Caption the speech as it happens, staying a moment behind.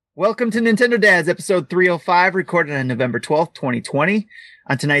Welcome to Nintendo Dads, episode 305, recorded on November 12th, 2020.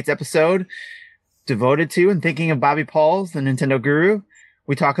 On tonight's episode, devoted to and thinking of Bobby Pauls, the Nintendo guru,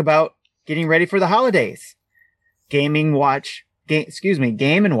 we talk about getting ready for the holidays, Game and Watch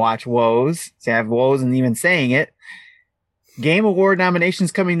woes. See, I have woes and even saying it. Game Award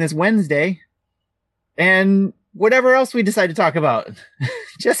nominations coming this Wednesday, and whatever else we decide to talk about.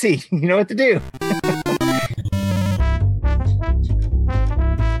 Jesse, you know what to do.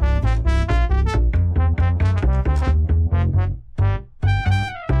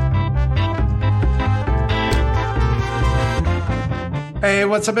 Hey,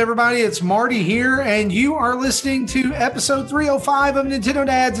 what's up, everybody? It's Marty here, and you are listening to episode 305 of Nintendo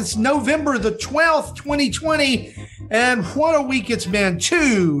Dads. It's November the 12th, 2020, and what a week it's been.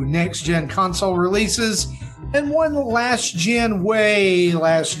 2 next-gen console releases and 1 last-gen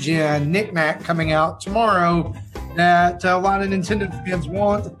knick-knack coming out tomorrow that a lot of Nintendo fans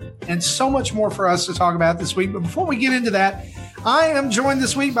want, and so much more for us to talk about this week. But before we get into that, I am joined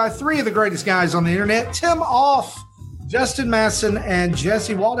this week by 3 of the greatest guys on the internet, Tim Off, Justin Masson, and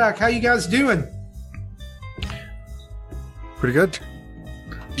Jesse Waldock. How you guys doing? Pretty good.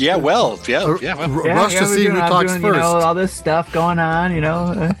 Yeah, well. Rush to see who talks first. All this stuff going on,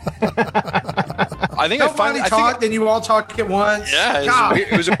 I think I finally talked, then you all talk at once. Yeah,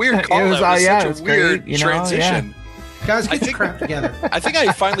 it was a weird call. It was such a weird transition. Yeah. Guys, get your crap together. I think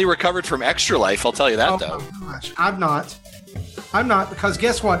I finally recovered from Extra Life. I'll tell you that, though. My gosh, I'm not, because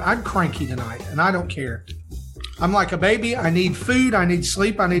guess what? I'm cranky tonight, and I don't care. I'm like a baby. I need food. I need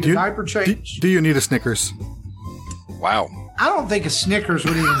sleep. I need a diaper change. Do you need a Snickers? Wow. I don't think a Snickers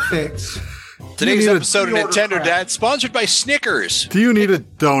would even fix. Today's episode of Nintendo Dad, sponsored by Snickers. Do you need a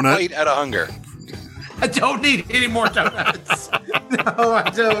donut? Wait out of hunger. I don't need any more donuts. No,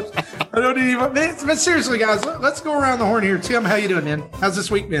 I don't. I don't need any. But seriously, guys, let's go around the horn here. Tim, how you doing, man? How's this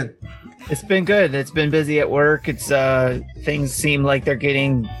week been? It's been good. It's been busy at work. It's things seem like they're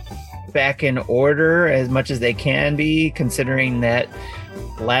getting back in order as much as they can be, considering that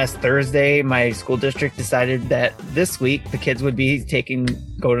last Thursday my school district decided that this week the kids would be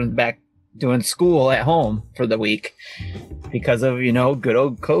going back doing school at home for the week because of good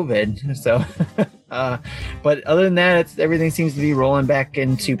old COVID. So but other than that, everything seems to be rolling back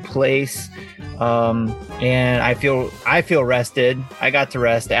into place, and I feel rested. I got to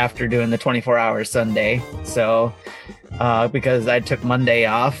rest after doing the 24-hour Sunday, so because I took Monday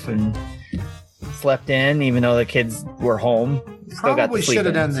off and slept in, even though the kids were home. Still probably should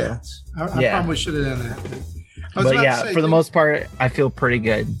have done that. I probably should have done that. But yeah, for the most part, I feel pretty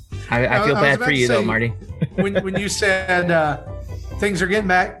good. I feel bad for you, though, Marty. when you said things are getting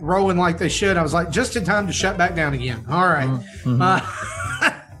back rolling like they should, I was like, just in time to shut back down again. All right. Mm-hmm.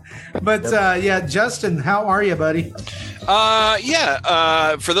 But Justin, how are you, buddy?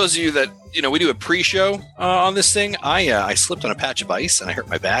 For those of you that we do a pre-show on this thing. I slipped on a patch of ice and I hurt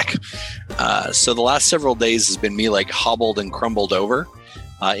my back. So the last several days has been me like hobbled and crumbled over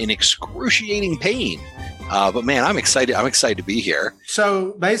in excruciating pain. But man, I'm excited. I'm excited to be here.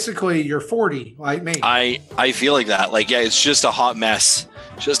 So basically, you're 40 like me. I feel like that. Like, yeah, it's just a hot mess.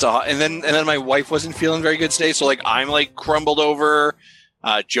 And then my wife wasn't feeling very good today. So like I'm like crumbled over.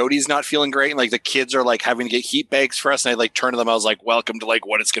 Jody's not feeling great, and like the kids are like having to get heat bags for us, and I like turned to them, I was like, welcome to like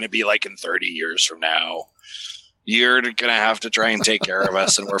what it's going to be like in 30 years from now. You're gonna have to try and take care of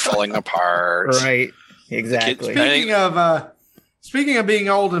us, and we're falling apart. Right, exactly. Speaking of being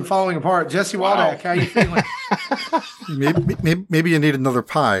old and falling apart, Jesse Waldock, how you feeling? maybe you need another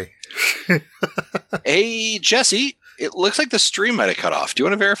pie. Hey Jesse, it looks like the stream might have cut off. Do you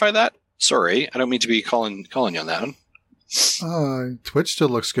want to verify that? Sorry, I don't mean to be calling you on that one. Twitch still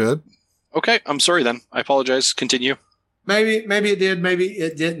looks good. Okay, I'm sorry then. I apologize. Continue. Maybe it did, maybe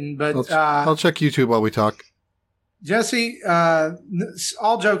it didn't. But I'll check YouTube while we talk. Jesse,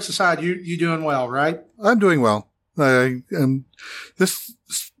 all jokes aside, you doing well, right? I'm doing well. Every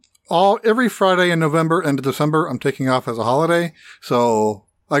Friday in November and December, I'm taking off as a holiday. So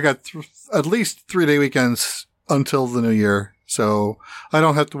I got at least 3-day weekends until the new year. So I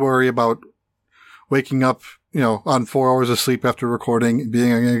don't have to worry about waking up on 4 hours of sleep after recording,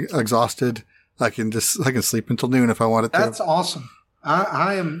 being exhausted. I can sleep until noon if I wanted to. That's awesome.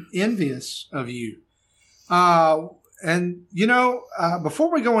 I am envious of you. And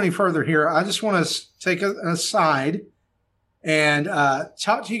before we go any further here, I just want to take an aside and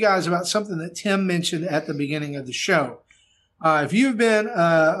talk to you guys about something that Tim mentioned at the beginning of the show. If you've been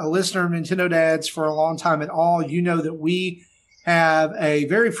a listener of Nintendo Dads for a long time at all, you know that we have a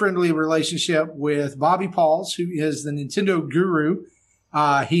very friendly relationship with Bobby Pauls, who is the Nintendo guru.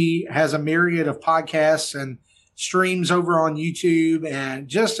 He has a myriad of podcasts and streams over on YouTube and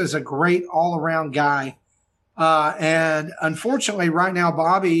just as a great all around guy. And unfortunately, right now,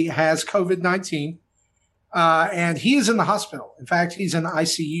 Bobby has COVID-19 and he is in the hospital. In fact, he's in the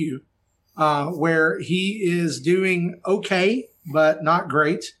ICU where he is doing okay, but not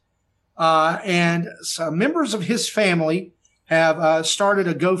great. And some members of his family have started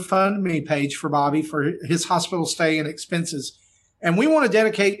a GoFundMe page for Bobby for his hospital stay and expenses. And we want to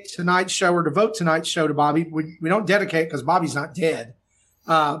dedicate tonight's show or devote tonight's show to Bobby. We don't dedicate because Bobby's not dead.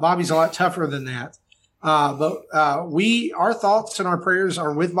 Bobby's a lot tougher than that. But our thoughts and our prayers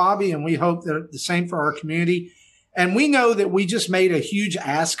are with Bobby, and we hope that the same for our community. And we know that we just made a huge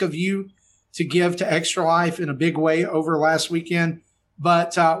ask of you to give to Extra Life in a big way over last weekend.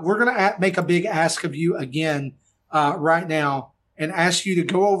 But we're going to make a big ask of you again right now and ask you to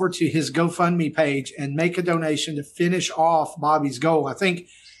go over to his GoFundMe page and make a donation to finish off Bobby's goal. I think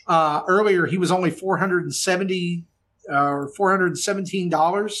earlier he was only $470 or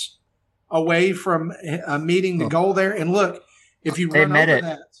 $417 away from meeting the goal there. And look, if you run over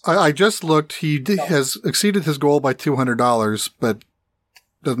that. I just looked. He has exceeded his goal by $200, but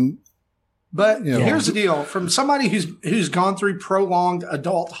doesn't. But here's the deal: from somebody who's gone through prolonged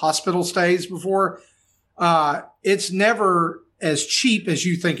adult hospital stays before, it's never as cheap as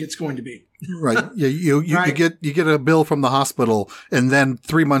you think it's going to be. Right. Yeah. You get a bill from the hospital, and then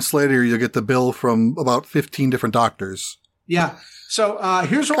 3 months later you get the bill from about 15 different doctors. Yeah. So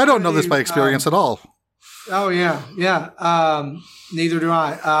here's what I don't know this by experience at all. Oh yeah. Neither do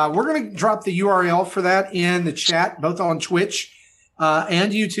I. We're going to drop the URL for that in the chat, both on Twitch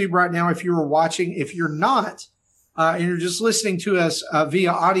and YouTube right now. If you were watching, if you're not, and you're just listening to us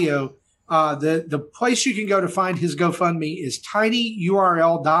via audio, the place you can go to find his GoFundMe is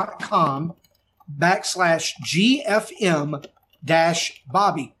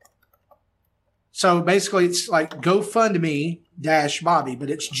tinyurl.com/GFM-Bobby. So basically it's like GoFundMe-Bobby, but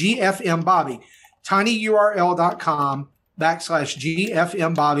it's GFM Bobby.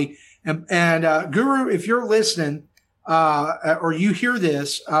 tinyurl.com/GFM Bobby. And Guru, if you're listening or you hear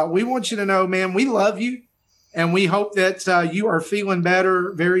this, we want you to know, man, we love you. And we hope that you are feeling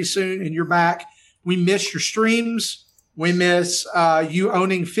better very soon and you're back. We miss your streams. We miss you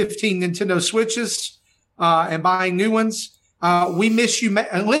owning 15 Nintendo Switches and buying new ones. We miss you.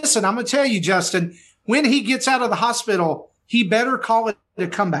 And listen, I'm going to tell you, Justin, when he gets out of the hospital, he better call it a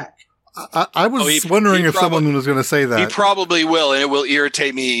comeback. I was wondering if someone was going to say that. He probably will, and it will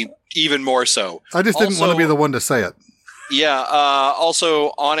irritate me even more so. I just didn't want to be the one to say it. Yeah.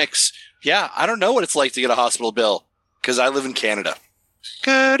 Also, Onyx. Yeah, I don't know what it's like to get a hospital bill because I live in Canada.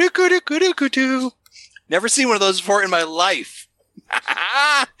 Never seen one of those before in my life.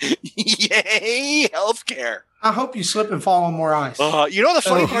 Yay, healthcare. I hope you slip and fall on more ice. You know the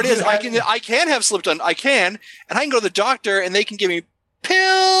funny part is I can have slipped on. I can go to the doctor and they can give me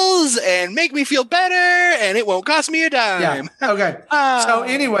pills and make me feel better and it won't cost me a dime. Yeah. Okay. So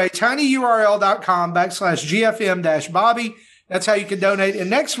anyway, tinyurl.com/GFM-Bobby. That's how you can donate. And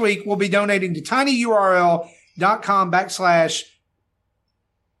next week, we'll be donating to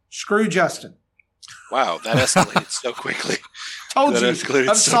tinyurl.com/Screw Justin. Wow, that escalated so quickly. Told you. I'm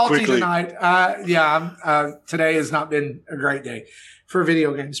salty tonight. Today has not been a great day for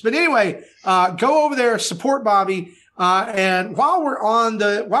video games. But anyway, go over there, support Bobby. And while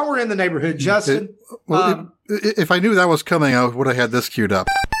we're in the neighborhood, Justin. If I knew that was coming, I would have had this queued up.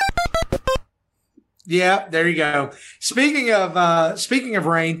 Yeah, there you go. Speaking of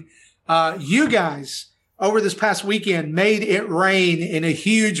rain, you guys over this past weekend made it rain in a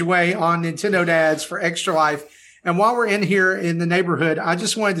huge way on Nintendo Dads for Extra Life. And while we're in here in the neighborhood, I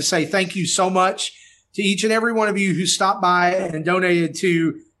just wanted to say thank you so much to each and every one of you who stopped by and donated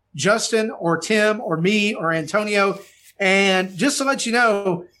to Justin or Tim or me or Antonio. And just to let you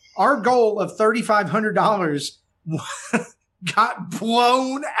know, our goal of $3,500 got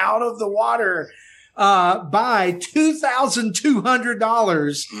blown out of the water by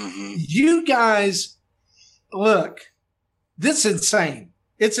 $2,200. Mm-hmm. You guys, look, this is insane.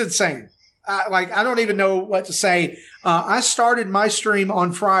 It's insane. I don't even know what to say. I started my stream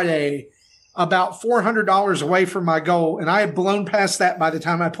on Friday about $400 away from my goal, and I had blown past that by the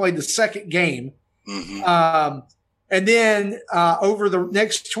time I played the second game. Mm-hmm. And then over the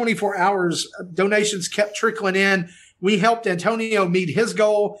next 24 hours, donations kept trickling in. We helped Antonio meet his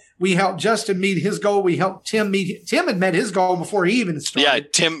goal. We helped Justin meet his goal. We helped Tim meet. Tim had met his goal before he even started. Yeah,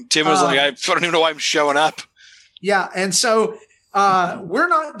 Tim was like, I don't even know why I'm showing up. Yeah, and so we're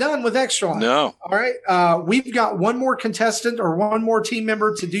not done with Extra Life. No. All right. We've got one more contestant or one more team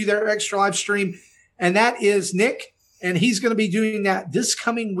member to do their Extra Life stream, and that is Nick. and he's going to be doing that this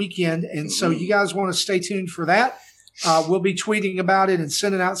coming weekend. And so you guys want to stay tuned for that. We'll be tweeting about it and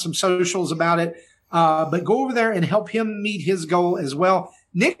sending out some socials about it. But go over there and help him meet his goal as well.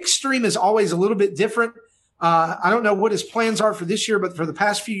 Nick's stream is always a little bit different. I don't know what his plans are for this year, but for the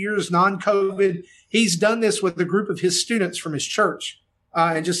past few years, non-COVID, he's done this with a group of his students from his church,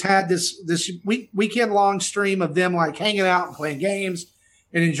 and just had this weekend long stream of them like hanging out and playing games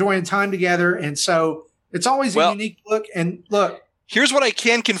and enjoying time together. And so it's always a unique look. And look, here's what I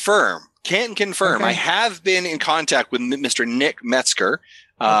can confirm. Okay. I have been in contact with Mr. Nick Metzger.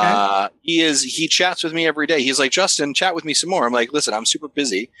 He chats with me every day. He's like, Justin, chat with me some more. I'm like, listen, I'm super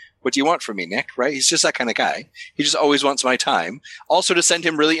busy. What do you want from me, Nick? Right? He's just that kind of guy. He just always wants my time. Also to send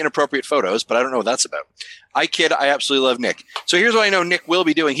him really inappropriate photos, but I don't know what that's about. I kid. I absolutely love Nick. So here's what I know Nick will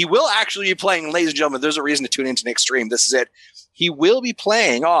be doing. He will actually be playing, ladies and gentlemen, there's a reason to tune into Nick's stream. This is it. He will be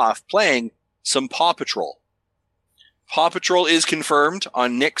playing some Paw Patrol. Paw Patrol is confirmed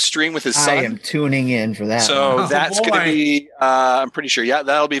on Nick's stream with his son. I am tuning in for that. So that's going to be, I'm pretty sure,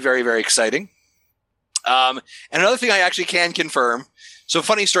 that'll be very, very exciting. And another thing I actually can confirm. So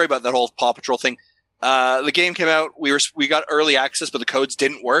funny story about that whole Paw Patrol thing. The game came out. We got early access, but the codes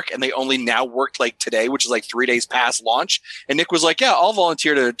didn't work, and they only now worked like today, which is like 3 days past launch. And Nick was like, "Yeah, I'll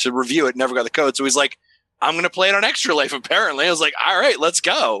volunteer to review it." Never got the code, so he's like, "I'm going to play it on Extra Life." Apparently, I was like, "All right, let's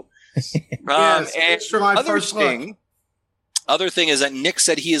go." Yes, Extra Life first look. Other thing is that Nick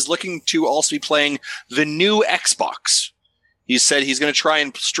said he is looking to also be playing the new Xbox. He said he's going to try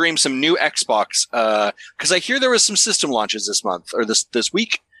and stream some new Xbox because I hear there was some system launches this month or this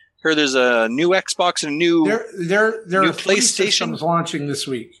week. I heard there's a new Xbox and a new there new are three systems launching this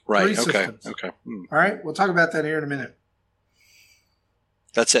week. Right. Three Okay. systems. Okay. All right. We'll talk about that here in a minute.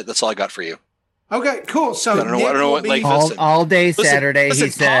 That's it. That's all I got for you. Okay, cool. So I don't know what like all day Saturday. Listen,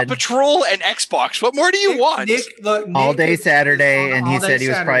 he said Paw Patrol and Xbox. What more do you want? Nick, all day Saturday, and he said he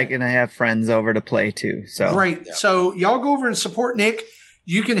was Saturday. probably going to have friends over to play too. So great. Yeah. So y'all go over and support Nick.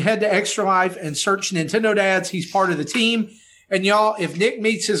 You can head to Extra Life and search Nintendo Dads. He's part of the team. And y'all, if Nick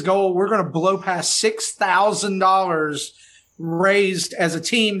meets his goal, we're going to blow past $6,000 raised as a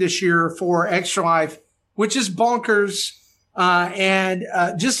team this year for Extra Life, which is bonkers. And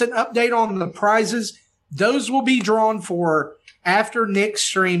just an update on the prizes. Those will be drawn for after Nick's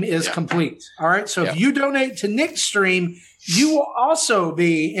stream is complete. All right. So if you donate to Nick's stream, you will also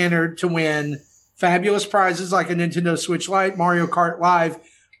be entered to win fabulous prizes like a Nintendo Switch Lite, Mario Kart Live,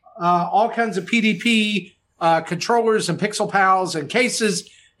 all kinds of PDP controllers and Pixel Pals and cases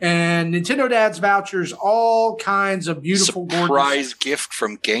and Nintendo Dads vouchers, all kinds of beautiful, surprise gift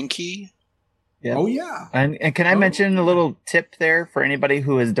from Genki. Yep. Oh, yeah. And can I mention a little tip there for anybody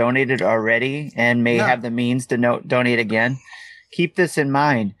who has donated already and may have the means to donate again? Keep this in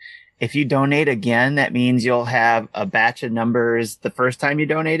mind. If you donate again, that means you'll have a batch of numbers the first time you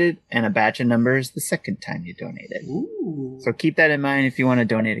donated and a batch of numbers the second time you donated. Ooh. So keep that in mind if you want to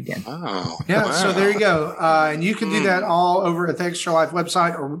donate again. Oh, yeah. Wow. So there you go. And you can do that all over at the Extra Life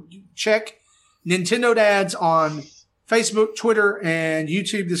website, or check Nintendo Dads on Facebook, Twitter, and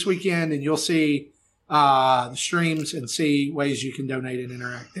YouTube this weekend, and you'll see the streams and see ways you can donate and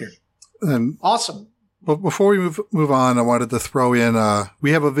interact there. Awesome. But before we move on, I wanted to throw in,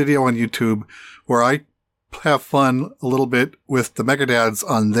 we have a video on YouTube where I have fun a little bit with the Megadads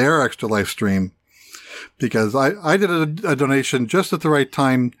on their Extra Life stream, because I did a donation just at the right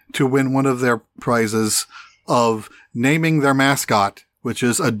time to win one of their prizes of naming their mascot, which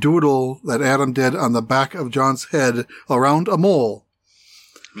is a doodle that Adam did on the back of John's head around a mole.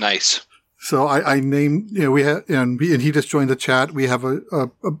 Nice. So I named, we have, and he just joined the chat. We have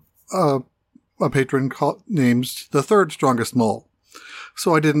a patron named the third strongest mole.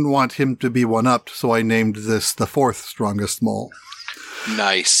 So I didn't want him to be one-upped, so I named this the fourth strongest mole.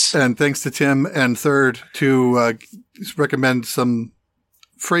 Nice. And thanks to Tim and Third to recommend some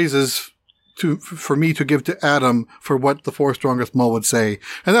phrases for me to give to Adam for what the fourth strongest mole would say.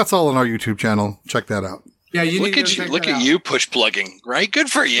 And that's all on our YouTube channel. Check that out. Yeah, you look at you. Look at you push plugging, right?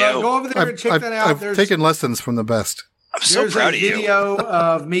 Good for you. Go over there and check that out. I've taken lessons from the best. I'm so proud of you. There's a video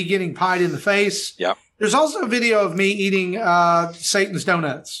of me getting pied in the face. Yeah. There's also a video of me eating Satan's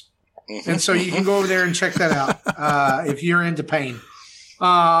donuts. And so you can go over there and check that out if you're into pain.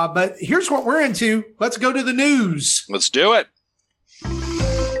 But here's what we're into. Let's go to the news. Let's do it.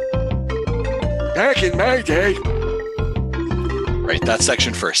 Back in my day. Right, that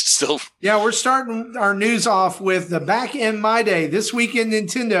section first. Still. Yeah, we're starting our news off with the Back in My Day. This week in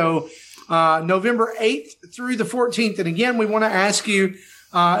Nintendo, November 8th through the 14th. And again, we want to ask you,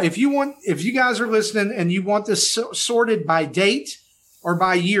 if you guys are listening and you want this sorted by date or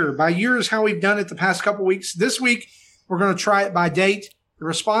by year. By year is how we've done it the past couple weeks. This week, We're going to try it by date. The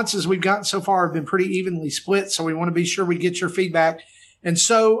responses we've gotten so far have been pretty evenly split, so we want to be sure we get your feedback. And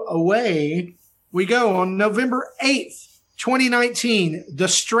so away we go. On November 8th, 2019, The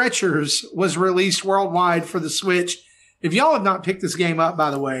Stretchers was released worldwide for the Switch. If y'all have not picked this game up,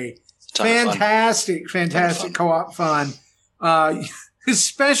 by the way, fantastic co-op fun.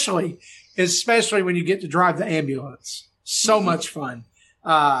 Especially when you get to drive the ambulance. So much fun.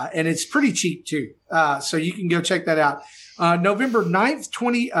 And it's pretty cheap too. So you can go check that out. November 9th,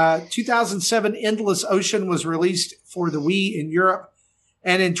 2007, Endless Ocean was released for the Wii in Europe.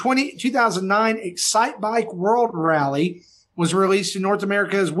 And in 2009, Excite Bike World Rally was released in North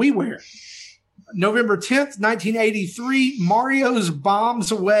America as WiiWare. November 10th, 1983, Mario's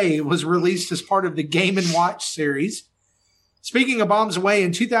Bombs Away was released as part of the Game & Watch series. Speaking of Bombs Away,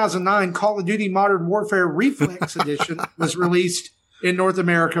 in 2009, Call of Duty Modern Warfare Reflex Edition was released in North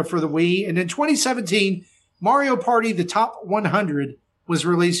America for the Wii. And in 2017, Mario Party The Top 100 was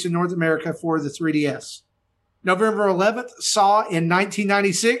released in North America for the 3DS. November 11th saw in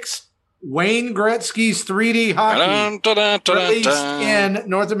 1996 Wayne Gretzky's 3D Hockey released in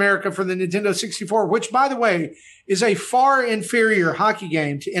North America for the Nintendo 64, which, by the way, is a far inferior hockey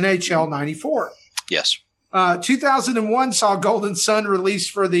game to NHL 94. Yes. 2001 saw Golden Sun released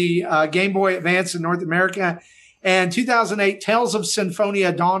for the Game Boy Advance in North America. And 2008, Tales of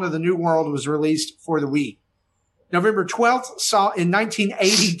Symphonia Dawn of the New World was released for the Wii. November 12th saw in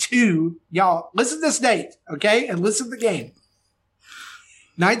 1982, y'all, listen to this date, okay? And listen to the game.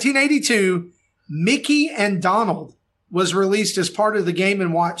 1982, Mickey and Donald was released as part of the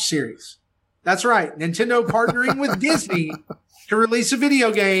Game & Watch series. That's right. Nintendo partnering with Disney to release a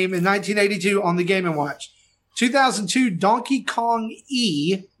video game in 1982 on the Game & Watch. 2002, Donkey Kong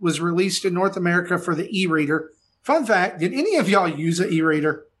E was released in North America for the e-reader. Fun fact, did any of y'all use an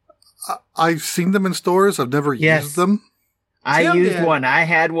e-reader? I've seen them in stores. I've never used them. I used one. I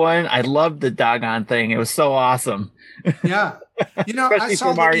had one. I loved the doggone thing. It was so awesome. Yeah. You know, I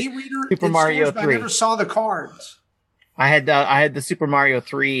saw the e-reader Super Mario stores, but 3. I never saw the cards. I had the Super Mario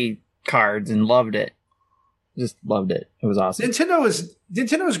 3 cards and loved it. Just loved it. It was awesome.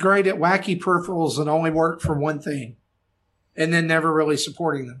 Nintendo is great at wacky peripherals that only work for one thing and then never really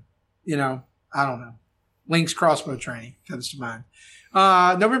supporting them. You know, I don't know. Link's crossbow training comes to mind.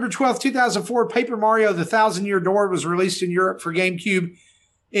 November 12th, 2004, Paper Mario The 1,000-Year Door was released in Europe for GameCube.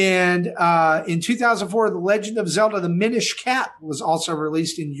 And in 2004, The Legend of Zelda The Minish Cap was also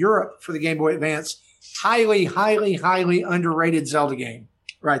released in Europe for the Game Boy Advance. Highly, highly, highly underrated Zelda game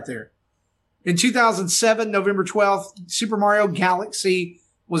right there. In 2007, November 12th, Super Mario Galaxy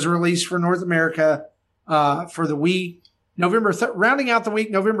was released for North America for the Wii. Rounding out the week,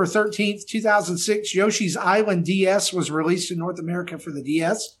 November 13th, 2006, Yoshi's Island DS was released in North America for the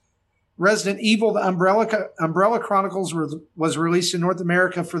DS. Resident Evil, The Umbrella Chronicles was released in North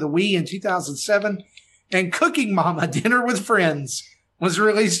America for the Wii in 2007. And Cooking Mama, Dinner with Friends was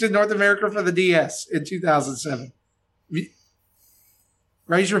released in North America for the DS in 2007.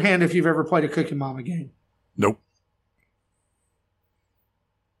 Raise your hand if you've ever played a Cooking Mama game. Nope.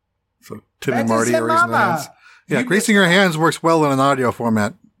 So Tim and Marty are raising their hands. Yeah, raising your hands works well in an audio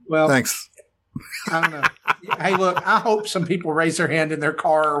format. Well, thanks. I don't know. Hey, look, I hope some people raise their hand in their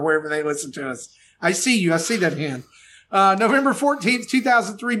car or wherever they listen to us. I see you. I see that hand. November 14th,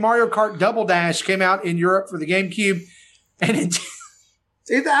 2003, Mario Kart Double Dash came out in Europe for the GameCube. And in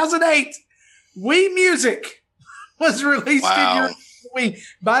 2008, Wii Music was released in Europe.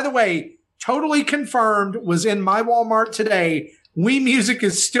 By the way, totally confirmed, was in my Walmart today. Wii Music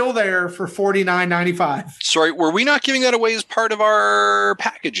is still there for $49.95. Sorry, were we not giving that away as part of our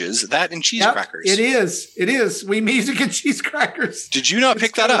packages? That and cheese crackers. It is. Wii Music and cheese crackers. Did you not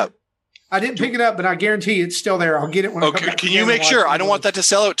pick that up? I didn't pick it up, but I guarantee it's still there. I'll get it when I come back. Can you make sure? I don't want that to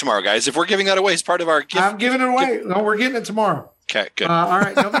sell out tomorrow, guys. If we're giving that away as part of our gift. I'm giving it away. No, we're getting it tomorrow. Okay, good. All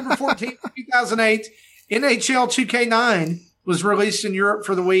right. November 14th, 2008, NHL 2K9 was released in Europe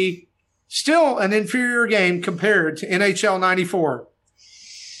for the Wii. Still an inferior game compared to NHL 94.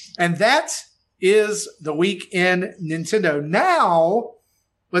 And that is the week in Nintendo. Now,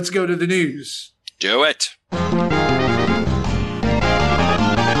 let's go to the news. Do it.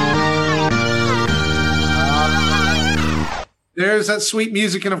 There's that sweet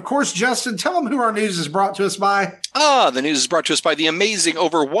music. And of course, Justin, tell them who our news is brought to us by. The news is brought to us by the amazing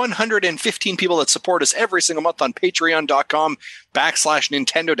over 115 people that support us every single month on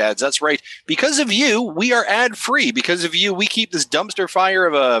patreon.com/Nintendo Dads. That's right. Because of you, we are ad-free. Because of you, we keep this dumpster fire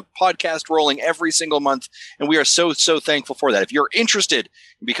of a podcast rolling every single month. And we are so, so thankful for that. If you're interested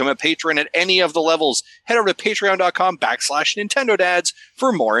in becoming a patron at any of the levels, head over to patreon.com/Nintendo Dads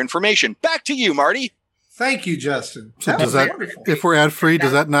for more information. Back to you, Marty. Thank you, Justin. So was does that, wonderful. if we're ad free,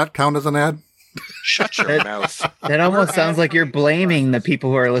 does that not count as an ad? Shut your mouth. That almost sounds like you're blaming the people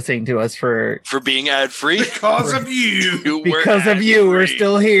who are listening to us for being ad free. Because of you. because of you. We're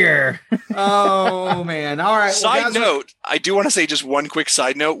still here. Oh man! All right. Side note: I do want to say just one quick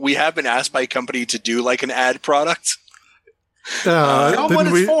side note. We have been asked by a company to do like an ad product. Tell them what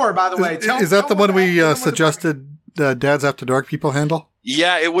it's for, by the way. Is that the one we suggested? Dads After Dark people handle?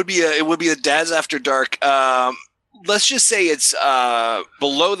 Yeah, it would be a Dads After Dark. Let's just say it's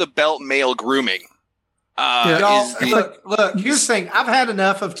below the belt male grooming. Y'all, look. Here's the thing. I've had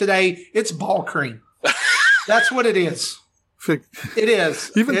enough of today. It's ball cream. That's what it is. It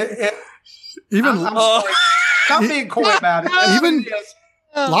is. I'm sorry. Stop being coy about it. Even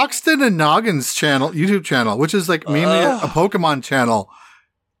Loxton and Noggin's YouTube channel, which is like mainly a Pokemon channel,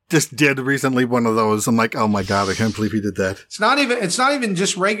 just did recently one of those. I'm like, oh my god, I can't believe he did that. It's not even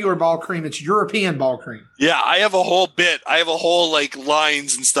just regular ball cream. It's European ball cream. Yeah, I have a whole bit. I have a whole like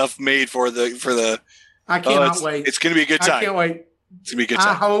lines and stuff made for the. I cannot wait. It's going to be a good time. I can't wait. It's going to be a good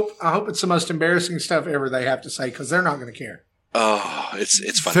time. I hope it's the most embarrassing stuff ever they have to say because they're not going to care. Oh,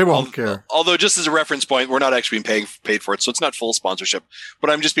 it's fun. They won't care. Although, just as a reference point, we're not actually being paid for it, so it's not full sponsorship. But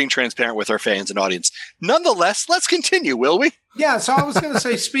I'm just being transparent with our fans and audience. Nonetheless, let's continue, will we? Yeah. So I was going to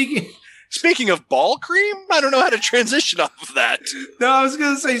say, speaking of ball cream, I don't know how to transition off of that. No, I was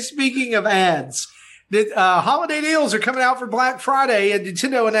going to say, speaking of ads, that holiday deals are coming out for Black Friday, and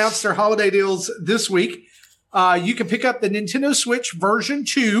Nintendo announced their holiday deals this week. You can pick up the Nintendo Switch version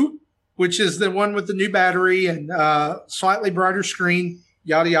 2, which is the one with the new battery and slightly brighter screen,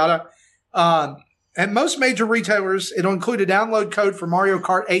 yada, yada. At most major retailers, it'll include a download code for Mario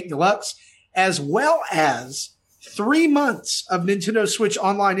Kart 8 Deluxe, as well as 3 months of Nintendo Switch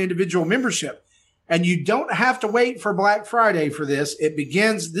Online individual membership. And you don't have to wait for Black Friday for this.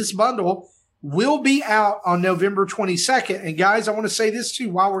 This bundle will be out on November 22nd. And guys, I want to say this too,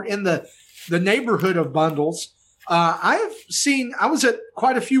 while we're in the neighborhood of bundles. I was at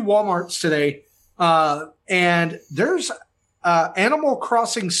quite a few Walmarts today, and there's Animal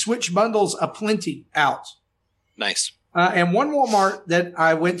Crossing Switch bundles aplenty out. Nice. And one Walmart that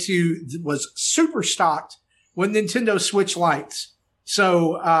I went to was super stocked with Nintendo Switch Lites.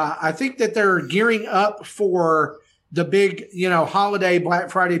 So I think that they're gearing up for the big, holiday Black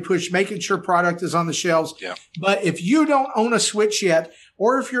Friday push, making sure product is on the shelves. Yeah. But if you don't own a Switch yet,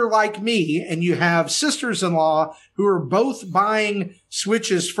 or if you're like me and you have sisters-in-law who are both buying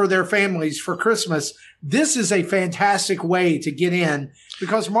Switches for their families for Christmas, this is a fantastic way to get in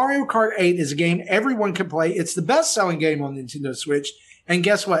because Mario Kart 8 is a game everyone can play. It's the best-selling game on Nintendo Switch. And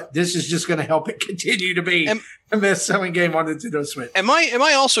guess what? This is just going to help it continue to be the best-selling game on Nintendo Switch. Am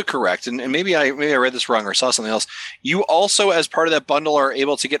I also correct? And maybe I read this wrong or saw something else. You also, as part of that bundle, are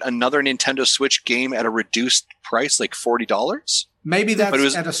able to get another Nintendo Switch game at a reduced price, like $40. Maybe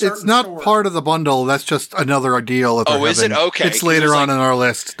that's at a certain It's not store. part of the bundle. That's just another deal. That Oh, is it? Okay. It's later on in our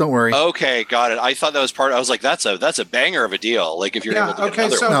list. Don't worry. Okay, got it. I thought that was part. I was like, that's a banger of a deal. Like if you're able to get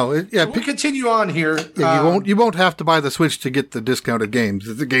another one. No, we continue on here. You won't have to buy the Switch to get the discounted games.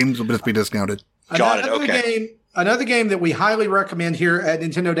 The games will just be discounted. Got it. Okay. Another game that we highly recommend here at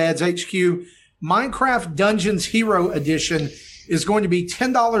Nintendo Dad's HQ, Minecraft Dungeons Hero Edition, is going to be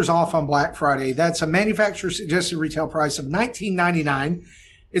 $10 off on Black Friday. That's a manufacturer suggested retail price of $19.99.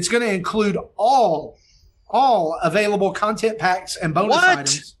 It's going to include all available content packs and bonus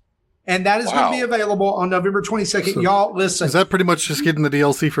items. And that is going to be available on November 22nd. So, y'all, listen. Is that pretty much just getting the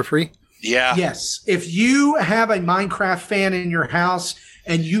DLC for free? Yeah. Yes. If you have a Minecraft fan in your house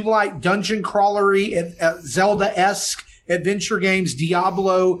and you like dungeon crawlery, Zelda-esque adventure games,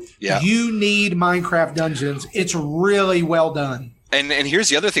 Diablo, you need Minecraft Dungeons. It's really well done. And here's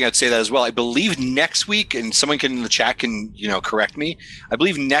the other thing I'd say that as well. I believe next week, and someone in the chat can correct me. I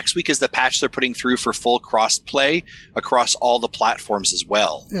believe next week is the patch they're putting through for full cross-play across all the platforms as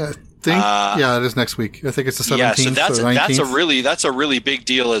well. Yeah, it is next week. I think it's the 17th. Yeah, so that's a really big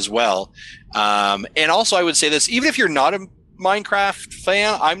deal as well. And also, I would say this: even if you're not a Minecraft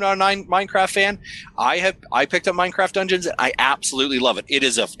fan, I'm not a Minecraft fan. I picked up Minecraft Dungeons and I absolutely love it.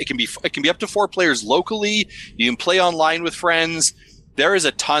 It can be up to 4 players locally. You can play online with friends. There is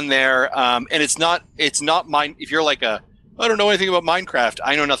a ton there, and it's not mine. If you're like I don't know anything about Minecraft,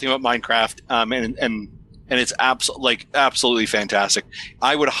 I know nothing about Minecraft, and it's absolutely fantastic.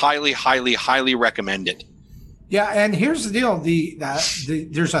 I would highly, highly, highly recommend it. Yeah, and here's the deal: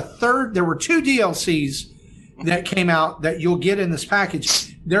 there were 2 DLCs that came out that you'll get in this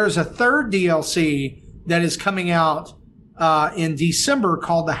package. There's a 3rd DLC that is coming out in December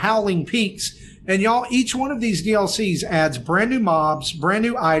called The Howling Peaks. And y'all, each one of these DLCs adds brand new mobs, brand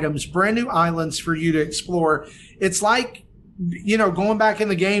new items, brand new islands for you to explore. It's like, going back in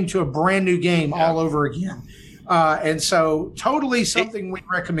the game to a brand new game all over again. And so totally something we'd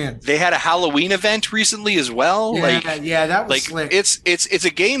recommend. They had a Halloween event recently as well. Yeah, that was slick. It's a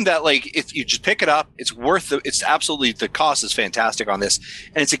game that if you just pick it up, it's worth it's absolutely, the cost is fantastic on this.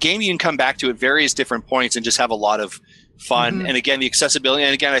 And it's a game you can come back to at various different points and just have a lot of fun. Mm-hmm. And again, the accessibility.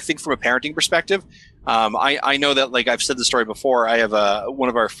 And again, I think from a parenting perspective, I know that, like I've said the story before, I have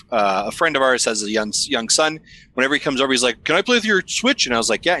a friend of ours has a young son. Whenever he comes over, he's like, "Can I play with your Switch?" And I was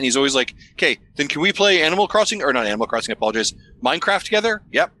like, "Yeah." And he's always like, "Okay, then can we play Animal Crossing, or not Animal Crossing? I apologize. Minecraft together?"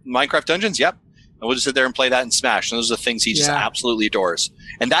 Yep. Minecraft Dungeons? Yep. And we'll just sit there and play that and Smash. And those are the things he just absolutely adores.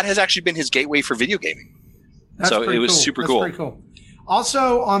 And that has actually been his gateway for video gaming. So it was super cool. Pretty cool.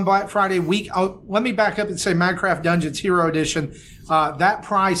 Also on Black Friday week, let me back up and say Minecraft Dungeons Hero Edition. That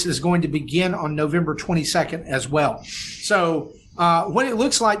price is going to begin on November 22nd as well. So what it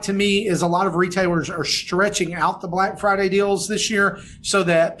looks like to me is a lot of retailers are stretching out the Black Friday deals this year so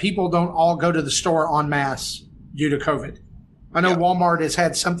that people don't all go to the store en masse due to COVID. I know Walmart has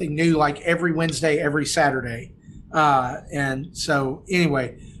had something new like every Wednesday, every Saturday. And so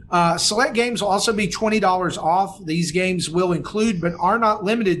anyway, select games will also be $20 off. These games will include, but are not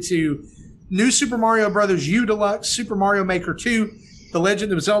limited to, New Super Mario Bros. U Deluxe, Super Mario Maker 2, The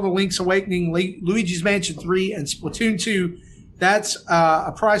Legend of Zelda Link's Awakening, Luigi's Mansion 3, and Splatoon 2. That's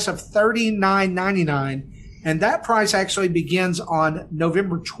a price of $39.99. And that price actually begins on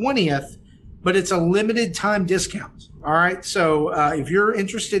November 20th, but it's a limited time discount. All right. So if you're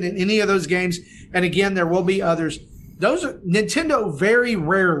interested in any of those games, and again, there will be others, Nintendo very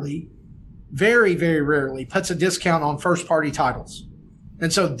rarely puts a discount on first party titles.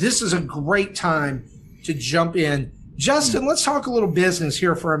 And so this is a great time to jump in. Justin, let's talk a little business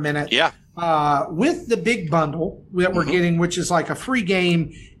here for a minute. Yeah. With the big bundle that we're getting, which is like a free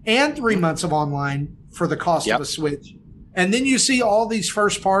game and 3 months of online for the cost of a Switch. And then you see all these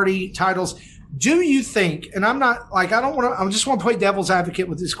first party titles. Do you think, and I just want to play devil's advocate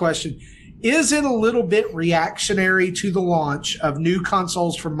with this question. Is it a little bit reactionary to the launch of new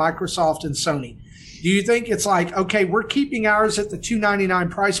consoles from Microsoft and Sony? Do you think it's like, okay, we're keeping ours at the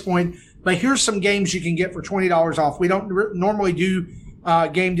 $299 price point, but here's some games you can get for $20 off. We don't normally do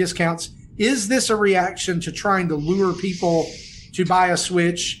game discounts. Is this a reaction to trying to lure people to buy a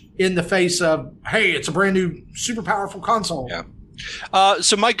Switch in the face of, hey, it's a brand new, super powerful console? Yeah.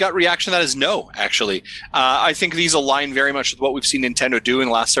 So my gut reaction to that is no, actually. I think these align very much with what we've seen Nintendo do in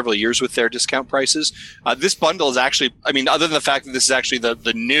the last several years with their discount prices. This bundle is actually, other than the fact that this is actually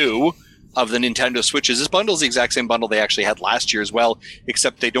the new of the Nintendo Switches, this bundle is the exact same bundle they actually had last year as well,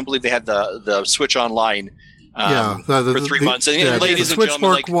 except they don't believe they had the Switch Online for 3 months. And ladies the and Switch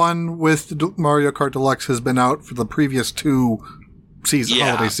gentlemen, Fork one with Mario Kart Deluxe has been out for the previous two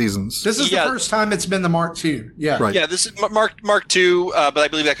holiday seasons. This is the first time it's been the Mark II. Yeah. Right. Yeah, this is Mark II, but I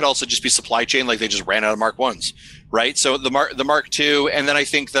believe that could also just be supply chain, like they just ran out of Mark I's, right? So the Mark II, and then I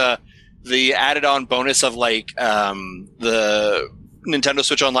think the added on bonus of the Nintendo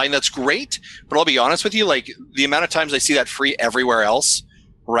Switch Online, that's great, but I'll be honest with you, like the amount of times I see that free everywhere else,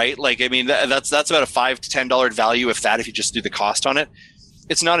 right? That's about a $5 to $10 value, if you just do the cost on it.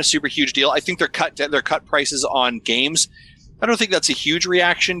 It's not a super huge deal. I think their cut prices on games, I don't think that's a huge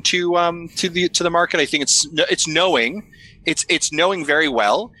reaction to the market. I think it's knowing very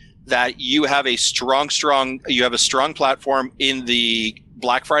well that you have a strong platform in the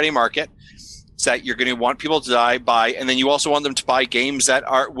Black Friday market, so that you're going to want people to buy, and then you also want them to buy games that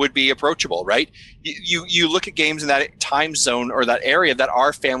would be approachable, right? You look at games in that time zone or that area that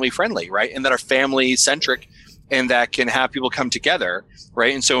are family friendly, right, and that are family centric, and that can have people come together,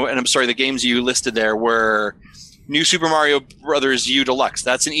 right? And I'm sorry, the games you listed there were New Super Mario Bros. U Deluxe.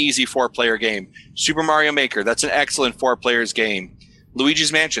 That's an easy 4-player game. Super Mario Maker. That's an excellent 4-player game.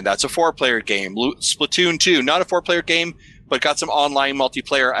 Luigi's Mansion. That's a 4-player game. Splatoon 2. Not a 4-player game, but got some online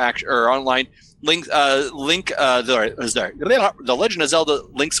multiplayer online. The Legend of Zelda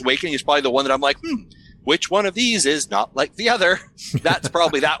Link's Awakening is probably the one that I'm like, which one of these is not like the other? That's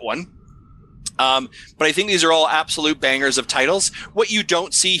probably that one. But I think these are all absolute bangers of titles. What you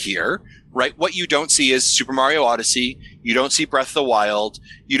don't see here, right? What you don't see is Super Mario Odyssey. You don't see Breath of the Wild.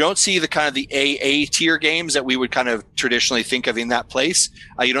 You don't see the kind of the AA tier games that we would kind of traditionally think of in that place.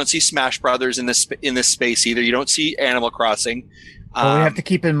 You don't see Smash Brothers in this space either. You don't see Animal Crossing. Well, we have to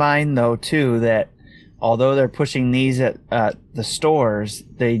keep in mind, though, too, that although they're pushing these at the stores,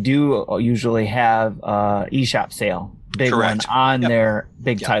 they do usually have eShop sale, big one on their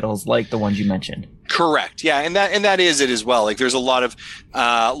big titles like the ones you mentioned. Correct. Yeah, and that is it as well. Like there's a lot of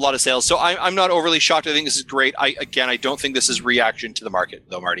sales. So I'm not overly shocked. I think this is great. I don't think this is reaction to the market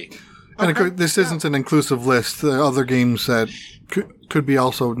though, Marty. And this isn't an inclusive list. There are other games that could be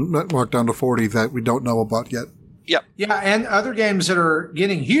also marked down to 40 that we don't know about yet. Yep. Yeah, and other games that are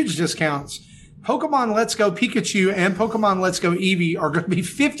getting huge discounts. Pokemon Let's Go Pikachu and Pokemon Let's Go Eevee are going to be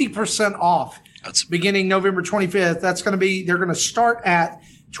 50% off beginning November 25th. They're going to start at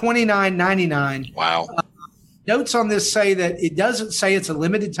 $29.99. Wow. Notes on this say that it doesn't say it's a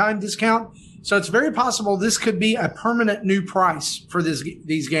limited time discount. So it's very possible this could be a permanent new price for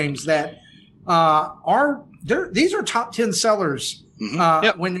these games that these are top 10 sellers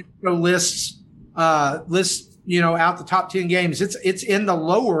when you go lists out the top 10 games. It's in the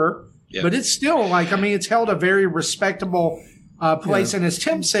lower, but it's still it's held a very respectable place. And as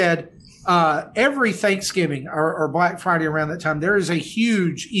Tim said, every Thanksgiving or Black Friday around that time, there is a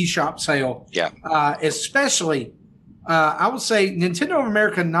huge eShop sale. Yeah. Especially, I would say Nintendo of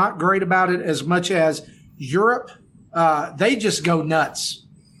America, not great about it as much as Europe. They just go nuts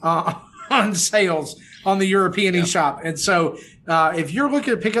on sales on the European eShop. And so if you're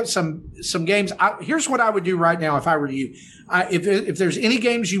looking to pick up some games, here's what I would do right now if I were you. If there's any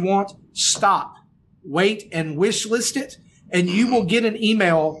games you want, stop, wait, and wish list it, and you will get an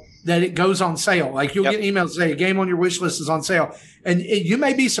email that it goes on sale. Like you'll get emails that say a game on your wish list is on sale. And you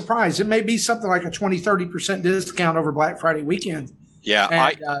may be surprised. It may be something like a 20-30% discount over Black Friday weekend. Yeah,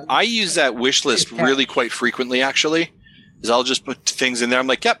 and, I use that wish list really quite frequently, actually, is I'll just put things in there. I'm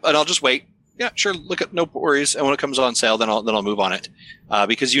like, yep, and I'll just wait. Yeah, sure, no worries. And when it comes on sale, then I'll move on it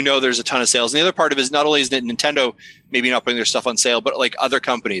because there's a ton of sales. And the other part of it is not only is Nintendo maybe not putting their stuff on sale, but like other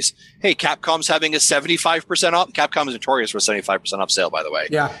companies. Hey, Capcom's having a 75% off. Capcom is notorious for a 75% off sale, by the way.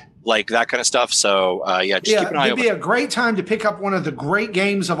 Yeah. Like that kind of stuff. So, just keep an eye it'd be a great time to pick up one of the great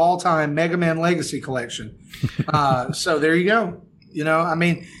games of all time, Mega Man Legacy Collection. So there you go.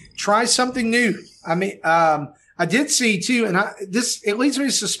 Try something new. I did see too, and it leads me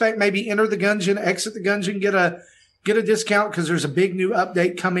to suspect maybe Enter the Gungeon, Exit the Gungeon, get a discount because there's a big new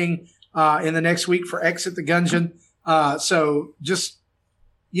update coming in the next week for Exit the Gungeon. So just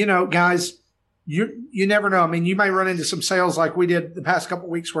guys, you never know. I mean, you may run into some sales like we did the past couple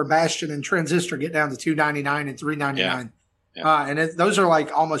of weeks where Bastion and Transistor get down to $2.99 and $3.99. Yeah. And those are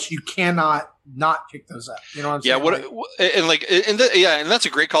like almost you cannot not pick those up. You know what I'm saying? And that's a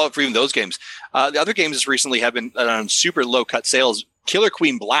great call out for even those games. The other games recently have been on super low cut sales. Killer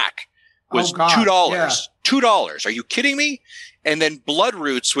Queen Black was $2. Yeah. $2. Are you kidding me? And then Blood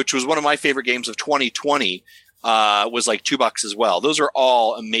Roots, which was one of my favorite games of 2020, was like $2 as well. Those are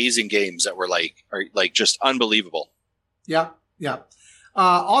all amazing games that were like just unbelievable. Yeah. Yeah.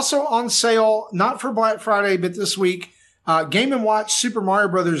 Also on sale, not for Black Friday, but this week, Game & Watch Super Mario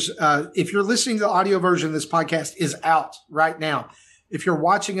Brothers. If you're listening to the audio version of this podcast, is out right now. If you're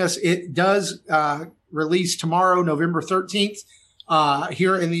watching us, it does release tomorrow, November 13th,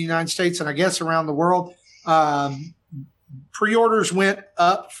 here in the United States and I guess around the world. Pre-orders went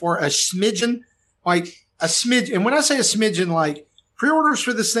up for a smidgen. And when I say a smidgen, pre-orders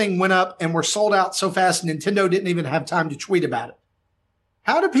for this thing went up and were sold out so fast Nintendo didn't even have time to tweet about it.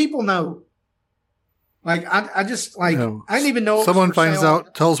 How do people know? I didn't even know. Someone finds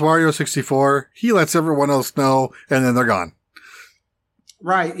out, tells Wario 64, he lets everyone else know, and then they're gone.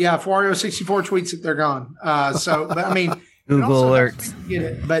 Right. Yeah. If Wario 64 tweets it, they're gone. But I mean, Google alerts. Get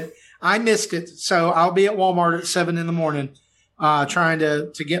it, but I missed it. So I'll be at Walmart at 7 a.m, trying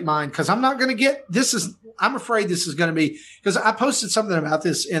to get mine. Cause I'm not going to get, I'm afraid this is going to be, because I posted something about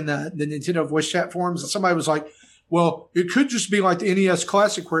this in the Nintendo voice chat forums and somebody was like, well, it could just be like the NES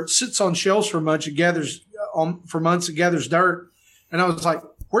Classic where it sits on shelves for months and gathers dirt. And I was like,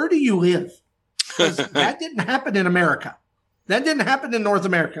 where do you live? Because that didn't happen in America. That didn't happen in North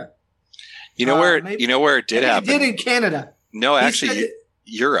America. You know where it did happen? It did in Canada. No, actually,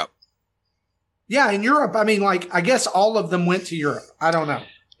 Europe. Yeah, in Europe. I mean, I guess all of them went to Europe. I don't know.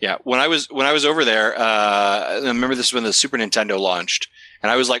 Yeah, when I was over there, I remember this is when the Super Nintendo launched. And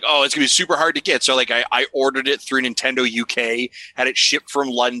I was like, oh, it's going to be super hard to get. So I ordered it through Nintendo UK, had it shipped from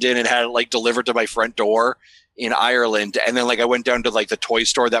London and had it delivered to my front door in Ireland. And then I went down to the toy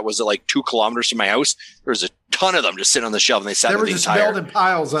store that was at 2 kilometers from my house. There was a ton of them just sitting on the shelf and they sat there the entire. They were just building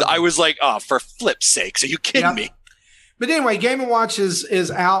piles of them. I was like, oh, for flip's sakes. Are you kidding me? But anyway, Game & Watch is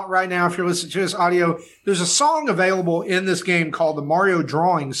out right now. If you're listening to this audio, there's a song available in this game called the Mario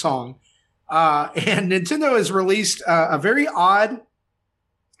Drawing Song. And Nintendo has released a very odd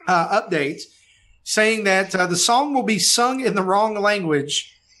update saying that the song will be sung in the wrong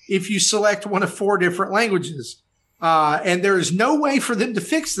language if you select one of 4 different languages. And there is no way for them to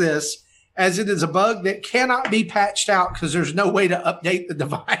fix this as it is a bug that cannot be patched out because there's no way to update the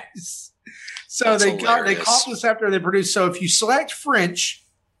device. So That's they hilarious. caught this after they produced. So if you select French,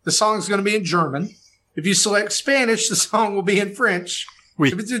 the song is going to be in German. If you select Spanish, the song will be in French.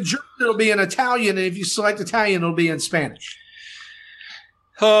 Oui. If it's in German, it'll be in Italian. And if you select Italian, it'll be in Spanish.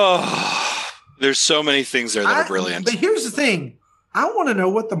 Oh, there's so many things there that are brilliant. But here's the thing. I want to know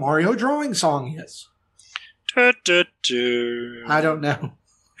what the Mario drawing song is. I don't know.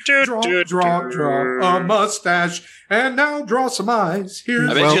 Draw a mustache, and now draw some eyes. Here's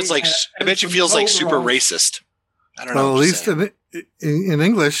I bet you it's like. I bet you feels like super racist. I don't know. Well, at least in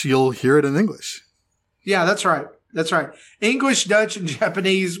English, you'll hear it in English. Yeah, that's right. That's right. English, Dutch, and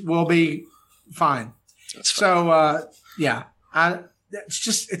Japanese will be fine. That's fine. So, yeah,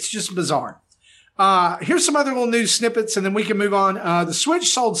 it's just bizarre. Here's some other little news snippets, and then we can move on. The Switch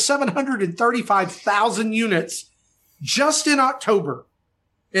sold 735,000 units just in October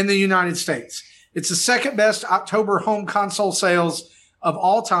in the United States. It's the second best October home console sales of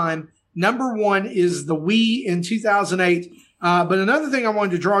all time. Number one is the Wii in 2008. But another thing I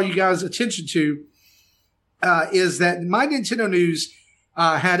wanted to draw you guys' attention to is that My Nintendo News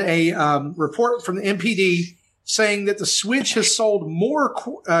had a report from the NPD saying that the Switch has sold more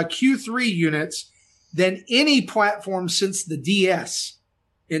Q3 units than any platform since the DS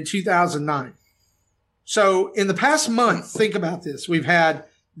in 2009. So in the past month, think about this. We've had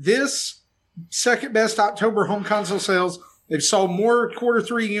this second best October home console sales. They've sold more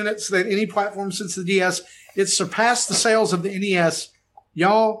Q3 units than any platform since the DS. It's surpassed the sales of the NES.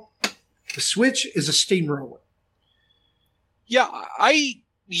 Y'all, the Switch is a steamroller. Yeah,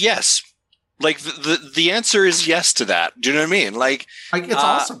 yes. Like the answer is yes to that. Do you know what I mean? Like it's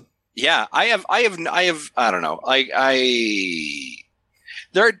awesome. Yeah, I have. I don't know. I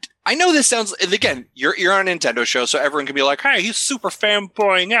know this sounds. Again, you're on a Nintendo show, so everyone can be like, "Hey, he's super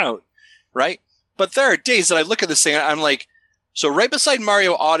fanboying out," right? But there are days that I look at this thing, and I'm like, so right beside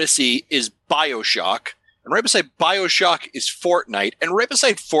Mario Odyssey is BioShock, and right beside BioShock is Fortnite, and right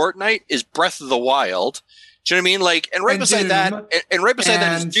beside Fortnite is Breath of the Wild. Do you know what I mean? Like, and right beside that, and right beside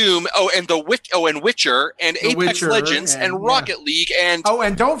that is Doom. Oh, and and Witcher, and Apex Legends, and Rocket League, and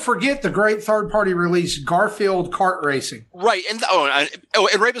and don't forget the great third-party release Garfield Kart Racing. Right, and and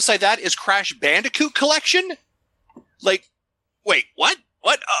right beside that is Crash Bandicoot Collection. Like, wait, what?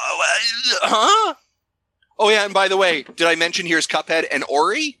 What? Huh? Oh yeah, and by the way, did I mention here's Cuphead and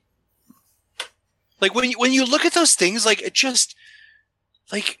Ori? Like when you look at those things, like it just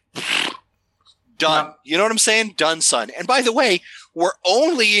like. Done. You know what I'm saying? Done, son. And by the way, we're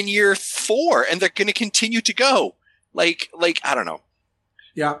only in year 4 and they're going to continue to go. Like, I don't know.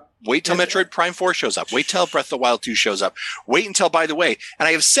 Yeah. Wait till Metroid Prime 4 shows up. Wait till Breath of the Wild 2 shows up. Wait until, by the way, and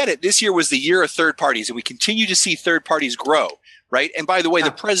I have said it, this year was the year of third parties and we continue to see third parties grow. Right. And by the way,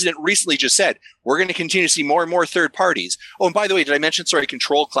 the president recently just said, we're going to continue to see more and more third parties. Oh, and by the way, did I mention,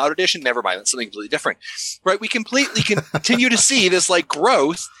 Control Cloud Edition? Never mind. That's something completely different. Right. We completely continue to see this like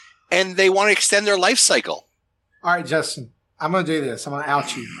growth. And they want to extend their life cycle. All right, Justin, I'm going to do this. I'm going to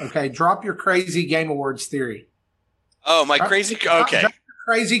out you. Okay. Drop your crazy Game Awards theory. Oh, my crazy. Okay. Drop your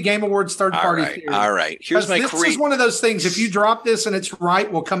crazy Game Awards third party theory. All right. Here's my This is one of those things. If you drop this and it's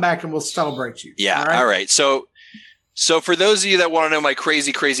right, we'll come back and we'll celebrate you. Yeah. All right. So for those of you that want to know my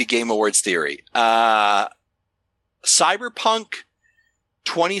crazy Game Awards theory, Cyberpunk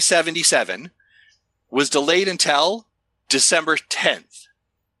 2077 was delayed until December 10th.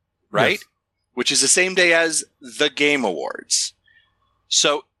 Right? Yes. Which is the same day as the Game Awards.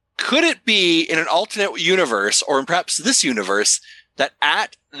 So could it be in an alternate universe, or in perhaps this universe, that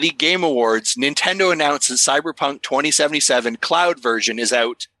at the Game Awards, Nintendo announces Cyberpunk 2077 cloud version is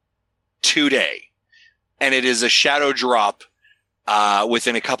out today. And it is a shadow drop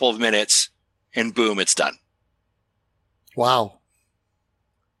within a couple of minutes, and boom, it's done. Wow.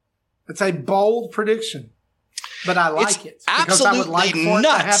 It's a bold prediction. But I like it because I would like for it to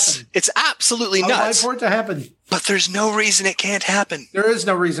happen. It's absolutely nuts. I would like for it to happen. But there's no reason it can't happen. There is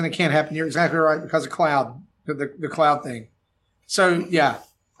no reason it can't happen. You're exactly right because of cloud, the cloud thing. So yeah,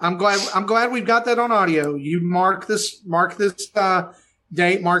 I'm glad we've got that on audio. You mark this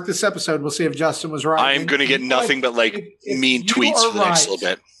date, mark this episode. We'll see if Justin was right. I'm going to get nothing but mean tweets for the next little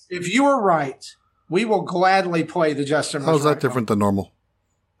bit. If you are right, we will gladly play the Justin. How's that different than normal?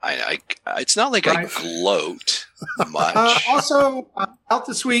 It's not like I gloat much. Also, out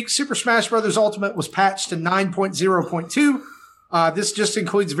this week, Super Smash Bros. Ultimate was patched to 9.0.2. This just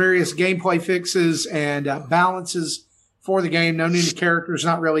includes various gameplay fixes and balances for the game. No new characters,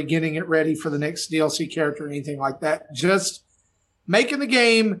 not really getting it ready for the next DLC character or anything like that. Just making the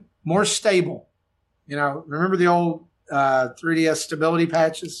game more stable. You know, remember the old 3DS stability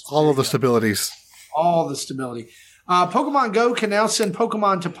patches. All of the stabilities. All the stability. Pokemon Go can now send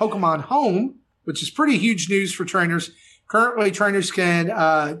Pokemon to Pokemon Home, which is pretty huge news for trainers. Currently, trainers can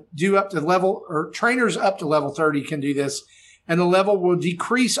trainers up to level 30 can do this, and the level will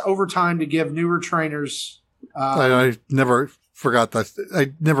decrease over time to give newer trainers. I never forgot that.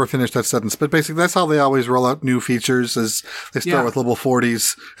 I never finished that sentence, but basically that's how they always roll out new features. Is they start with level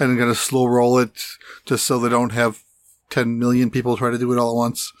 40s and then going to slow roll it just so they don't have 10 million people try to do it all at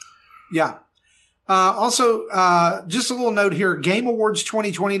once. Yeah. Also, just a little note here: Game Awards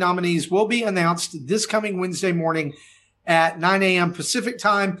 2020 nominees will be announced this coming Wednesday morning at 9 a.m. Pacific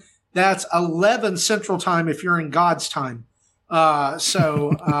time. That's 11 Central time if you're in God's time.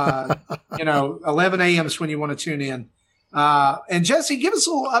 11 a.m. is when you want to tune in. And Jesse, give us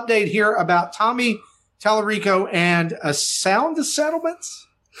a little update here about Tommy Tallarico and Sound Settlements.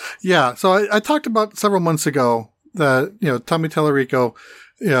 Yeah. So I talked about several months ago that, Tommy Tallarico,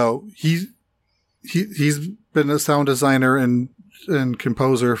 he's been a sound designer and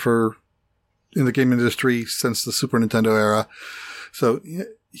composer in the game industry since the Super Nintendo era. So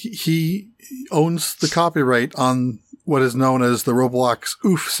he owns the copyright on what is known as the Roblox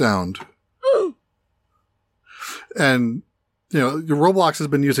oof sound. And, Roblox has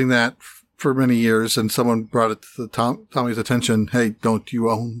been using that for many years, and someone brought it to Tommy's attention. Hey, don't you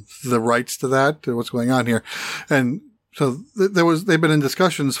own the rights to that? What's going on here? And so they've been in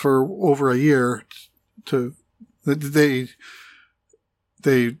discussions for over a year they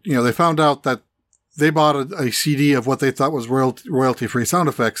found out that they bought a CD of what they thought was royalty-free sound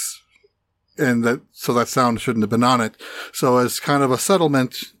effects, and that sound shouldn't have been on it. So as kind of a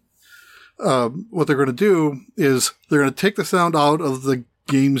settlement, what they're going to do is they're going to take the sound out of the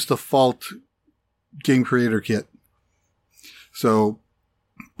game's default game creator kit. So,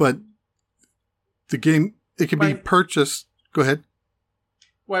 but the game, it can be purchased. Go ahead.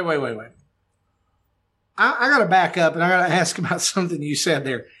 Wait. I got to back up and I got to ask about something you said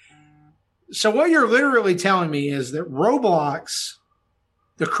there. So what you're literally telling me is that Roblox,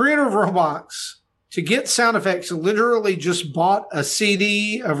 the creator of Roblox, to get sound effects, literally just bought a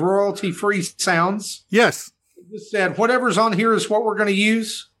CD of royalty-free sounds? Yes. Just said, whatever's on here is what we're going to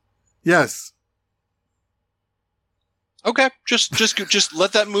use? Yes. Okay, just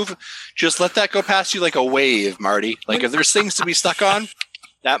let that move. Just let that go past you like a wave, Marty. Like if there's things to be stuck on,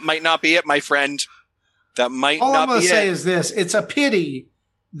 that might not be it, my friend. That might all not I'm going be to say it. is this: it's a pity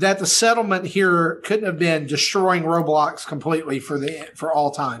that the settlement here couldn't have been destroying Roblox completely for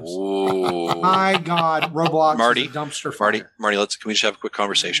all times. Ooh. My God, Roblox Marty, is a dumpster fire. Marty, can we just have a quick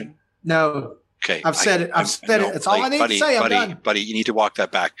conversation? No. Okay. I've said it. It's all I need to say. I'm done. Buddy, you need to walk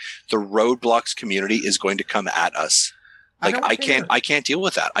that back. The Roblox community is going to come at us. Like I can't deal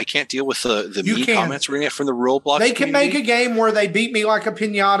with that. I can't deal with the mean comments we're going to get from the Roblox They can community. make a game where they beat me like a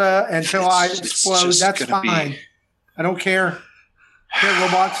pinata until I explode. That's fine. I don't care.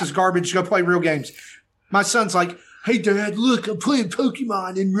 Roblox is garbage. Go play real games. My son's like, hey, Dad, look, I'm playing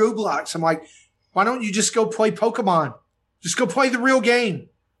Pokemon in Roblox. I'm like, why don't you just go play Pokemon? Just go play the real game.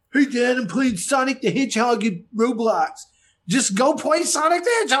 Hey, Dad, I'm playing Sonic the Hedgehog in Roblox. Just go play Sonic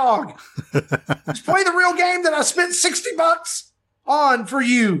the Hedgehog. Just play the real game that I spent $60 on for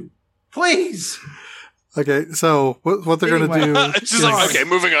you. Please. Okay, so what they're going to do... It's just like, okay,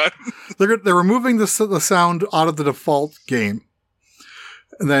 moving on. They're removing the sound out of the default game.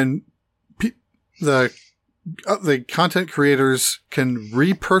 And then the content creators can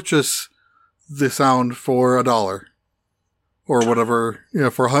repurchase the sound for $1 or whatever,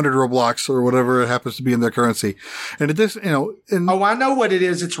 for 100 Roblox or whatever it happens to be in their currency. And this, I know what it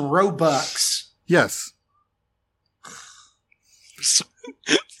is. It's Robux. Yes.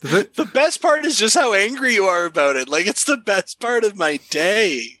 The best part is just how angry you are about it. Like, it's the best part of my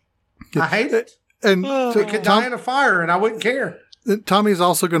day. I hate it. And it could die in a fire and I wouldn't care. Tommy's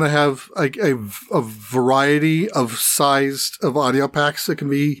also going to have a variety of sized of audio packs that can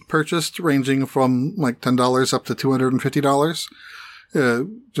be purchased, ranging from like $10 up to $250.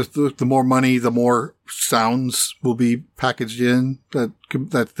 Just the more money, the more sounds will be packaged in that could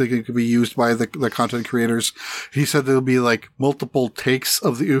be used by the content creators. He said there'll be like multiple takes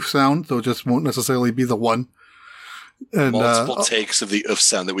of the oof sound, though it just won't necessarily be the one. And, multiple takes of the oof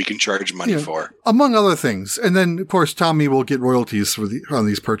sound that we can charge money for, among other things. And then, of course, Tommy will get royalties on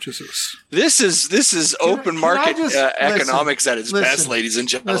these purchases. This is open market economics at its best, ladies and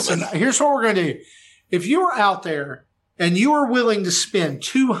gentlemen. Listen, here's what we're going to do. If you are out there and you are willing to spend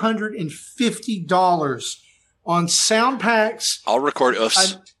 $250 on sound packs, I'll record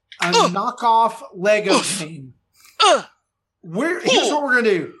oofs. A knockoff Lego game. Here's what we're going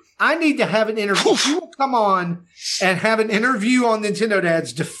to do. I need to have an interview. If you will come on and have an interview on Nintendo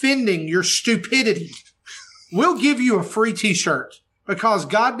Dads defending your stupidity, we'll give you a free T-shirt because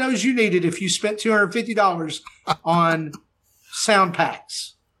God knows you need it if you spent $250 on sound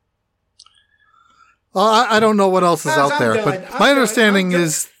packs. Well, I don't know what else is out there, done. but my understanding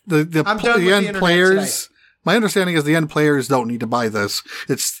is the end players. My understanding is the end players don't need to buy this.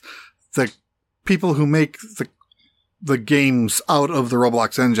 It's the people who make the games out of the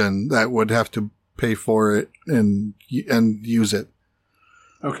Roblox engine that would have to pay for it and use it.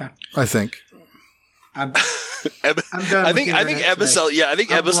 Okay, I think. I'm done. I think Ebicel. Yeah, I think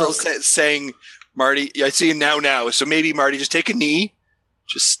Ebicel's saying, Marty. I see you now. So maybe Marty, just take a knee.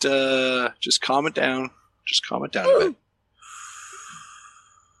 Just calm it down. Just calm it down a bit.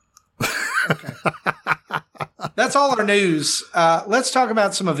 Okay. That's all our news. Let's talk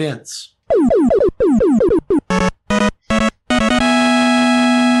about some events.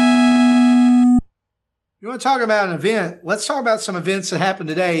 You want to talk about an event? Let's talk about some events that happened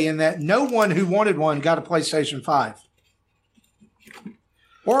today in that no one who wanted one got a PlayStation 5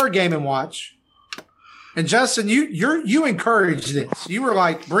 or a Game & Watch. And Justin, you encouraged this. You were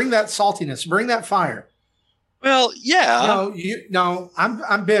like, bring that saltiness, bring that fire. Well, yeah. No,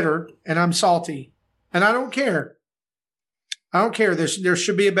 I'm bitter and I'm salty and I don't care. I don't care. There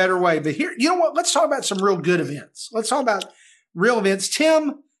should be a better way. But here, you know what? Let's talk about some real good events. Let's talk about real events.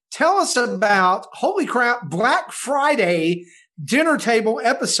 Tim, tell us about, holy crap, Black Friday dinner table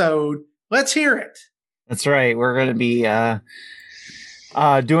episode. Let's hear it. That's right. We're going to be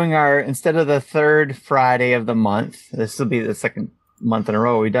doing instead of the third Friday of the month, this will be the second month in a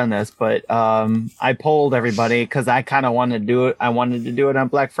row we've done this, but I polled everybody because I kind of wanted to do it. I wanted to do it on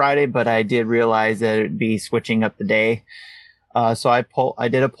Black Friday, but I did realize that it'd be switching up the day. So I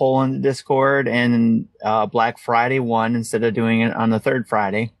did a poll in the Discord, and Black Friday won instead of doing it on the third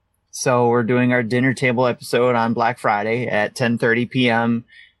Friday. So we're doing our dinner table episode on Black Friday at 10:30 p.m.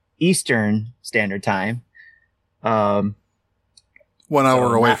 Eastern Standard Time. 1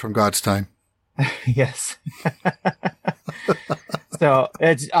 hour away from God's time. Yes. So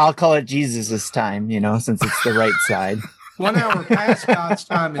I'll call it Jesus's time, since it's the right side. 1 hour past God's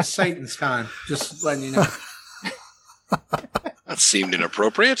time is Satan's time. Just letting you know. That seemed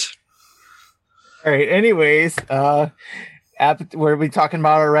inappropriate. All right. Anyways, we'll be talking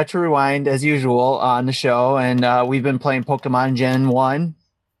about our Retro Rewind as usual on the show, and we've been playing Pokemon Gen 1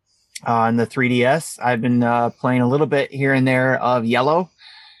 on the 3DS. I've been playing a little bit here and there of Yellow.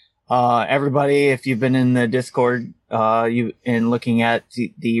 Everybody, if you've been in the Discord, and looking at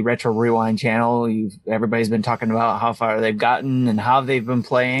the Retro Rewind channel, everybody's been talking about how far they've gotten and how they've been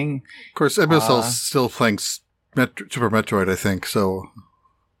playing. Of course, Ebicel's still playing Super Metroid, I think, so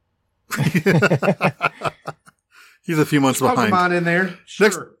he's a few months behind. Pokemon in there,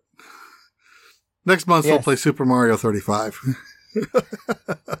 sure. Next month we'll play Super Mario 35.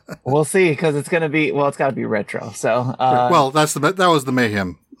 We'll see, because it's going to be, it's got to be retro. So, that was the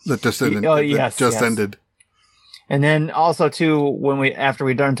mayhem that just ended. Ended. And then also too, after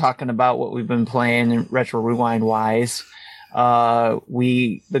we're done talking about what we've been playing in Retro Rewind wise,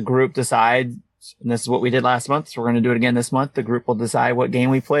 the group decides, and this is what we did last month, so we're going to do it again this month. The group will decide what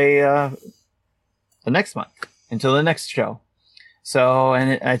game we play the next month until the next show. So,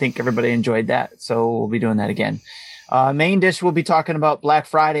 and I think everybody enjoyed that, so we'll be doing that again. Main dish, we'll be talking about Black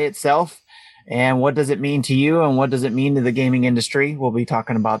Friday itself and what does it mean to you and what does it mean to the gaming industry. We'll be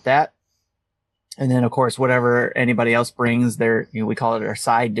talking about that. And then, of course, whatever anybody else brings, we call it our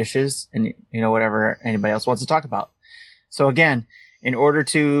side dishes, and whatever anybody else wants to talk about. So again, in order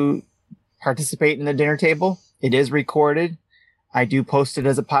to participate in the dinner table, it is recorded. I do post it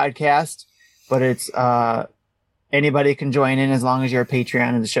as a podcast, but it's anybody can join in as long as you're a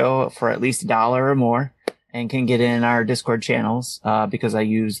Patreon of the show for at least $1 or more, and can get in our Discord channels because I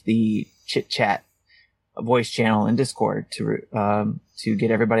use the Chit Chat voice channel in Discord to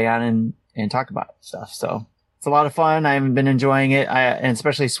get everybody on and talk about stuff. So it's a lot of fun. I've been enjoying it, and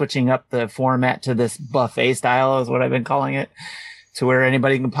especially switching up the format to this buffet style is what I've been calling it, to where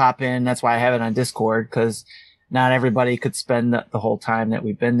anybody can pop in. That's why I have it on Discord, because not everybody could spend the whole time that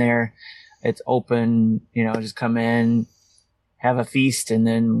we've been there. It's open, just come in, have a feast, and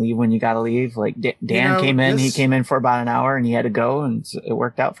then leave when you got to leave. Like Dan came in, he came in for about an hour and he had to go, and it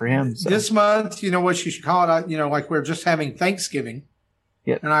worked out for him. So. This month, what you should call it, like we're just having Thanksgiving.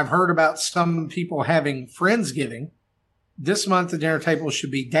 Yep. And I've heard about some people having Friendsgiving. This month, the dinner table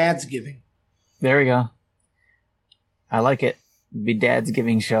should be Dadsgiving. There we go. I like it. It'd be Dad's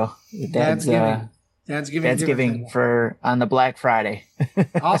Giving show. Dadsgiving for on the Black Friday.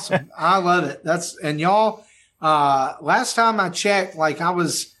 Awesome. I love it. And y'all, last time I checked, I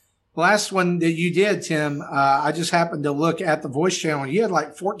was last one that you did, Tim, I just happened to look at the voice channel. You had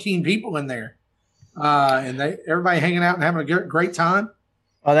like 14 people in there, and everybody hanging out and having a great time.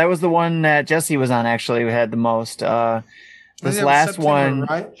 Oh, that was the one that Jesse was on. Actually, we had the most. This last one,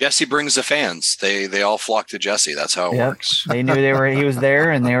 right? Jesse brings the fans. They all flock to Jesse. That's how it works. They knew he was there,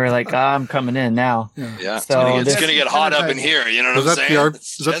 and they were like, I'm coming in now. Yeah. So it's going to get hot up in here. You know what I'm saying? Was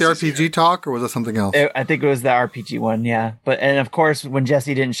that the RPG talk, or was that something else? I think it was the RPG one, yeah. And of course, when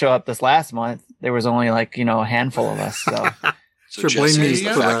Jesse didn't show up this last month, there was only like, a handful of us. So, so blame me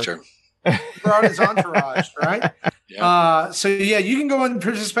the factor. Brought his entourage, right? Yeah. So you can go and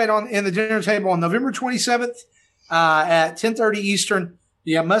participate in the dinner table on November 27th. At 10:30 Eastern.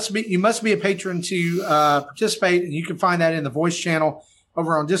 You must be a patron to participate, and you can find that in the voice channel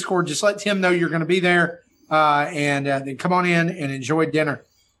over on Discord. Just let Tim know you're going to be there, and then come on in and enjoy dinner.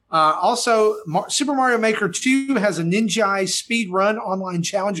 Also, Super Mario Maker 2 has a Ninja Speed Run online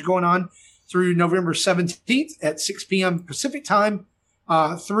challenge going on through November 17th at 6 p.m. Pacific time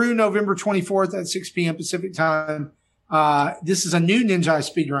through November 24th at 6 p.m. Pacific time. This is a new Ninja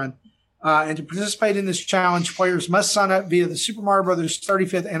Speed Run. And to participate in this challenge, players must sign up via the Super Mario Brothers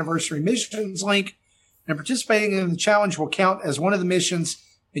 35th Anniversary Missions link. And participating in the challenge will count as one of the missions,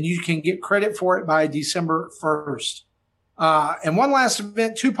 and you can get credit for it by December 1st. And one last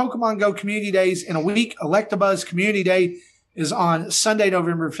event, 2 Pokemon Go Community Days in a week. Electabuzz Community Day is on Sunday,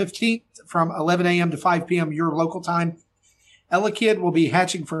 November 15th from 11 a.m. to 5 p.m. your local time. Elekid will be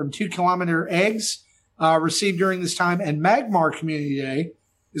hatching from 2-kilometer eggs received during this time. And Magmar Community Day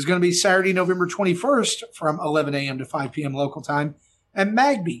is going to be Saturday, November 21st from 11 a.m. to 5 p.m. local time. And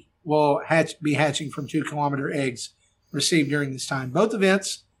Magby will be hatching from 2-kilometer eggs received during this time. Both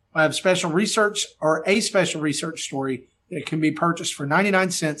events will have special research or a special research story that can be purchased for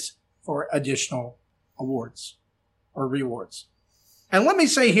 99 cents for additional awards or rewards. And let me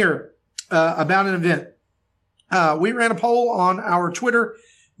say here about an event. We ran a poll on our Twitter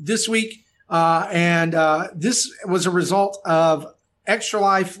this week, and this was a result of Extra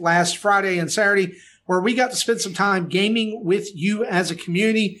Life last Friday and Saturday, where we got to spend some time gaming with you as a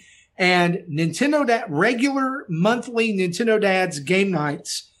community. And regular monthly Nintendo Dads game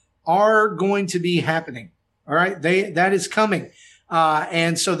nights are going to be happening. All right, that is coming,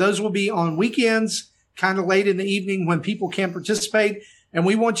 and so those will be on weekends, kind of late in the evening when people can participate. And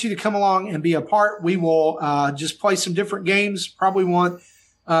we want you to come along and be a part. We will just play some different games. Probably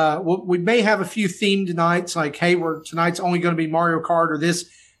we may have a few themed nights, like, hey, tonight's only going to be Mario Kart or this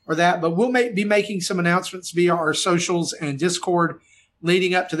or that, but we'll be making some announcements via our socials and Discord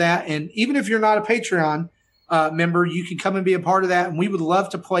leading up to that. And even if you're not a Patreon member, you can come and be a part of that. And we would love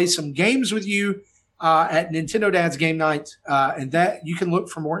to play some games with you at Nintendo Dad's Game Night. And that you can look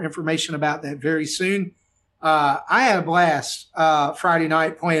for more information about that very soon. I had a blast Friday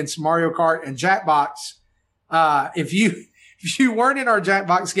night playing some Mario Kart and Jackbox. If you weren't in our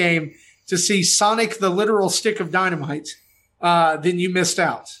Jackbox game to see Sonic the literal stick of dynamite, then you missed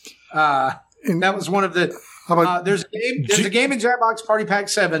out. That was one of the. There's a game in Jackbox Party Pack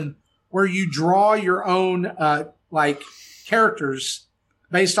 7 where you draw your own characters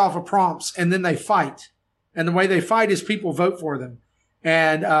based off of prompts, and then they fight. And the way they fight is people vote for them.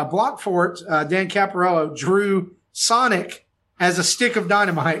 And Blockfort, Dan Caparello, drew Sonic as a stick of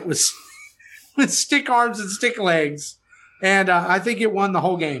dynamite with stick arms and stick legs. And I think it won the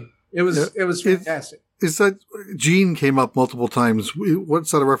whole game. It was fantastic. Is that Gene came up multiple times?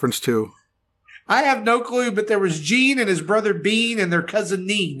 What's that a reference to? I have no clue, but there was Gene and his brother Bean and their cousin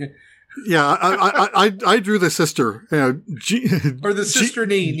Neen. Yeah, I drew the sister, or the sister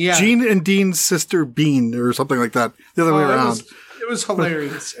Neen. Yeah, Gene and Dean's sister Bean, or something like that. The other way around. It was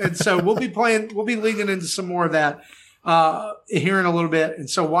hilarious, and so we'll be leading into some more of that here in a little bit. And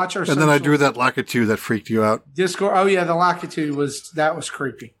so watch our. And then I drew that Lakitu that freaked you out. Discord. Oh yeah, the Lakitu was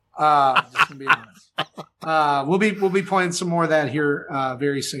creepy. Just to be honest. We'll be playing some more of that here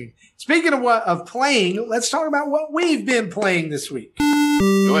very soon. Speaking of playing, let's talk about what we've been playing this week.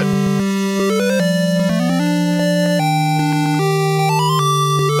 Do it.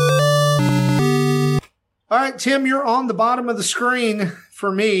 All right, Tim, you're on the bottom of the screen for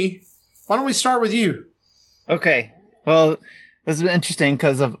me. Why don't we start with you? Okay. Well, this is interesting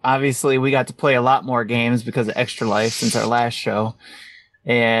because obviously we got to play a lot more games because of Extra Life since our last show.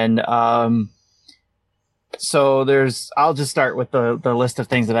 And so I'll just start with the list of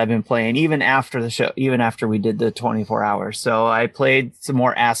things that I've been playing even after the show, even after we did the 24 hours. So I played some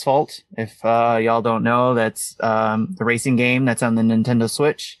more Asphalt. If y'all don't know, that's the racing game that's on the Nintendo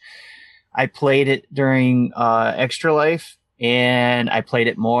Switch. I played it during Extra Life, and I played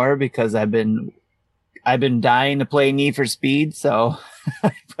it more because I've been I've been dying to play Need for Speed, so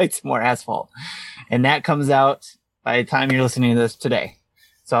I played some more Asphalt. And that comes out by the time you're listening to this today.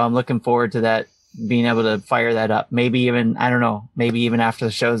 So I'm looking forward to that, being able to fire that up. Maybe even, I don't know, maybe even after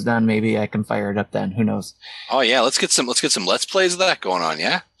the show's done, maybe I can fire it up then. Who knows? Oh yeah, let's get some Let's Plays of that going on,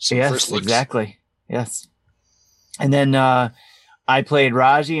 yeah? Some yes, first looks. Exactly. Yes. And then I played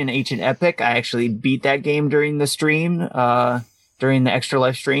Raji and Ancient Epic. I actually beat that game during the stream, during the Extra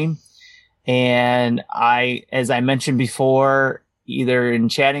Life stream. And as I mentioned before, either in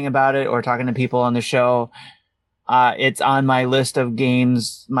chatting about it or talking to people on the show, it's on my list of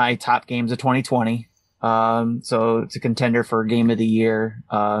games, my top games of 2020. So it's a contender for Game of the Year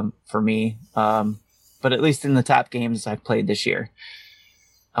for me. But at least in the top games I've played this year.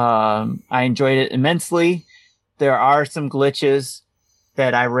 I enjoyed it immensely. There are some glitches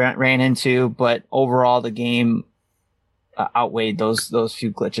that I ran into, but overall the game outweighed those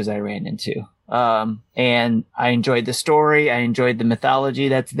few glitches I ran into. And I enjoyed the story. I enjoyed the mythology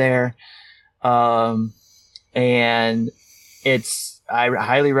that's there. And I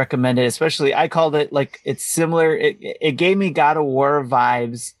highly recommend it, especially I called it like, it's similar. It gave me God of War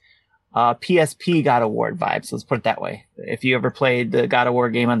vibes, PSP God of War vibes. Let's put it that way. If you ever played the God of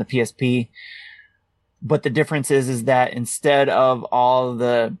War game on the PSP, but the difference is that instead of all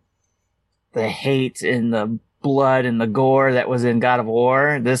the hate and the blood and the gore that was in God of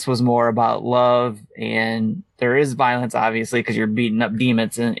War, this was more about love, and there is violence obviously because you're beating up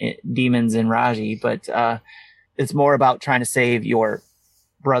demons in Raji, but it's more about trying to save your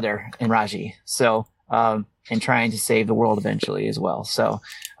brother in Raji. So and trying to save the world eventually as well. So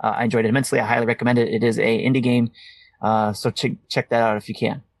I enjoyed it immensely. I highly recommend it. It is a indie game, so check that out if you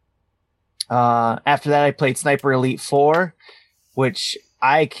can. After that, I played Sniper Elite 4, which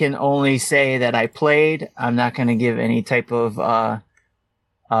I can only say that I played. I'm not going to give any type of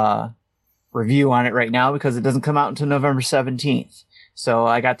review on it right now because it doesn't come out until November 17th. So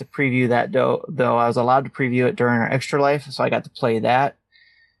I got to preview that, though I was allowed to preview it during our Extra Life, so I got to play that.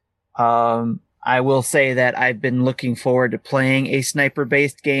 I will say that I've been looking forward to playing a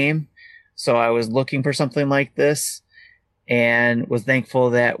sniper-based game, so I was looking for something like this, and was thankful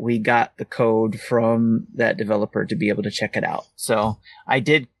that we got the code from that developer to be able to check it out. So that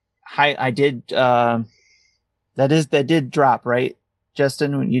did drop, right,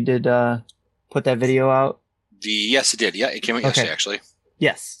 Justin, when you did put that video out? Yes, it did. Yeah, it came out yesterday, actually.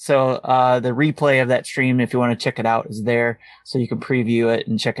 Yes. So the replay of that stream, if you want to check it out, is there, so you can preview it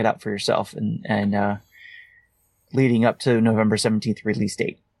and check it out for yourself, and leading up to November 17th release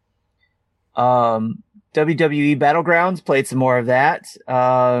date. WWE Battlegrounds, played some more of that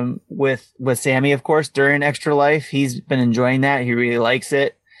with Sammy, of course, during Extra Life. He's been enjoying that. He really likes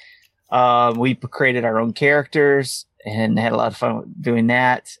it. We created our own characters and had a lot of fun doing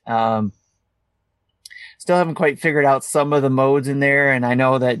that. Still haven't quite figured out some of the modes in there, and I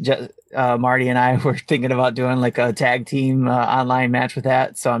know that Marty and I were thinking about doing like a tag team online match with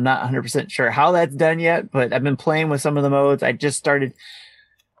that, so I'm not 100% sure how that's done yet, but I've been playing with some of the modes. I just started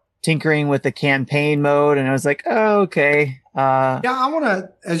tinkering with the campaign mode, and I was like, oh, okay. Yeah, I want to,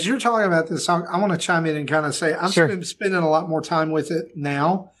 as you're talking about this, I want to chime in and kind of say I'm spending a lot more time with it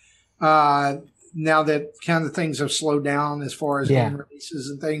now. Now that kind of things have slowed down as far as game releases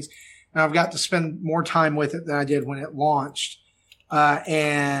and things. And I've got to spend more time with it than I did when it launched.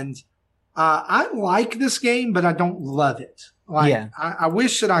 And I like this game, but I don't love it. I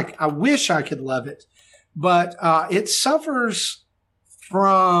wish I could love it, but it suffers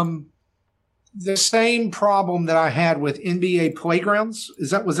from the same problem that I had with NBA Playgrounds. Was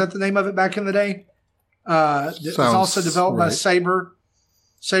that the name of it back in the day? It was also developed by Saber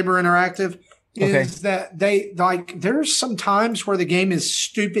Interactive. Is that they there's some times where the game is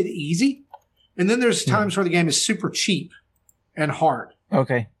stupid easy, and then there's times where the game is super cheap and hard.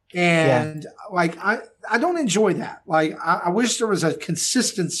 Okay. And I don't enjoy that. I wish there was a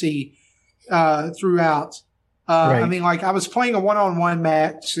consistency throughout. I mean, I was playing a one-on-one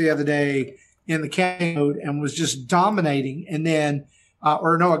match the other day in the campaign mode and was just dominating, and then a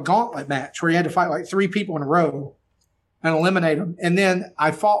gauntlet match where you had to fight like 3 people in a row and eliminate them. And then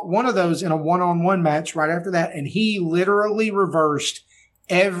I fought one of those in a one-on-one match right after that, and he literally reversed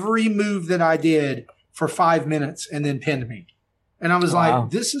every move that I did for 5 minutes and then pinned me. And I was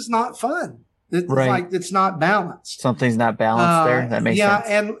like, this is not fun. It's not balanced. Something's not balanced there. That makes sense.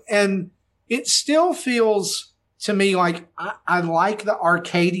 Yeah, and it still feels to me like I like the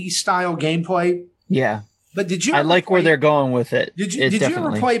arcadey style gameplay. Yeah. But did you? I like where they're going with it. Did you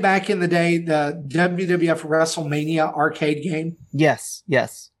ever play back in the day the WWF WrestleMania arcade game? Yes.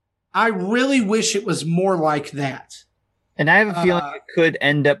 I really wish it was more like that. And I have a feeling it could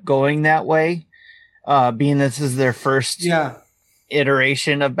end up going that way. being this is their first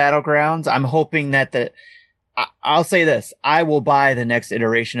iteration of Battlegrounds, I'm hoping that I'll say this: I will buy the next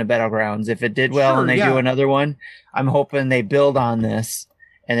iteration of Battlegrounds if it did well and they do another one. I'm hoping they build on this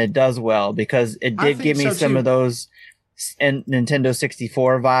and it does well, because it did give me some of those and Nintendo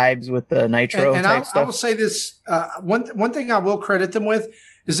 64 vibes with the Nitro type stuff. I will say this: one thing I will credit them with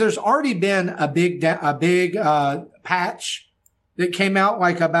is there's already been a big patch that came out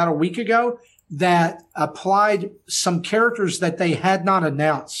like about a week ago that applied some characters that they had not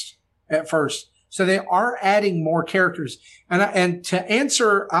announced at first. So they are adding more characters. And to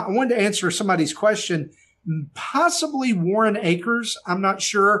answer, I wanted to answer somebody's question, possibly Warren Akers, I'm not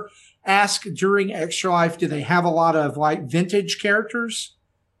sure, asked during Extra Life, do they have a lot of like vintage characters?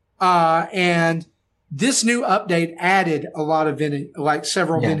 And this new update added a lot of vintage, like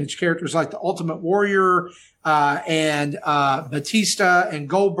several vintage characters, like the Ultimate Warrior, and Batista and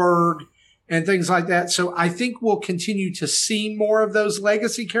Goldberg and things like that. So I think we'll continue to see more of those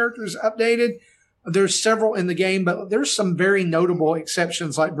legacy characters updated. There's several in the game, but there's some very notable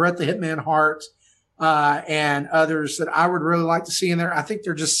exceptions like Bret the Hitman Hart, and others that I would really like to see in there. I think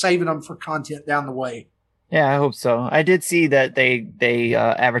they're just saving them for content down the way. Yeah, I hope so. I did see that they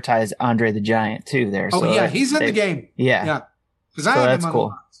advertised Andre the Giant too there. Oh, so he's in the game. Yeah. Because I have him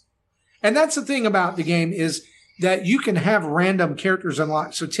unlocked. And that's the thing about the game is that you can have random characters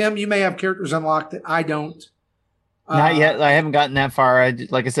unlocked. So Tim, you may have characters unlocked that I don't. Not yet. I haven't gotten that far.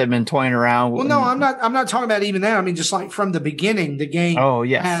 Like I said, I've been toying around. Well, no, I'm not talking about even that. I mean, just like from the beginning, the game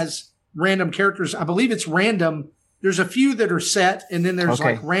has random characters. I believe it's random. There's a few that are set, and then there's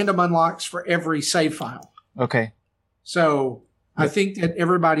like random unlocks for every save file. Okay. So I think that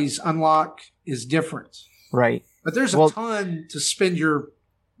everybody's unlock is different. Right. But there's a ton to spend your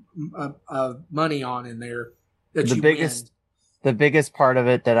money on in there. The biggest part of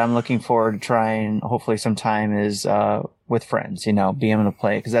it that I'm looking forward to trying hopefully sometime is with friends, being able to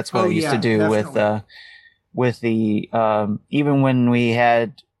play, because that's what I used to do definitely. with the even when we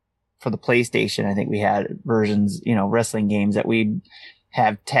had for the PlayStation, I think we had versions, wrestling games that we'd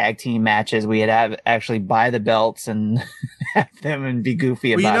have tag team matches. We'd have actually buy the belts and have them and be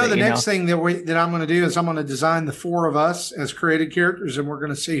goofy about it. The next thing that I'm going to do is I'm going to design the four of us as created characters, and we're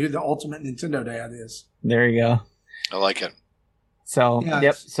going to see who the ultimate Nintendo Dad is. There you go. I like it. So,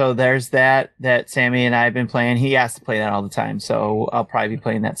 So there's that Sammy and I have been playing. He has to play that all the time. So I'll probably be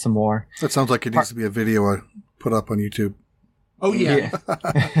playing that some more. That sounds like it needs to be a video put up on YouTube. Oh, yeah.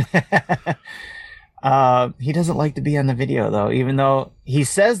 He doesn't like to be on the video, though, even though he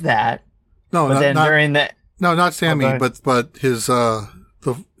says that. No, not Sammy, but his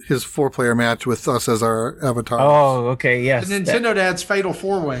 4-player match with us as our avatar. Oh, okay, yes. The Nintendo Dad's Fatal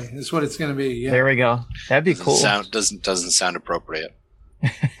 4-Way is what it's going to be. Yeah. There we go. That'd be cool. Doesn't sound appropriate.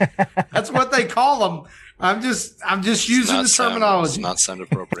 That's what they call them. I'm just using the terminology. Does not sound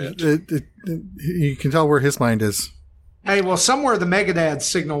appropriate. You can tell where his mind is. Hey, well, somewhere the Megadad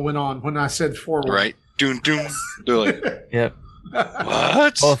signal went on when I said 4-way. Right. Doom. Yep.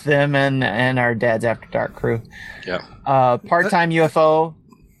 What? Both them and our Dad's After Dark crew. Yeah. Part-time UFO.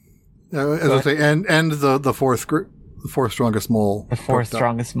 As I say, and the fourth strongest mole. The fourth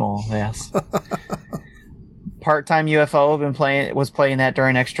strongest mole, yes. Part-time UFO was playing that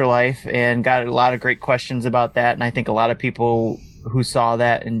during Extra Life and got a lot of great questions about that. And I think a lot of people who saw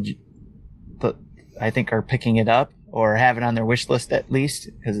that I think are picking it up or have it on their wish list at least,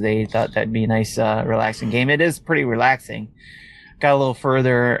 because they thought that'd be a nice, relaxing game. It is pretty relaxing. Got a little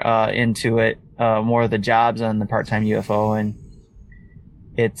further into it, more of the jobs on the part-time UFO, and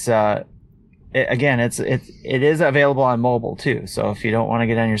it's it is available on mobile too. So if you don't want to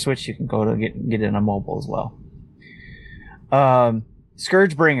get on your Switch, you can go to get it on mobile as well.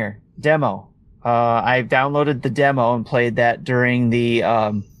 Scourgebringer demo. I downloaded the demo and played that during the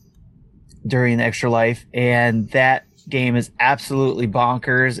Extra Life, and that game is absolutely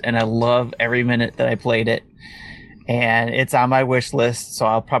bonkers, and I love every minute that I played it. And it's on my wish list, so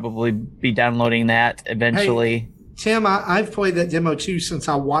I'll probably be downloading that eventually. Hey, Tim, I've played that demo too since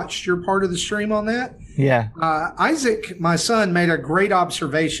I watched your part of the stream on that. Yeah. Isaac, my son, made a great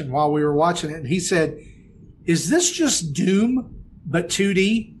observation while we were watching it, and he said, "Is this just Doom but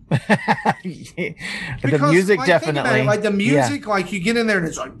 2D?" The music definitely. Like the music, like you get in there and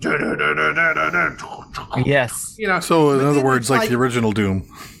it's like, yes. So in other words, like the original Doom.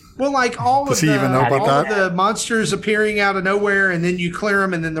 Well, like all Does he even know about that? Of the monsters appearing out of nowhere, and then you clear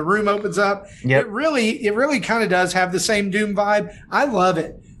them, and then the room opens up. Yep. It really kind of does have the same Doom vibe. I love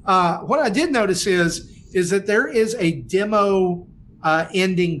it. What I did notice is that there is a demo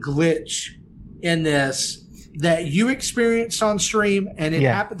ending glitch in this that you experienced on stream, and it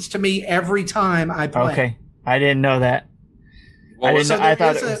happens to me every time I play. Okay, I didn't know that. I didn't. I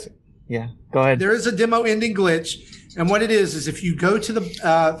thought it was. Yeah, go ahead. There is a demo ending glitch, and what it is if you go to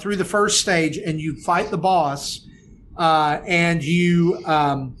the through the first stage and you fight the boss, and you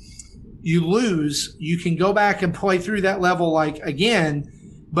lose, you can go back and play through that level again.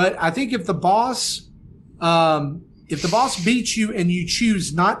 But I think if the boss beats you and you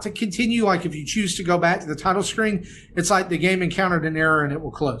choose not to continue, like if you choose to go back to the title screen, it's like the game encountered an error and it will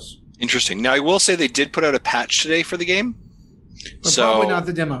close. Interesting. Now I will say they did put out a patch today for the game. But probably not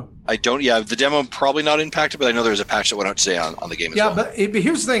the demo. I don't. Yeah, the demo probably not impacted, but I know there's a patch that went out today on the game as well. But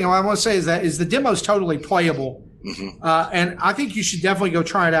here's the thing I want to say is the demo's totally playable. Mm-hmm. And I think you should definitely go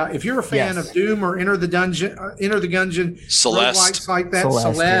try it out. If you're a fan of Doom or Enter the Gungeon, Celeste, like that,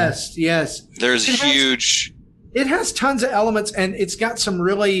 Celeste, yes. There's huge. It has tons of elements, and it's got some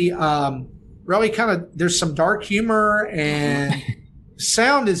really kind of. There's some dark humor, and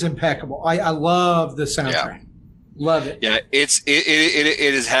sound is impeccable. I love the soundtrack. Yeah. Love it. Yeah,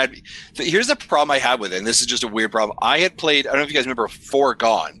 it has had. Here's the problem I had with it, and this is just a weird problem. I had played. I don't know if you guys remember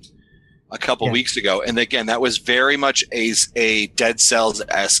Foregone a couple weeks ago, and again, that was very much a Dead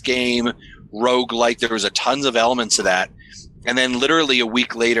Cells-esque game, roguelike. There was a tons of elements of that, and then literally a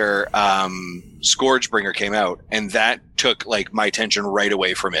week later, Scourgebringer came out, and that took my attention right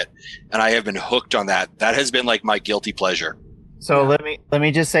away from it, and I have been hooked on that. That has been my guilty pleasure. So let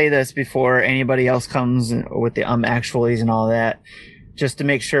me just say this before anybody else comes with the actualities and all that, just to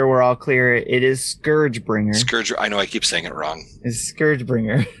make sure we're all clear. It is Scourgebringer. I know I keep saying it wrong. It's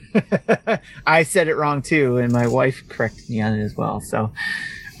Scourgebringer. I said it wrong too, and my wife corrected me on it as well. So,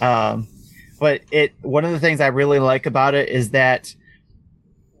 but one of the things I really like about it is that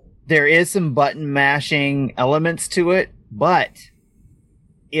there is some button mashing elements to it, but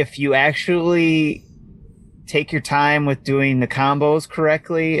if you actually take your time with doing the combos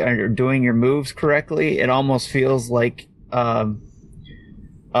correctly or doing your moves correctly, it almost feels like a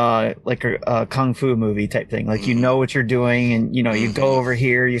kung fu movie type thing. Like, you know what you're doing, and you go over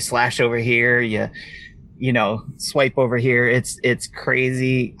here, you slash over here, you swipe over here. It's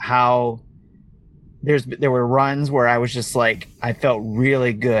crazy how there were runs where I was just I felt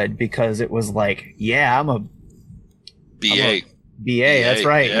really good because it was I'm a BA. That's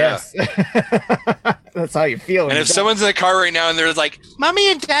right. Yeah. Yes. That's how you feel. And if someone's in the car right now and they're like, "Mommy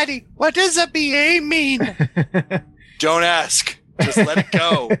and Daddy, what does a BA mean?" Don't ask. Just let it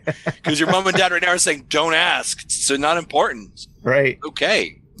go. Because your mom and dad right now are saying, "Don't ask. It's so not important." Right.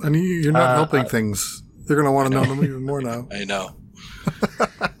 Okay. And you're not helping things. They're going to want to know them even more now. I know.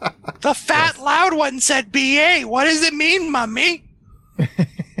 The fat loud one said BA. What does it mean, Mommy?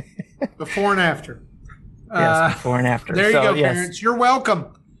 Before and after. Yes, before and after. There you go, parents. You're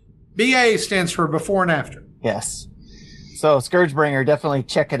welcome. BA stands for before and after. Yes. So Scourgebringer, definitely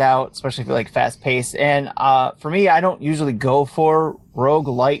check it out, especially if you like fast pace. And for me, I don't usually go for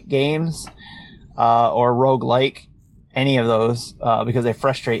roguelite games or roguelike, any of those, because they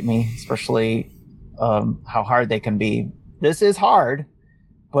frustrate me, especially how hard they can be. This is hard,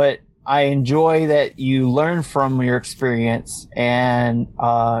 but I enjoy that you learn from your experience and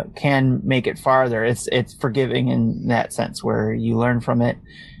can make it farther. It's forgiving in that sense, where you learn from it,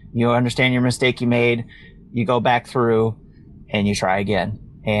 you understand your mistake you made, you go back through, and you try again,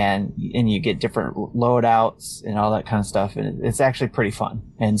 and you get different loadouts and all that kind of stuff, and it's actually pretty fun.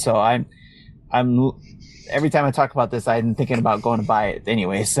 And so I'm every time I talk about this, I'm thinking about going to buy it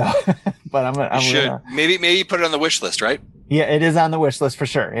anyway. So, but I'm should gonna, maybe put it on the wish list, right? Yeah, it is on the wish list for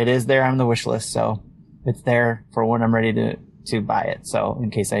sure. It is there on the wish list, so it's there for when I'm ready to buy it. So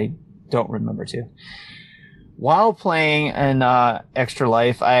in case I don't remember to. While playing an Extra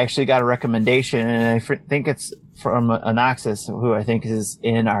Life, I actually got a recommendation, and I think it's from Anoxis, who I think is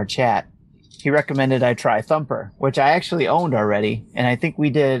in our chat. He recommended I try Thumper, which I actually owned already, and I think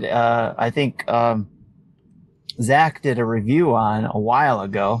we did. Zach did a review on a while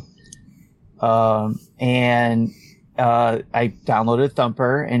ago, and I downloaded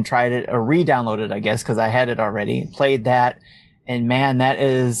Thumper and tried it, or re-downloaded, I guess, because I had it already. Played that, and man, that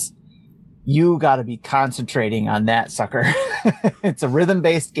is. You got to be concentrating on that sucker. It's a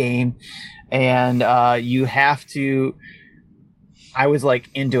rhythm-based game, and you have to. I was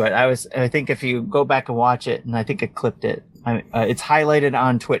into it. I think if you go back and watch it, and I think I clipped it. It's highlighted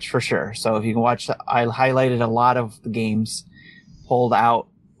on Twitch for sure. So if you can watch, I highlighted a lot of the games, pulled out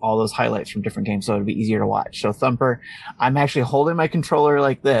all those highlights from different games, so it'd be easier to watch. So Thumper, I'm actually holding my controller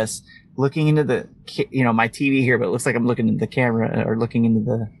like this, looking into the my TV here, but it looks like I'm looking into the camera or looking into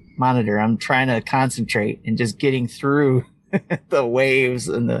the monitor. I'm trying to concentrate and just getting through the waves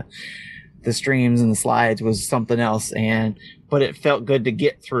and the streams and the slides was something else, but it felt good to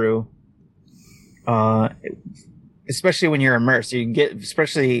get through. Especially when you're immersed, it's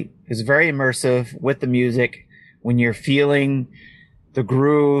very immersive with the music when you're feeling the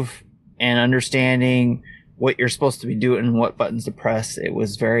groove and understanding what you're supposed to be doing and what buttons to press. It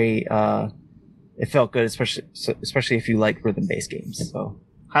was very, it felt good, especially if you like rhythm-based games. So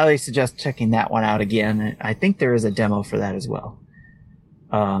highly suggest checking that one out again. I think there is a demo for that as well.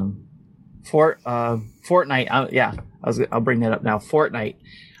 Fortnite. I'll bring that up now. Fortnite.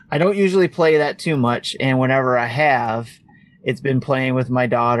 I don't usually play that too much, and whenever I have, it's been playing with my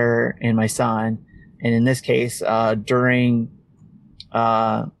daughter and my son. And in this case, during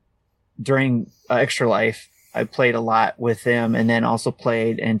Extra Life, I played a lot with them, and then also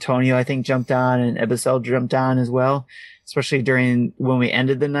played Antonio, I think, jumped on, and Ebicel jumped on as well, especially when we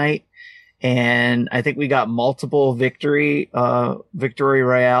ended the night. And I think we got multiple victory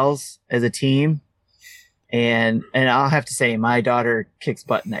royales as a team. And I'll have to say, my daughter kicks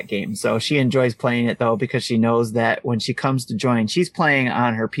butt in that game. So she enjoys playing it, though, because she knows that when she comes to join, she's playing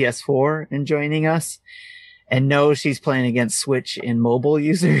on her PS4 and joining us, and knows she's playing against Switch and mobile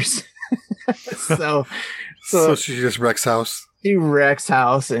users. so she just wrecks house. She wrecks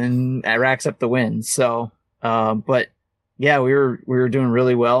house and racks up the wins. So, but yeah, we were doing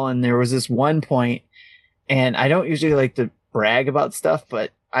really well. And there was this one point, and I don't usually like to brag about stuff,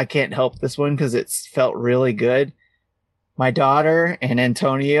 but I can't help this one because it's felt really good. My daughter and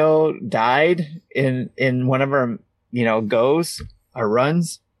Antonio died in one of our, our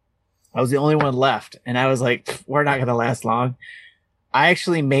runs. I was the only one left, and I was like, we're not going to last long. I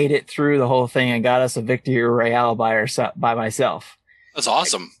actually made it through the whole thing and got us a victory royale by myself. That's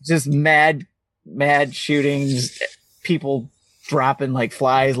awesome. Just mad shooting, just people dropping like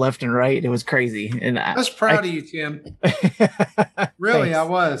flies left and right. It was crazy. And I was proud of you, Tim. Really, I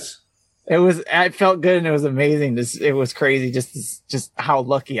was. It felt good, and it was amazing. It was crazy. Just how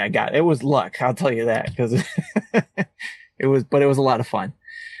lucky I got. It was luck. I'll tell you that, because it was a lot of fun.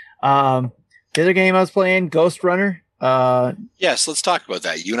 The other game I was playing, Ghost Runner. Yes, let's talk about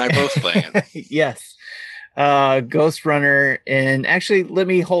that. You and I both playing it. Yes. Ghost Runner, and actually let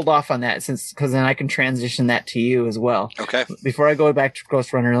me hold off on that because then I can transition that to you as well. Okay. Before I go back to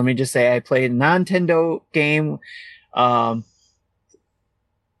Ghost Runner, let me just say I played a Nintendo game, a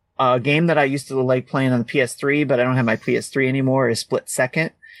game that I used to like playing on the PS3, but I don't have my PS3 anymore, is Split Second.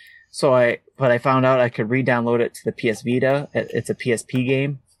 But I found out I could re-download it to the PS Vita. It's a PSP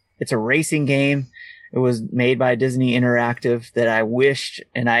game. It's a racing game. It was made by Disney Interactive that I wished,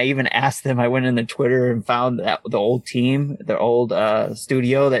 and I even asked them. I went in the Twitter and found the old team, the old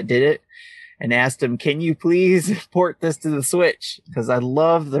studio that did it, and asked them, can you please port this to the Switch? Because I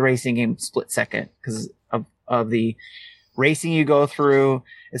love the racing game Split Second because of the racing you go through.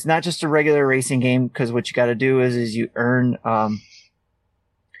 It's not just a regular racing game, because what you got to do is you earn, kind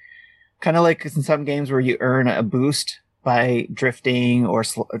of like in some games where you earn a boost by drifting or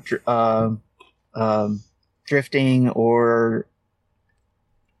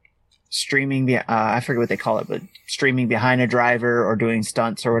streaming. I forget what they call it, but streaming behind a driver or doing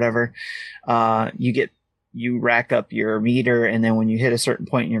stunts or whatever. You rack up your meter, and then when you hit a certain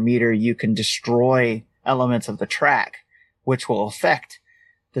point in your meter, you can destroy elements of the track, which will affect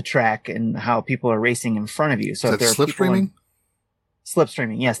the track and how people are racing in front of you. So is that slipstreaming?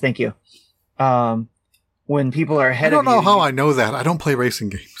 Slipstreaming, yes, thank you. When people are ahead of you. I don't know how I know that. I don't play racing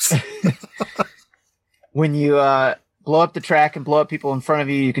games. When you blow up the track and blow up people in front of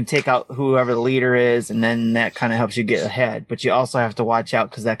you, you can take out whoever the leader is, and then that kind of helps you get ahead. But you also have to watch out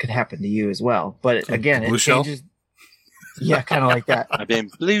because that could happen to you as well. But again, it changes. Yeah, kind of like that. I've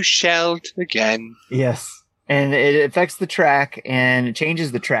been blue shelled again. Yes. And it affects the track, and it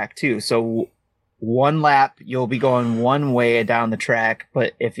changes the track too. So one lap, you'll be going one way down the track.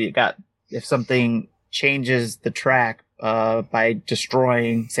 But if something changes the track by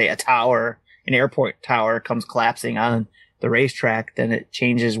destroying, say, a tower, an airport tower comes collapsing on the racetrack, then it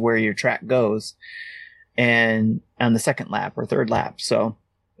changes where your track goes, and on the second lap or third lap. So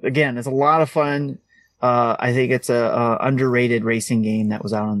again, it's a lot of fun. I think it's a underrated racing game that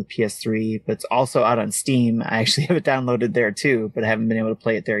was out on the PS3, but it's also out on Steam. I actually have it downloaded there too, but I haven't been able to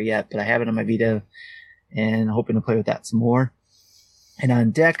play it there yet. But I have it on my Vita, and hoping to play with that some more. And on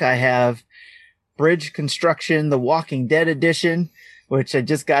deck, I have Bridge Construction: The Walking Dead Edition, which I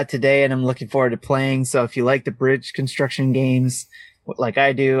just got today, and I'm looking forward to playing. So if you like the bridge construction games, like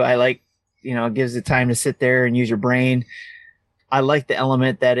I do, I like, it gives it time to sit there and use your brain. I like the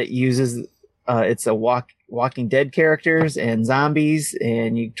element that it uses it's a Walking Dead characters and zombies,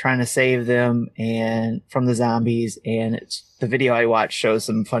 and you're trying to save them and from the zombies. And the video I watched shows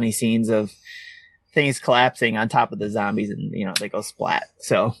some funny scenes of things collapsing on top of the zombies, and they go splat.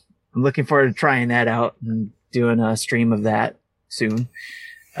 So I'm looking forward to trying that out and doing a stream of that soon.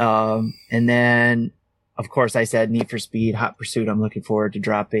 And then, of course, I said Need for Speed Hot Pursuit. I'm looking forward to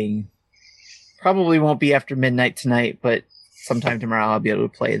dropping. Probably won't be after midnight tonight, but sometime tomorrow I'll be able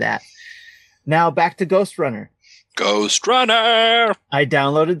to play that. Now back to Ghost Runner. Ghost Runner! I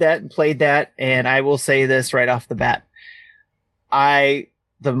downloaded that and played that, and I will say this right off the bat.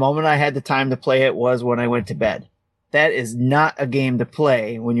 The moment I had the time to play it was when I went to bed. That is not a game to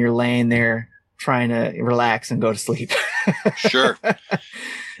play when you're laying there trying to relax and go to sleep. Sure.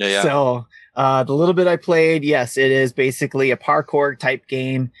 Yeah. So the little bit I played, yes, it is basically a parkour type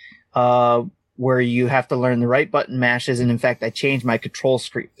game where you have to learn the right button mashes. And in fact, I changed my control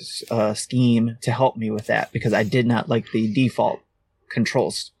scheme to help me with that because I did not like the default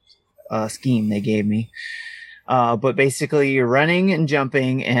controls scheme they gave me. But basically you're running and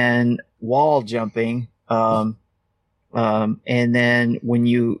jumping and wall jumping. And then when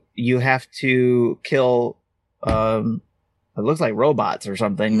you have to kill, it looks like robots or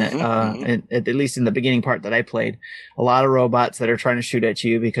something that, at least in the beginning part that I played, a lot of robots that are trying to shoot at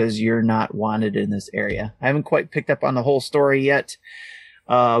you because you're not wanted in this area. I haven't quite picked up on the whole story yet.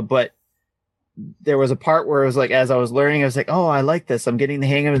 But there was a part where it was like, as I was learning, I was like, oh, I like this. I'm getting the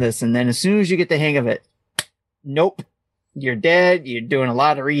hang of this. And then as soon as you get the hang of it, nope, you're dead. You're doing a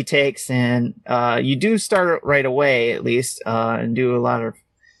lot of retakes, and you do start right away, at least, and do a lot of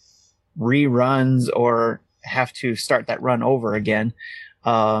reruns or have to start that run over again.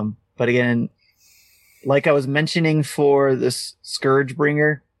 But again, like I was mentioning for this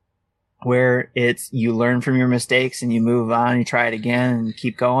Scourgebringer, where it's you learn from your mistakes and you move on, you try it again and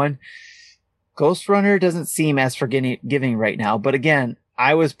keep going. Ghost Runner doesn't seem as forgiving right now. But again,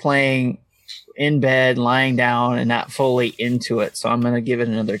 I was playing in bed, lying down, and not fully into it. So I'm going to give it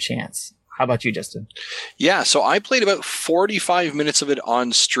another chance. How about you, Justin? Yeah, so I played about 45 minutes of it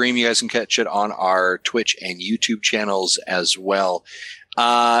on stream. You guys can catch it on our Twitch and YouTube channels as well.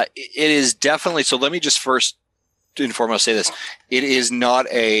 It is definitely, so let me just first and foremost say this. It is not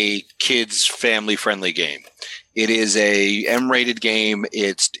a kids family friendly game. It is a M-rated game.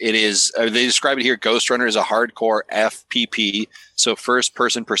 It is they describe it here. Ghost Runner is a hardcore FPP, so first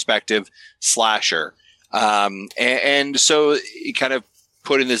person perspective slasher. And so you kind of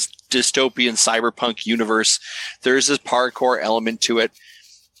put in this dystopian cyberpunk universe. There's this parkour element to it.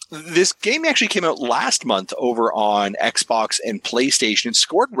 This game actually came out last month over on Xbox and PlayStation. It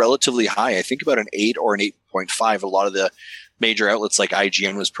scored relatively high. I think about an 8 or an 8.5. A lot of the major outlets like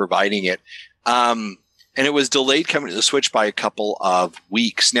IGN was providing it. And it was delayed coming to the Switch by a couple of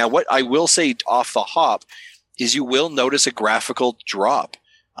weeks. Now, what I will say off the hop is you will notice a graphical drop.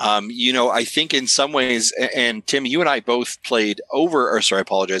 I think in some ways, and Tim, you and I both played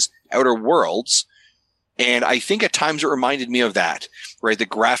Outer Worlds. And I think at times it reminded me of that, right? The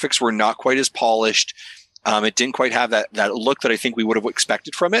graphics were not quite as polished. It didn't quite have that look that I think we would have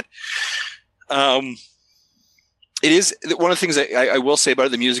expected from it. It is one of the things that I will say about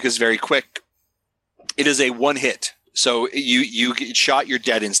it. The music is very quick. It is a one hit. So you get shot, you're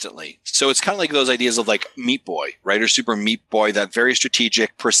dead instantly. So it's kind of like those ideas of like Meat Boy, right? Or Super Meat Boy, that very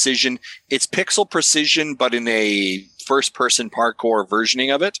strategic precision. It's pixel precision, but in a first person parkour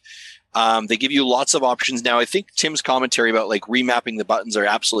versioning of it. They give you lots of options. Now, I think Tim's commentary about like remapping the buttons are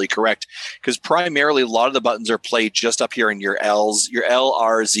absolutely correct, because primarily a lot of the buttons are played just up here in your L's, your L,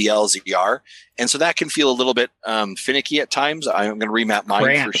 R, Z, L, Z, R. And so that can feel a little bit finicky at times. I'm going to remap mine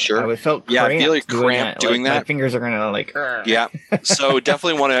cramped. For sure. I felt I feel like cramped doing that. My fingers are going to like. Yeah. So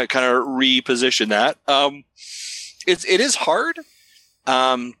definitely want to kind of reposition that. It is hard.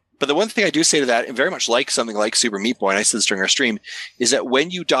 But the one thing I do say to that, and very much like something like Super Meat Boy, and I said this during our stream, is that when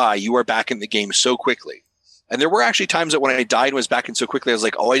you die, you are back in the game so quickly. And there were actually times that when I died and was back in so quickly, I was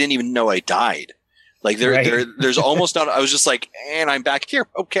like, oh, I didn't even know I died. Like there's almost not, I was just like, and I'm back here.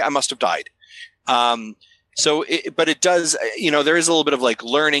 Okay, I must have died. But it does, there is a little bit of like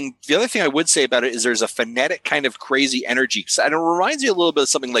learning. The other thing I would say about it is there's a frenetic kind of crazy energy. And it reminds me a little bit of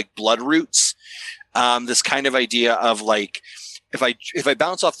something like Bloodroots. This kind of idea of like, if I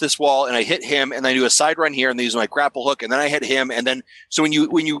bounce off this wall and I hit him and I do a side run here and I use my grapple hook and then I hit him, and then so when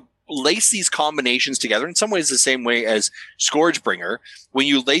you lace these combinations together, in some ways the same way as Scourgebringer, when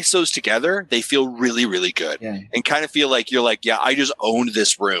you lace those together, they feel really, really good. Yeah. And kind of feel like you're like, yeah, I just owned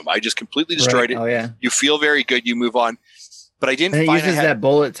this room. I just completely destroyed it. Oh, yeah. You feel very good. You move on. but I didn't And it find uses that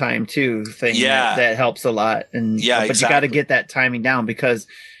bullet time too thing. Yeah. That helps a lot. And Yeah, but exactly. you got to get that timing down, because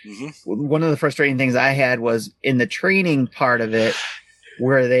one of the frustrating things I had was in the training part of it,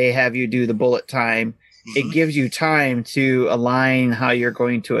 where they have you do the bullet time. It gives you time to align how you're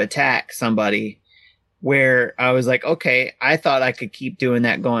going to attack somebody. Where I was like, okay, I thought I could keep doing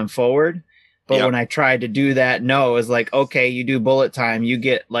that going forward. But when I tried to do that, no, it was like, okay, you do bullet time. You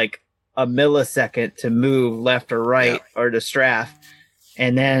get like a millisecond to move left or right or to strafe,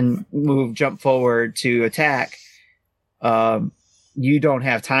 and then jump forward to attack. You don't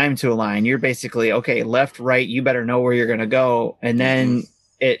have time to align. You're basically, okay, left, right, you better know where you're going to go. And then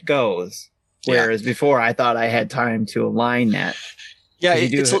it goes. Whereas before I thought I had time to align that. Yeah, you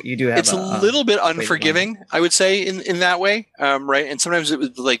do have it's a little bit unforgiving, I would say, in that way, right? And sometimes it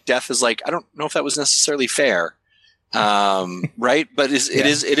was like death is like, I don't know if that was necessarily fair, right? But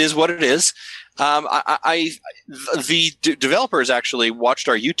it is what it is. The developers actually watched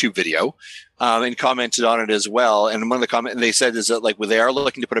our YouTube video and commented on it as well. And one of the comments they said is that like they are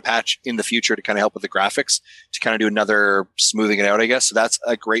looking to put a patch in the future to kind of help with the graphics, to kind of do another smoothing it out, I guess. So that's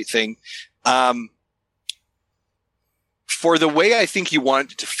a great thing. For the way I think you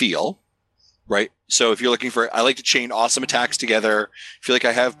want it to feel, right? So if you're looking for, I like to chain awesome attacks together, feel like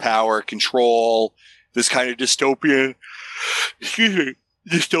I have power, control, this kind of dystopian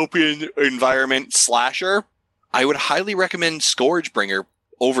environment slasher, I would highly recommend Scourgebringer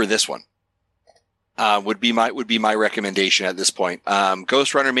over this one. Would be my recommendation at this point.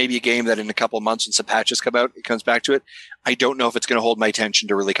 Ghost Runner may be a game that in a couple of months when some patches come out, it comes back to it. I don't know if it's going to hold my attention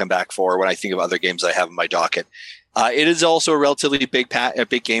to really come back for when I think of other games I have in my docket. It is also a relatively big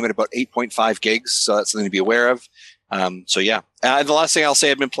game at about 8.5 gigs, so that's something to be aware of. So yeah. The last thing I'll say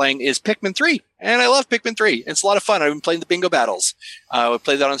I've been playing is Pikmin 3, and I love Pikmin 3. It's a lot of fun. I've been playing the bingo battles. I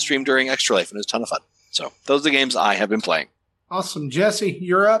played that on stream during Extra Life, and it was a ton of fun. So those are the games I have been playing. Awesome. Jesse,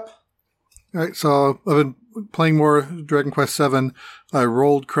 you're up. All right, so I've been playing more Dragon Quest VII. I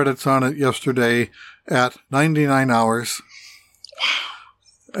rolled credits on it yesterday at 99 hours.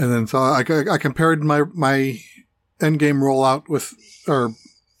 And then so I compared my endgame rollout or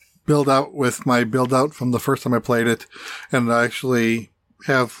build out with my build out from the first time I played it. And I actually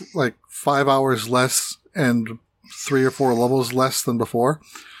have like 5 hours less and 3 or 4 levels less than before.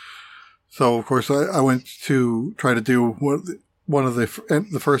 So of course I went to try to do one of the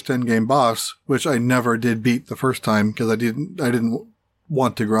first endgame boss, which I never did beat the first time because I didn't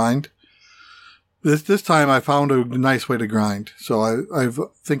want to grind. This time I found a nice way to grind. So I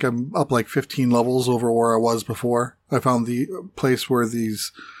think I'm up like 15 levels over where I was before. I found the place where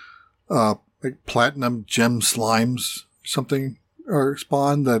these, like platinum gem slimes, something are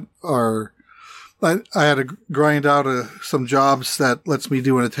spawned that are, I had to grind out some jobs that lets me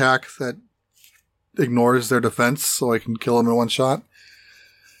do an attack that ignores their defense so I can kill them in one shot.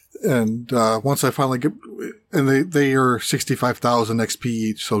 And once I finally get, and they are 65,000 XP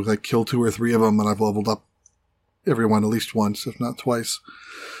each, so I kill 2 or 3 of them, and I've leveled up everyone at least once, if not twice.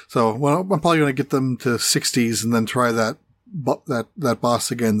 So I'm probably going to get them to 60s and then try that boss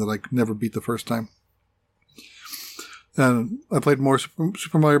again that I never beat the first time. And I played more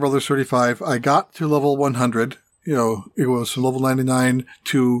Super Mario Brothers 35. I got to level 100. You know, it was from level 99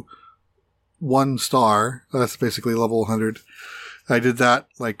 to 1 star. That's basically level 100. I did that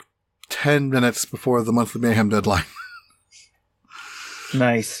like 10 minutes before the monthly Mayhem deadline.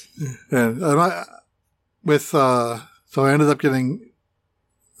 Nice. And so I ended up getting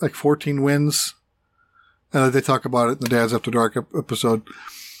like 14 wins. And they talk about it in the Dads After Dark episode.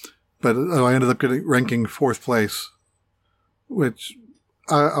 But I ended up ranking 4th place, which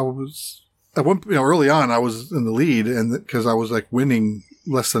I was at one, early on I was in the lead, and because I was like winning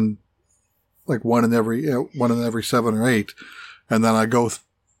less than like one in every 7 or 8. And then I go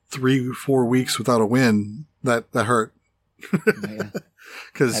 3-4 weeks without a win. That hurt.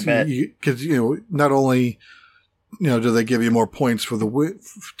 Because not only do they give you more points for to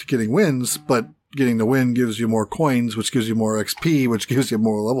getting wins, but getting the win gives you more coins, which gives you more XP, which gives you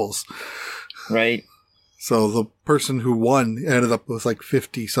more levels. Right. So the person who won ended up with like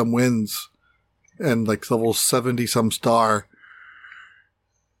 50 some wins and like level 70 some star.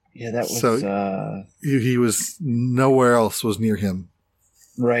 Yeah, that was. So he was nowhere else was near him.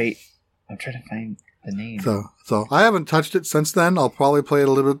 Right. I'm trying to find the name. So I haven't touched it since then. I'll probably play it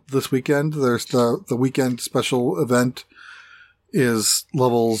a little bit this weekend. There's the weekend special event is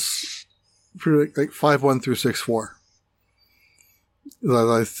levels like 5-1 through 6-4.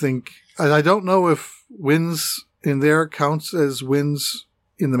 I think I don't know if wins in there counts as wins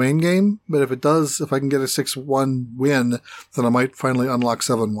in the main game, but if it does, if I can get a 6-1 win, then I might finally unlock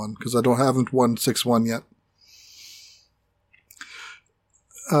 7-1 because haven't won 6-1 yet.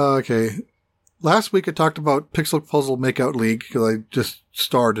 Okay. Last week I talked about Pixel Puzzle Makeout League because I just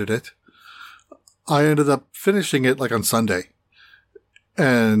started it. I ended up finishing it like on Sunday.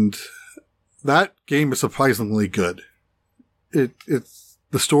 And that game is surprisingly good. It's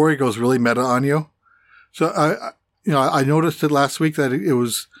the story goes really meta on you. So I noticed it last week that it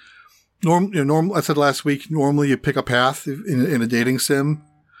was normal. I said last week, normally you pick a path in a dating sim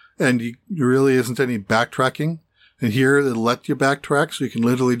and you really isn't any backtracking. And here it'll let you backtrack so you can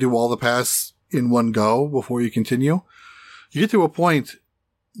literally do all the paths in one go before you continue. You get to a point,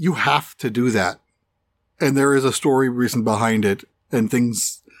 you have to do that. And there is a story reason behind it. And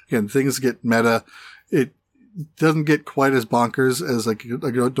things get meta. It doesn't get quite as bonkers as like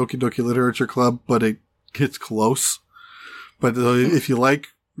Doki Doki Literature Club, but it gets close. But if you like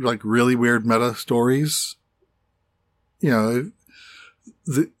really weird meta stories, this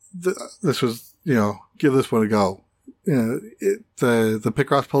was, give this one a go. The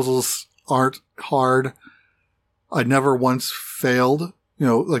Picross puzzles aren't hard. I never once failed.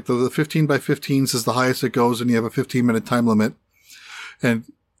 Like the 15 by 15s is the highest it goes, and you have a 15-minute time limit. And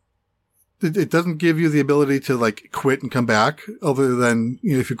it doesn't give you the ability to like quit and come back, other than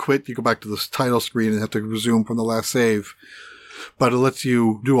if you quit, you go back to the title screen and have to resume from the last save. But it lets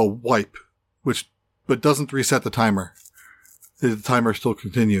you do a wipe, but doesn't reset the timer. The timer still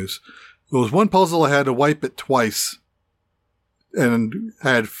continues. There was one puzzle I had to wipe it twice, and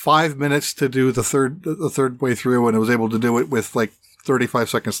I had 5 minutes to do the third way through, and I was able to do it with like 35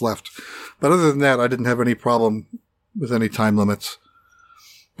 seconds left. But other than that, I didn't have any problem with any time limits.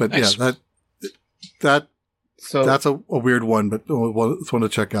 But nice. Yeah, that's a weird one, but it's one to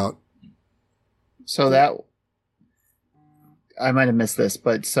check out. So that I might have missed this,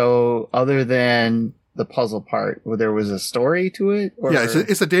 but so other than the puzzle part, where there was a story to it? Or? Yeah,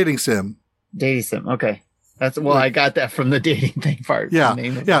 it's a dating sim. Dating sim, okay. I got that from the dating thing part. Yeah,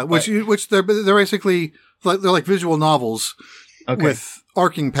 yeah. Which they're basically they're like visual novels with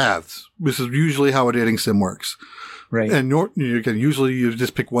arcing paths. This is usually how a dating sim works. Right. And usually you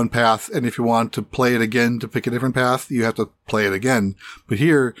just pick one path, and if you want to play it again to pick a different path, you have to play it again. But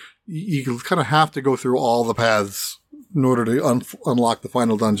here, you kind of have to go through all the paths in order to unlock the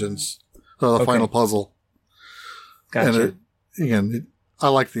final dungeons, the final puzzle. Gotcha. And I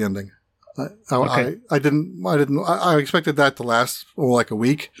like the ending. I expected that to last like a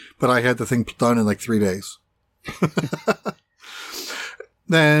week, but I had the thing done in like 3 days.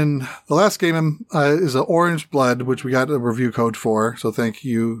 Then the last game is Orange Blood, which we got a review code for. So thank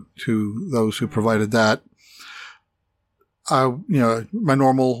you to those who provided that. I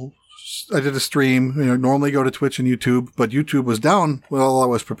did a stream, normally go to Twitch and YouTube, but YouTube was down while I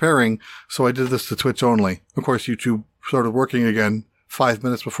was preparing. So I did this to Twitch only. Of course, YouTube started working again 5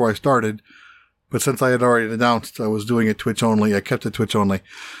 minutes before I started. But since I had already announced I was doing it Twitch only, I kept it Twitch only.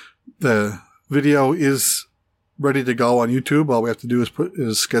 The video is ready to go on YouTube. All we have to do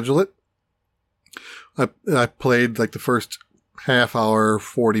is schedule it. I played like the first half hour,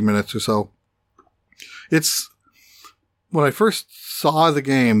 40 minutes or so. When I first saw the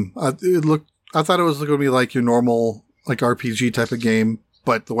game, I thought it was going to be like your normal like RPG type of game,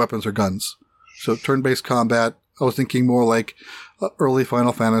 but the weapons are guns. So turn-based combat. I was thinking more like early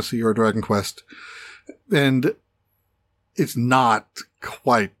Final Fantasy or Dragon Quest. And it's not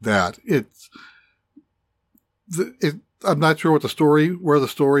quite that. I'm not sure where the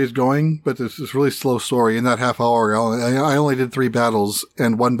story is going, but it's this really slow story. In that half hour, I only did 3 battles,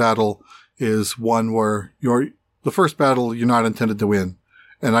 and one battle is one where the first battle you're not intended to win.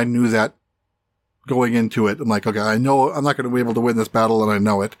 And I knew that going into it. I'm like, okay, I know I'm not going to be able to win this battle, and I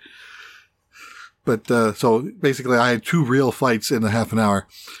know it. But, so basically I had 2 real fights in a half an hour.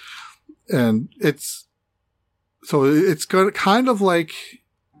 And it's kind of like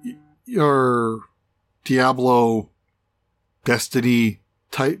your Diablo Destiny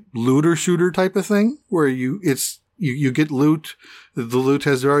type looter shooter type of thing, where you get loot. The loot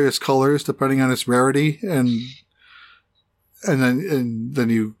has various colors depending on its rarity, and then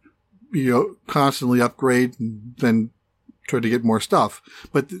you constantly upgrade and then try to get more stuff.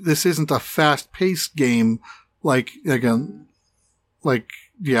 But this isn't a fast-paced game like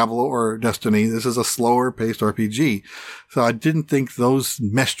Diablo or Destiny. This is a slower-paced RPG. So I didn't think those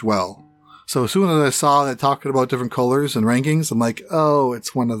meshed well. So as soon as I saw that talking about different colors and rankings, I'm like, oh,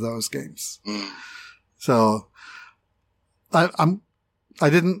 it's one of those games. So I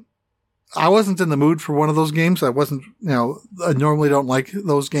wasn't in the mood for one of those games. I wasn't, I normally don't like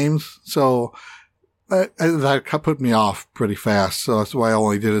those games. So that put me off pretty fast. So that's why I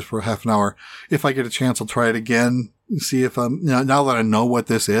only did it for half an hour. If I get a chance, I'll try it again and see if now that I know what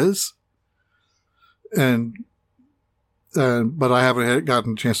this is. And but I haven't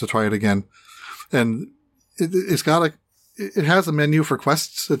gotten a chance to try it again. And it has a menu for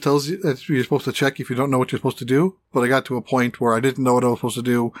quests that tells you that you're supposed to check if you don't know what you're supposed to do. But I got to a point where I didn't know what I was supposed to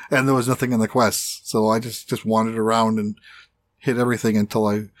do, and there was nothing in the quests. So I just wandered around and hit everything until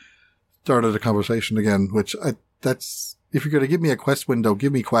I started a conversation again, that's, if you're going to give me a quest window,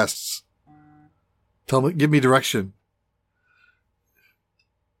 give me quests. Give me direction.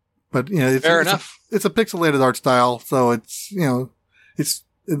 But, Fair enough. It's a pixelated art style, so it's,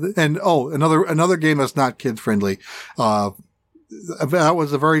 another game that's not kid friendly. That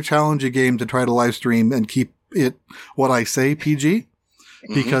was a very challenging game to try to live stream and keep it what I say PG,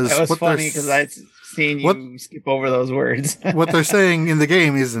 because that was funny because I'd seen you skip over those words. What they're saying in the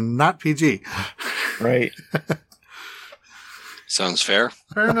game is not PG. Right. Sounds fair.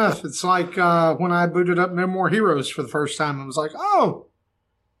 Fair enough. It's like when I booted up No More Heroes for the first time. I was like, oh,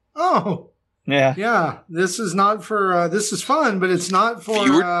 yeah. This is not for. This is fun, but it's not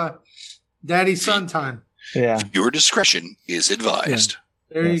for daddy-son time. Yeah. Your discretion is advised.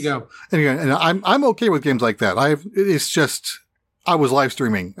 Yeah. There you go. And I'm okay with games like that. It's just I was live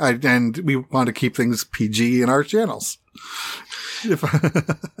streaming, and we want to keep things PG in our channels.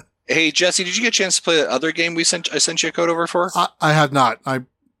 Hey, Jesse, did you get a chance to play that other game I sent you a code over for? I have not. I'm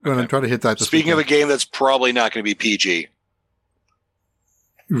going to try to hit that this Speaking weekend. of a game that's probably not going to be PG.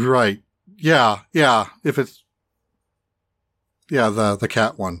 Right. Yeah. If it's... Yeah, the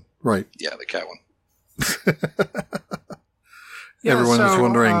cat one. Right. Yeah, the cat one. Everyone is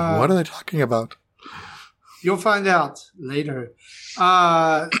wondering, what are they talking about? You'll find out later.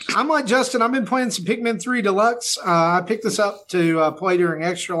 I'm like Justin. I've been playing some Pikmin 3 Deluxe. I picked this up to play during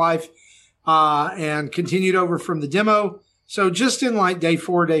Extra Life and continued over from the demo. So just in like day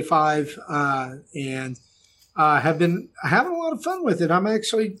 4, day 5, and have been having a lot of fun with it. I'm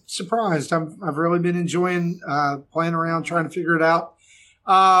actually surprised. I've really been enjoying playing around, trying to figure it out.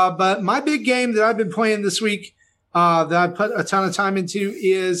 But my big game that I've been playing this week that I put a ton of time into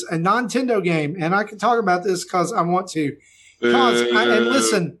is a Nintendo game. And I can talk about this because I want to. And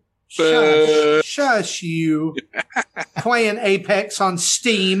listen, shush you. Playing Apex on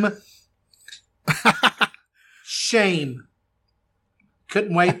Steam. Shame.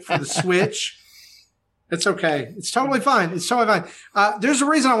 Couldn't wait for the Switch. It's okay. It's totally fine. There's a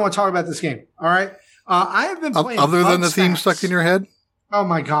reason I want to talk about this game. All right. I have been playing other than the theme stuck in your head. Oh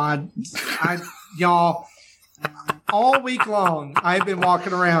my God. Y'all, all week long, I've been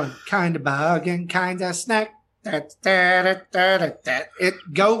walking around kind of bug and kind of snack. Go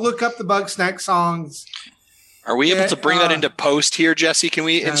look up the Bug Snack songs. Are we able to bring that into post here, Jesse? Can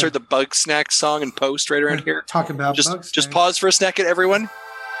we insert the Bug Snack song in post right around here? Talk about Bug Snack. Just pause for a second, everyone.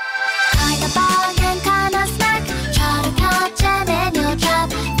 Kind of bug and kind of snack. Try to catch it in your trap.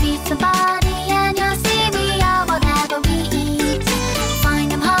 Feed somebody and you'll see we are whatever we eat.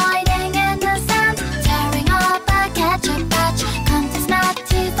 Find them hiding in the sand, tearing up a ketchup patch. Come to snack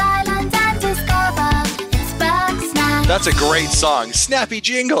to Thailand and discover it's Bug Snack. That's a great song. Snappy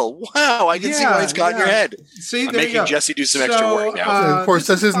jingle. Wow, I can see why it's got in your head. See, I'm making Jesse do some extra work now. Of course,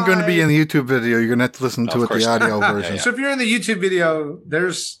 this isn't going to be in the YouTube video. You're going to have to listen to it, the audio version. So if you're in the YouTube video,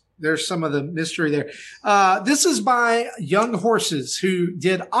 there's some of the mystery there. This is by Young Horses, who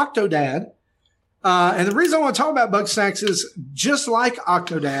did Octodad. And the reason I want to talk about Bug Snacks is just like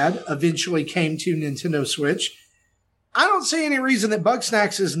Octodad eventually came to Nintendo Switch. I don't see any reason that Bug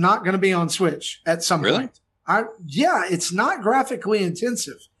Snacks is not going to be on Switch at some point. Yeah, it's not graphically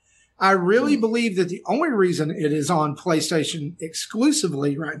intensive. I really believe that the only reason it is on PlayStation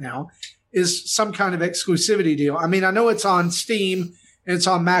exclusively right now is some kind of exclusivity deal. I mean, I know it's on Steam and it's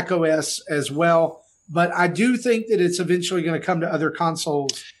on Mac OS as well, but I do think that it's eventually going to come to other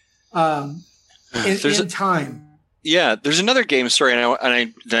consoles in time. Yeah, there's another game story, and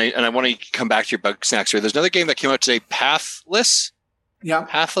I want to come back to your Bug Snacks here. There's another game that came out today, Pathless. Yeah,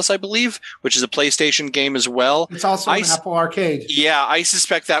 Pathless, I believe, which is a PlayStation game as well. It's also an Apple Arcade. Yeah, I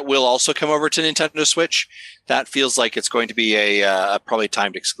suspect that will also come over to Nintendo Switch. That feels like it's going to be a probably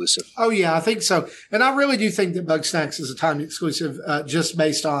timed exclusive. Oh yeah, I think so, and I really do think that Bug Snacks is a timed exclusive, just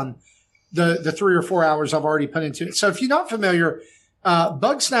based on the 3 or 4 hours I've already put into it. So if you're not familiar,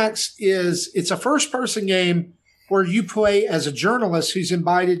 Bug Snacks it's a first-person game where you play as a journalist who's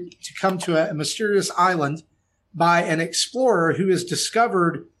invited to come to a mysterious island by an explorer who has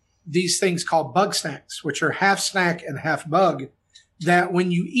discovered these things called bug snacks, which are half snack and half bug, that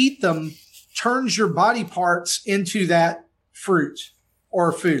when you eat them, turns your body parts into that fruit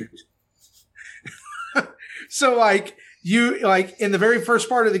or food. So in the very first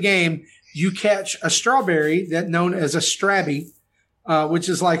part of the game, you catch a strawberry known as a Strabby, which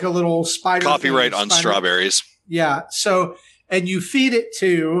is like a little spider. Copyright on strawberries. Yeah. So, and you feed it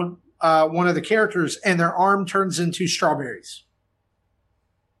to one of the characters, and their arm turns into strawberries.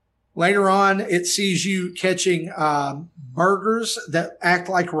 Later on, it sees you catching burgers that act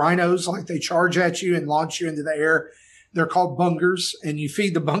like rhinos, like they charge at you and launch you into the air. They're called bungers, and you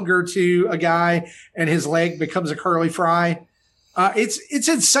feed the bunger to a guy, and his leg becomes a curly fry. It's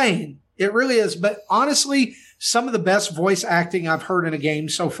insane. It really is. But honestly, some of the best voice acting I've heard in a game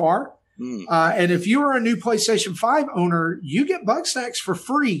so far. And if you are a new PlayStation 5 owner, you get Bugsnax for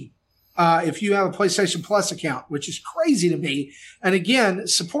free if you have a PlayStation Plus account, which is crazy to me. And again,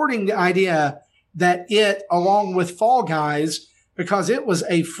 supporting the idea that it, along with Fall Guys, because it was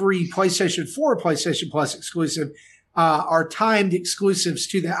a free PlayStation 4 PlayStation Plus exclusive, are timed exclusives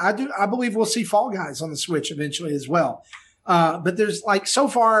to that. I believe we'll see Fall Guys on the Switch eventually as well. But there's like, so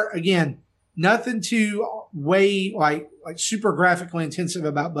far, again, nothing too way like super graphically intensive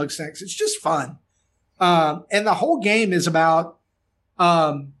about Bugsnax. It's just fun. And the whole game is about,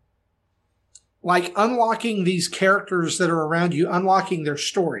 like unlocking these characters that are around you, unlocking their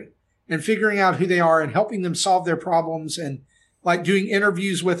story and figuring out who they are and helping them solve their problems and like doing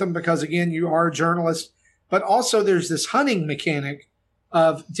interviews with them because again, you are a journalist, but also there's this hunting mechanic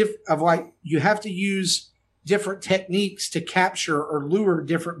of like, you have to use different techniques to capture or lure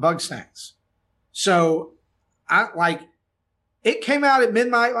different Bugsnax. So it came out at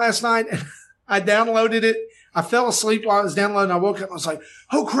midnight last night and I downloaded it. I fell asleep while I was downloading. I woke up and I was like,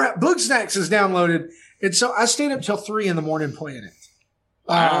 oh crap, Bugsnax is downloaded. And so I stayed up till 3 a.m. playing it.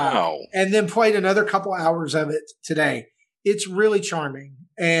 Wow. And then played another couple hours of it today. It's really charming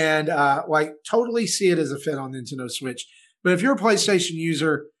and like totally see it as a fit on Nintendo Switch. But if you're a PlayStation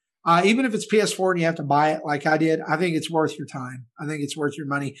user, even if it's PS4 and you have to buy it like I did, I think it's worth your time. I think it's worth your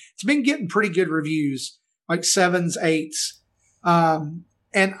money. It's been getting pretty good reviews, like 7s, 8s.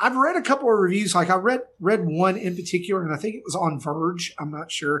 And I've read a couple of reviews, like I read one in particular, and I think it was on Verge, I'm not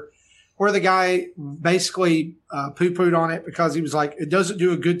sure, where the guy basically poo-pooed on it because he was like, it doesn't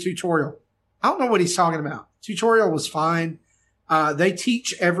do a good tutorial. I don't know what he's talking about. Tutorial was fine. They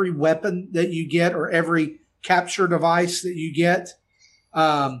teach every weapon that you get or every capture device that you get.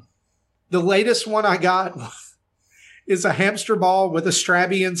 The latest one I got is a hamster ball with a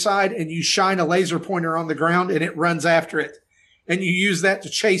Strabby inside, and you shine a laser pointer on the ground and it runs after it. And you use that to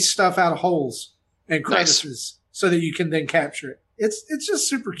chase stuff out of holes and crevices so that you can then capture it. It's just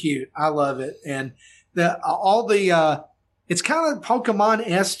super cute. I love it. And it's kind of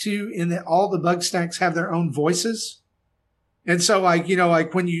Pokemon-esque too, in that all the Bugsnax have their own voices. And so like, you know,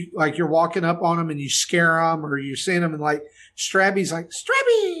 like when you're walking up on them and you scare them or you're seeing them and like Strabby's like,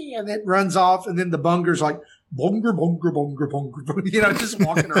 Strabby, and it runs off. And then the Bunger's like, Bunger, bunger, bunger, bunger, you know, just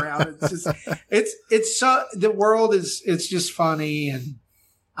walking around. It's so, the world it's just funny and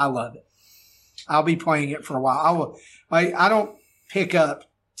I love it. I'll be playing it for a while. I don't pick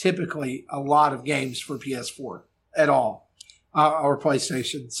up typically a lot of games for PS4 at all, or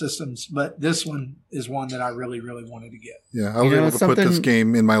PlayStation systems, but this one is one that I really, really wanted to get. Yeah. I was able to put this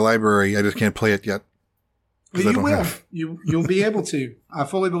game in my library. I just can't play it yet. But you will. You'll be able to. I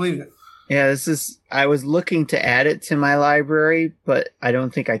fully believe it. Yeah, I was looking to add it to my library, but I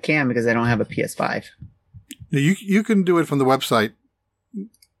don't think I can because I don't have a PS5. You can do it from the website.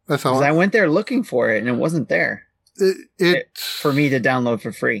 That's how I went there looking for it and it wasn't there. For me to download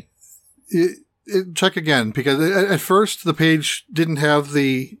for free. Check again, because at first the page didn't have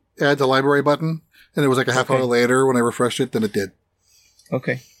the add to library button, and it was like a half hour later when I refreshed it, then it did.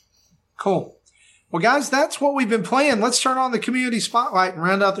 Okay. Cool. Well, guys, that's what we've been playing. Let's turn on the community spotlight and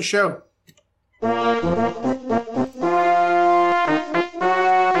round out the show. All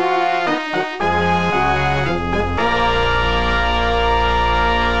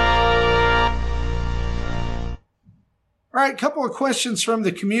right, a couple of questions from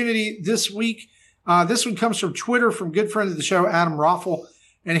the community this week. This one comes from Twitter from good friend of the show, Adam Roffel.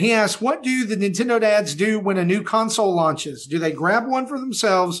 And he asks, what do the Nintendo dads do when a new console launches? Do they grab one for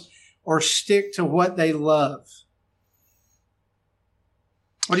themselves or stick to what they love?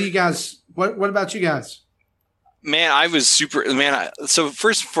 What do you guys, what about you guys? Man, I was so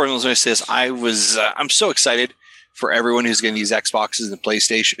first and foremost, when I say this, I'm so excited for everyone who's getting these Xboxes and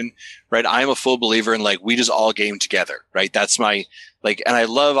PlayStation, right? I'm a full believer in like, we just all game together, right? That's my, like, and I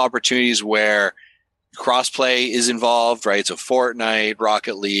love opportunities where crossplay is involved, right? So Fortnite,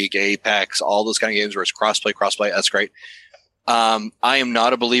 Rocket League, Apex, all those kind of games where it's crossplay. That's great. I am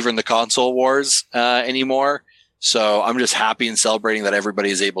not a believer in the console wars anymore. So I'm just happy and celebrating that everybody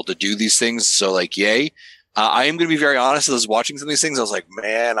is able to do these things. So like, yay. I am going to be very honest. As I was watching some of these things, I was like,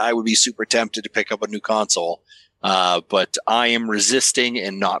 man, I would be super tempted to pick up a new console. But I am resisting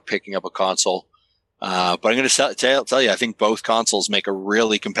and not picking up a console But I'm going to tell you, I think both consoles make a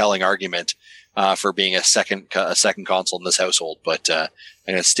really compelling argument for being a second console in this household. But I'm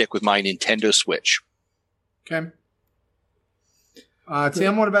going to stick with my Nintendo Switch. Okay.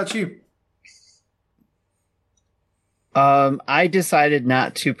 Tim, what about you? I decided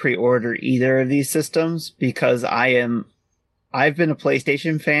not to pre-order either of these systems because I've been a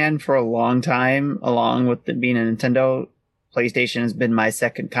PlayStation fan for a long time, along with being a Nintendo. PlayStation has been my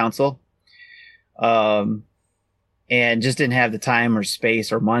second console. And just didn't have the time or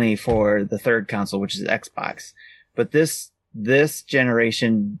space or money for the third console, which is Xbox. But this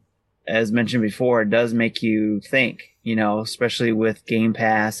generation, as mentioned before, does make you think, especially with Game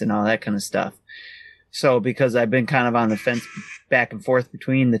Pass and all that kind of stuff. So because I've been kind of on the fence back and forth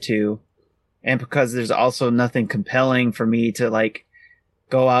between the two, and because there's also nothing compelling for me to like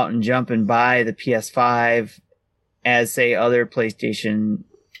go out and jump and buy the PS5 as say other PlayStations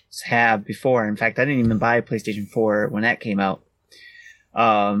have before. In fact, I didn't even buy a PlayStation 4 when that came out.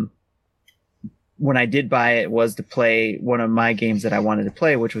 When I did buy it was to play one of my games that I wanted to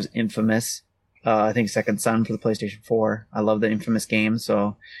play, which was Infamous. I think Second Son for the PlayStation 4. I love the Infamous game,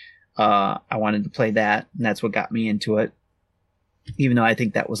 so I wanted to play that, and that's what got me into it. Even though I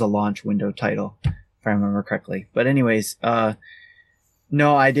think that was a launch window title, if I remember correctly. But anyways,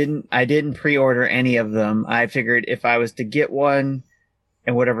 no, I didn't pre-order any of them. I figured if I was to get one,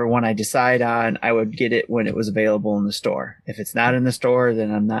 and whatever one I decide on, I would get it when it was available in the store. If it's not in the store,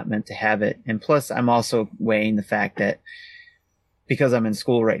 then I'm not meant to have it. And plus, I'm also weighing the fact that because I'm in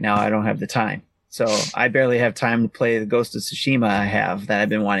school right now, I don't have the time. So I barely have time to play the Ghost of Tsushima I have that I've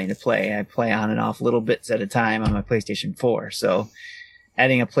been wanting to play. I play on and off little bits at a time on my PlayStation 4. So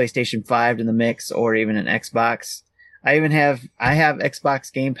adding a PlayStation 5 to the mix or even an Xbox. I have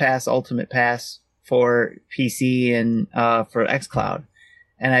Xbox Game Pass, Ultimate Pass for PC and for xCloud.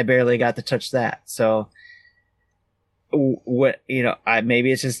 And I barely got to touch that. So what,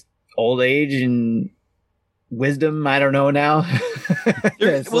 maybe it's just old age and wisdom. I don't know now.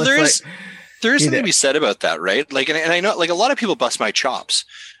 There is something to be said about that, right? Like, and I know, like, a lot of people bust my chops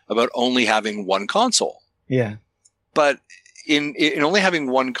about only having one console. Yeah. But in only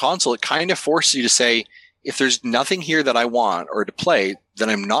having one console, it kind of forces you to say, if there's nothing here that I want or to play, then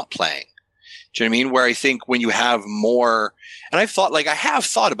I'm not playing. Do you know what I mean? Where I think when you have more, and I have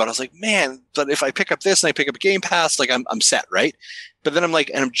thought about it, I was like, man, but if I pick up this and I pick up a Game Pass, like I'm set, right? But then I'm like,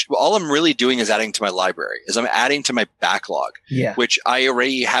 all I'm really doing is adding to my library, is I'm adding to my backlog, which I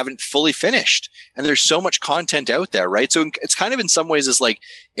already haven't fully finished. And there's so much content out there, right? So it's kind of in some ways it's like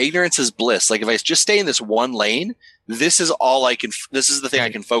ignorance is bliss. Like if I just stay in this one lane, this is the thing I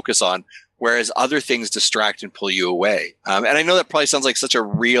can focus on. Whereas other things distract and pull you away. And I know that probably sounds like such a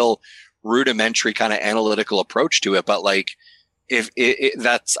real rudimentary kind of analytical approach to it, but like if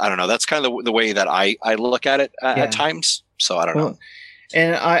that's, I don't know, that's kind of the way that I look at it at times. So I don't know.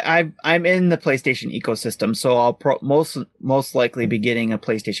 And I'm in the PlayStation ecosystem, so I'll most likely be getting a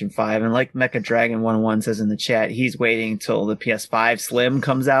PlayStation 5. And like Mecha Dragon 101 says in the chat, he's waiting till the PS5 Slim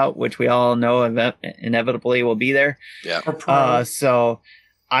comes out, which we all know inevitably will be there. Yeah. So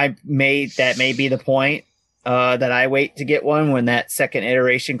that may be the point that I wait to get one when that second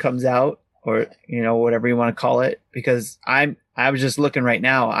iteration comes out, or whatever you want to call it. Because I was just looking right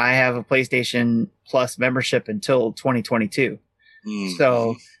now. I have a PlayStation Plus membership until 2022.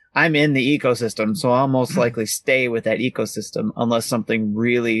 So I'm in the ecosystem, so I'll most likely stay with that ecosystem unless something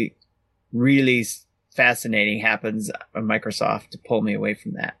really, really fascinating happens on Microsoft to pull me away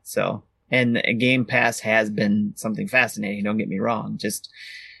from that. So, and Game Pass has been something fascinating. Don't get me wrong. Just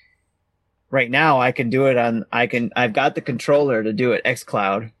right now I can do it I've got the controller to do it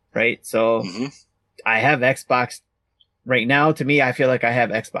xCloud, right? So I have Xbox right now. To me, I feel like I have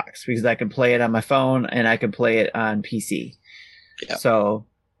Xbox because I can play it on my phone and I can play it on PC. Yeah. So,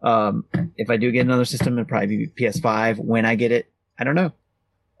 if I do get another system, it'll probably be PS5 when I get it. I don't know.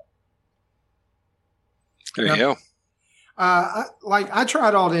 There you go. I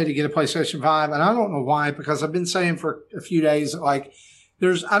tried all day to get a PlayStation 5 and I don't know why, because I've been saying for a few days, like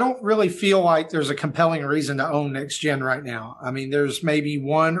I don't really feel like there's a compelling reason to own next gen right now. I mean, there's maybe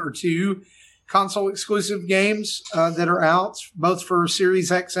one or two console exclusive games, that are out both for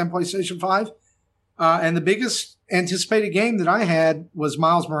Series X and PlayStation 5. And the biggest anticipated game that I had was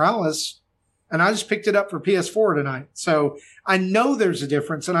Miles Morales, and I just picked it up for PS4 tonight. So I know there's a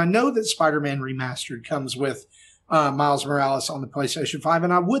difference, and I know that Spider-Man Remastered comes with Miles Morales on the PlayStation 5,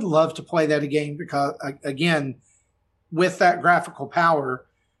 and I would love to play that again again with that graphical power,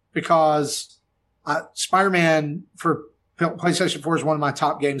 because Spider-Man for PlayStation 4 is one of my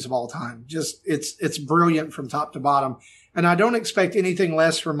top games of all time. Just it's brilliant from top to bottom, and I don't expect anything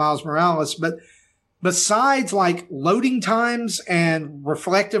less from Miles Morales, but besides like loading times and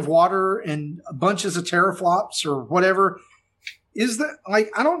reflective water and bunches of teraflops or whatever, is that like,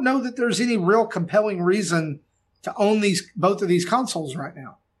 I don't know that there's any real compelling reason to own both of these consoles right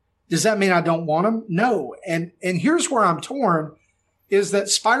now. Does that mean I don't want them? No. And here's where I'm torn, is that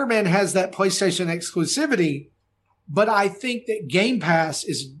Spider-Man has that PlayStation exclusivity, but I think that Game Pass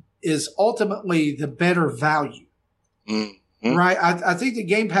is ultimately the better value. Mm-hmm. Right? I think that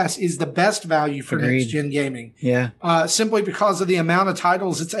Game Pass is the best value for Agreed. next-gen gaming. Yeah. Simply because of the amount of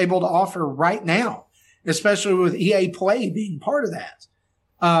titles it's able to offer right now, especially with EA Play being part of that.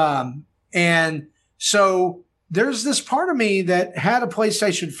 And so there's this part of me that had a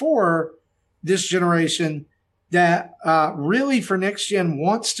PlayStation 4 this generation that really for next gen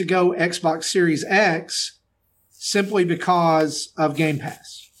wants to go Xbox Series X simply because of Game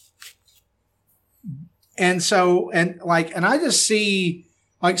Pass. And so, and I just see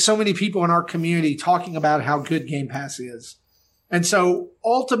like so many people in our community talking about how good Game Pass is. And so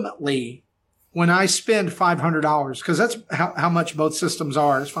ultimately, when I spend $500, because that's how much both systems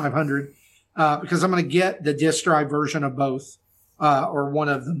are, is $500, because I'm going to get the disk drive version of both, or one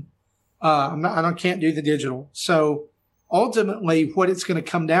of them. I can't do the digital. So ultimately, what it's going to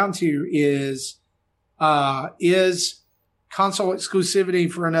come down to is console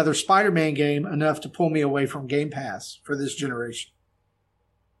exclusivity for another Spider-Man game enough to pull me away from Game Pass for this generation?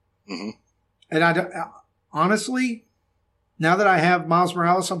 Mm-hmm. And honestly, now that I have Miles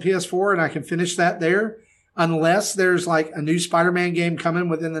Morales on PS4 and I can finish that there, unless there's like a new Spider-Man game coming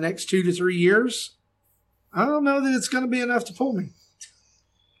within the next 2 to 3 years, I don't know that it's going to be enough to pull me.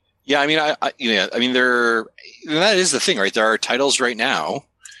 Yeah, I mean, that is the thing, right? There are titles right now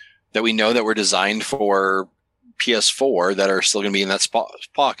that we know that were designed for PS4 that are still going to be in that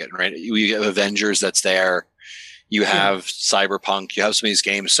pocket, right? You have Avengers that's there. You have Cyberpunk. You have some of these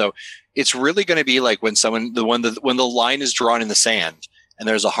games. So it's really going to be like when the line is drawn in the sand and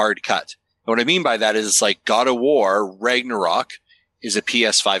there's a hard cut. And what I mean by that is it's like God of War Ragnarok is a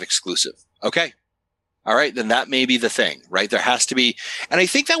PS5 exclusive. Okay. All right. Then that may be the thing, right? There has to be. And I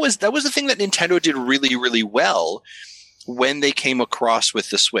think that was the thing that Nintendo did really, really well when they came across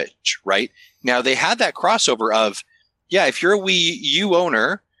with the Switch, right? Now they had that crossover of, yeah, if you're a Wii U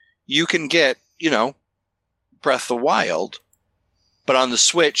owner, you can get, Breath of the Wild, but on the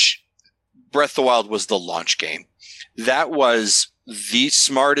Switch, Breath of the Wild was the launch game. That was the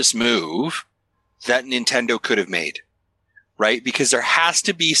smartest move that Nintendo could have made, right? Because there has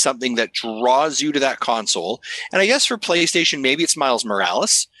to be something that draws you to that console. And I guess for PlayStation, maybe it's Miles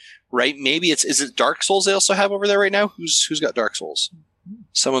Morales, right? Maybe is it Dark Souls they also have over there right now? Who's got Dark Souls?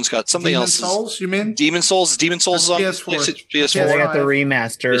 Someone's got something else. Demon Souls, you mean? Demon Souls is on PS4. PS4. Yeah, they got the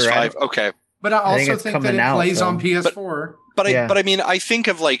remaster. PS5. Right? Okay. But I also it's think that it coming plays out, on PS4. But I mean, I think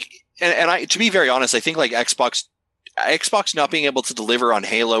of like, and I, to be very honest, I think like Xbox not being able to deliver on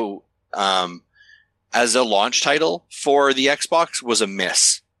Halo as a launch title for the Xbox was a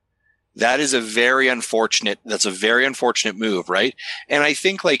miss. That's a very unfortunate move, right? And I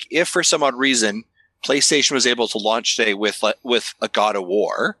think like if for some odd reason PlayStation was able to launch today with a God of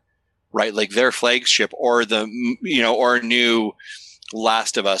War, right? Like their flagship or or a new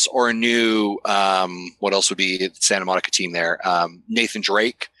Last of Us or a new, what else would be Santa Monica team there? Nathan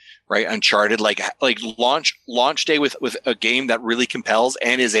Drake, right? Uncharted, like launch day with a game that really compels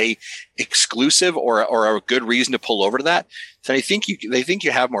and is a exclusive or a good reason to pull over to that. Then I think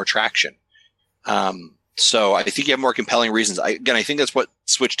you have more traction. So I think you have more compelling reasons. I think that's what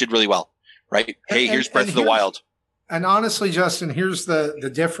Switch did really well, right? Hey, here's Breath of the Wild. And honestly, Justin, here's the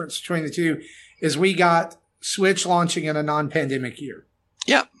difference between the two is we got Switch launching in a non-pandemic year.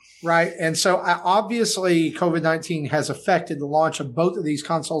 Yeah. Right. And so obviously COVID-19 has affected the launch of both of these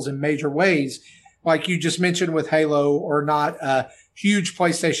consoles in major ways, like you just mentioned with Halo, or not a huge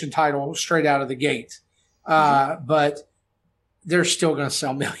PlayStation title straight out of the gate. But they're still going to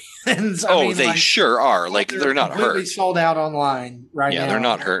sell millions. They sure are. Like they're not hurt. Sold out online right now. Yeah, they're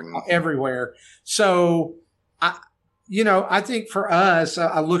not hurting everywhere. So I think for us,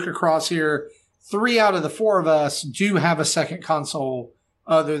 I look across here, 3 out of the 4 of us do have a second console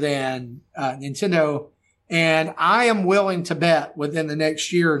other than Nintendo. And I am willing to bet within the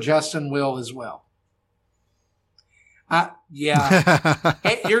next year, Justin will as well. Yeah.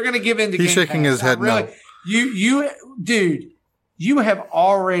 You're going to give in to Game He's shaking Pass. his head really, no. Dude, you have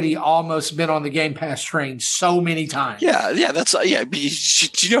already almost been on the Game Pass train so many times. Yeah. That's, Do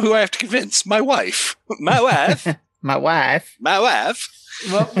you know who I have to convince? My wife. My wife. My wife.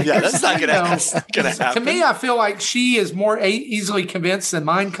 Well, yeah, that's not gonna happen. To me, I feel like she is more easily convinced than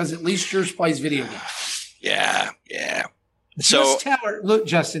mine because at least yours plays video games. Yeah. So Just tell her, look,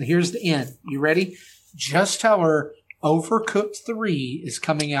 Justin, here's the end. You ready? Just tell her Overcooked 3 is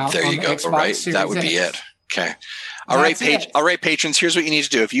coming out there on you the go. Xbox Right, Series that would be X. it. Okay. All right, That's it. all right, patrons. Here's what you need to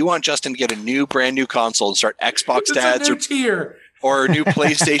do. If you want Justin to get a brand new console and start Xbox It's dads a new tier. or new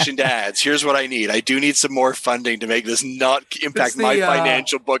PlayStation dads, here's what I need. I do need some more funding to make this not impact It's the, my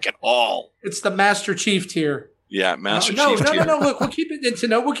financial book at all. It's the Master Chief tier. Yeah, Master no, Chief no, tier. no, no. Look, we'll keep it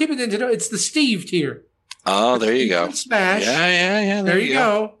Nintendo. We'll keep it Nintendo. It's the Steve tier. Oh, there you Steve go. from Smash. Yeah. There you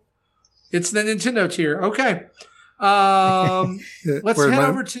go. It's the Nintendo tier. Okay. Let's head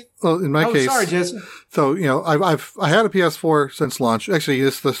over to. Well, in my case, sorry, Jason. so I had a PS4 since launch. Actually,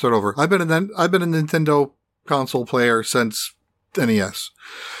 let's start over. I've been a Nintendo console player since NES.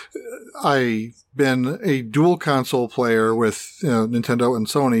 I've been a dual console player with Nintendo and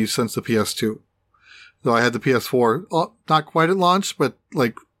Sony since the PS2. So I had the PS4 not quite at launch, but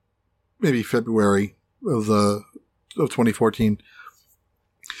like maybe February of 2014.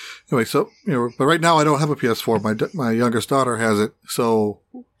 Anyway, so but right now I don't have a PS4. My youngest daughter has it, so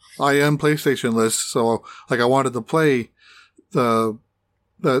I am PlayStation-less. So like I wanted to play the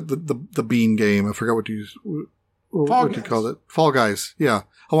Bean game. I forgot what you call it. Fall Guys. Yeah,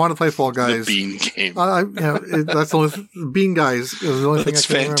 I want to play Fall Guys. The Bean game. That's the only Bean Guys is the only That's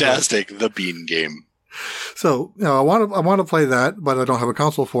thing I can fantastic. The Bean game. So I want to play that, but I don't have a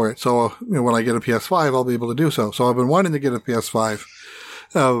console for it. So when I get a PS5, I'll be able to do so. So I've been wanting to get a PS5.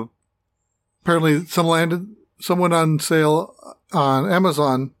 Apparently, some went on sale on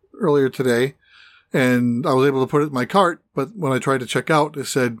Amazon earlier today, and I was able to put it in my cart. But when I tried to check out, it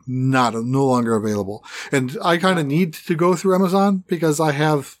said no longer available. And I kind of need to go through Amazon because I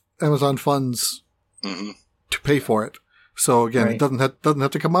have Amazon funds to pay for it. So again, Right. it doesn't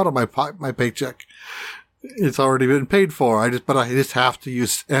have to come out of my paycheck. It's already been paid for. I just have to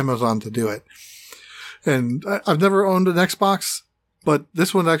use Amazon to do it. And I've never owned an Xbox, but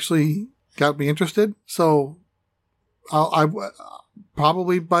this one actually got me interested. So I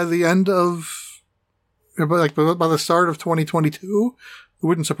probably by the end of, by the start of 2022, it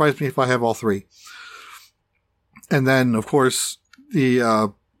wouldn't surprise me if I have all three. And then, of course,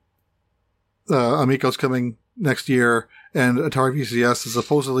 the Amico's coming next year, and Atari VCS is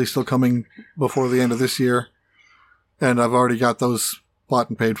supposedly still coming before the end of this year. And I've already got those bought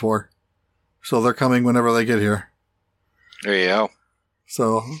and paid for. So they're coming whenever they get here. There you go.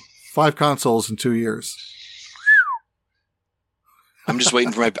 So 5 consoles in 2 years. I'm just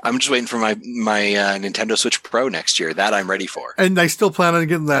waiting for my Nintendo Switch Pro next year. That I'm ready for. And I still plan on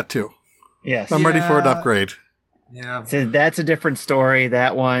getting that too. Yes. I'm ready for an Yeah. upgrade. Yeah. So that's a different story.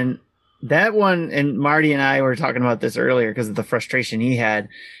 That one, and Marty and I were talking about this earlier because of the frustration he had.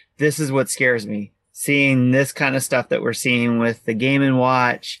 This is what scares me. Seeing this kind of stuff that we're seeing with the Game &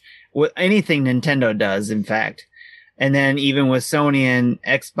 Watch, with anything Nintendo does, in fact. And then even with Sony and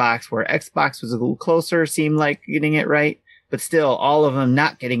Xbox, where Xbox was a little closer, seemed like getting it right, but still all of them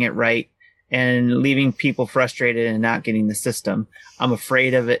not getting it right and leaving people frustrated and not getting the system. I'm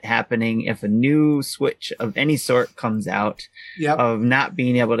afraid of it happening if a new Switch of any sort comes out, Yep. of not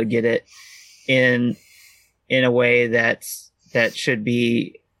being able to get it in a way that should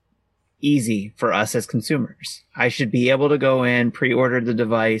be easy for us as consumers. I should be able to go in, pre-order the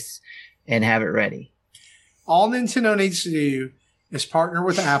device, and have it ready. All Nintendo needs to do is partner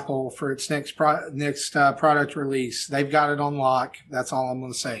with Apple for its next product release. They've got it on lock. That's all I'm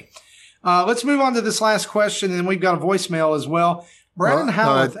going to say. Let's move on to this last question, and we've got a voicemail as well. Brennan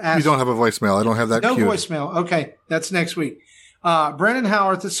Howarth asked. You don't have a voicemail. I don't have that No queued. voicemail. Okay, that's next week. Brennan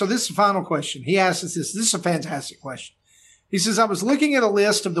Howarth. So this is the final question. He asks us this. This is a fantastic question. He says, I was looking at a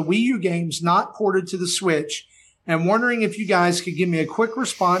list of the Wii U games not ported to the Switch and wondering if you guys could give me a quick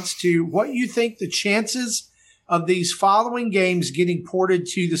response to what you think the chances of these following games getting ported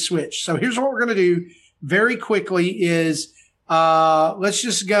to the Switch. So here's what we're going to do very quickly is let's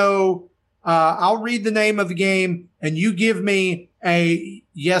just go. I'll read the name of the game and you give me a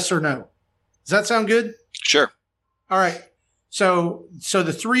yes or no. Does that sound good? Sure. All right. So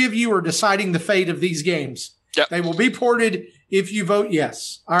the three of you are deciding the fate of these games. Yep. They will be ported if you vote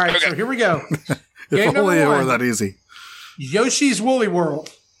yes. All right. Okay. So here we go. Game If only number it were one. that easy. Yoshi's Woolly World.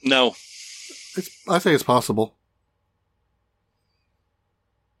 No. I say it's possible.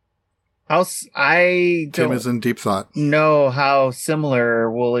 I Tim don't is in deep thought. know how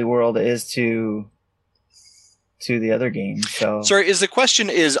similar Woolly World is to the other games. So Sorry, the question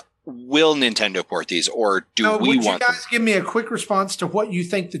is will Nintendo port these or do No, we would you want them? guys give me a quick response to what you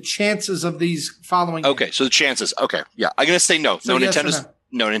think the chances of these following? Okay, so the chances. Okay. Yeah. I'm gonna say no. So No, yes or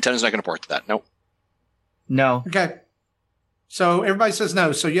Nintendo's not gonna port to that. No. no. Okay. So everybody says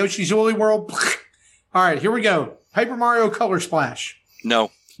no. So Yoshi's Woolly World. All right, here we go. Paper Mario Color Splash.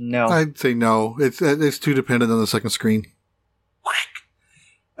 No. No. I'd say no. It's too dependent on the second screen.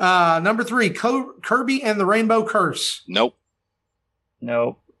 Number 3, Kirby and the Rainbow Curse. Nope.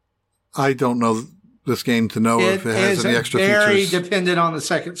 No. I don't know this game to know if it has is any extra very features. dependent on the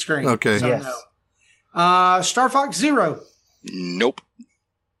second screen. Okay. So Yes. no. Star Fox Zero. Nope.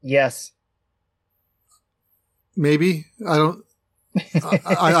 Yes. Maybe. I don't.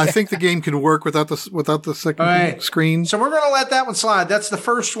 I think the game can work without the second Right. screen. So we're going to let that one slide. That's the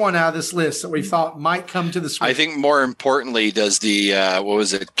first one out of this list that we thought might come to the Switch. I think more importantly, does the what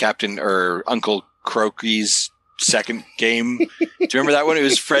was it, Captain or Uncle Croaky's second game? Do you remember that one? It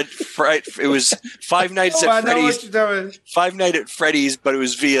was it was Five Nights I at know Freddy's. what you're doing. Five Nights at Freddy's, but it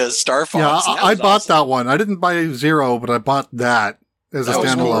was via Star Fox. Yeah, and I was bought awesome. that one. I didn't buy Zero, but I bought that as a That was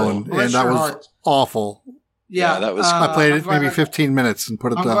standalone, cool. Bless and that your was heart. awful. Yeah, Yeah, that was- I played I'm it glad maybe I- 15 minutes and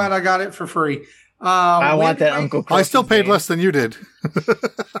put it I'm down. glad I got it for free. I want that Wind Uncle. I still Croaky paid game. less than you did.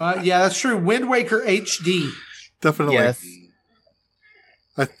 Yeah, that's true. Wind Waker HD. Definitely. Yes.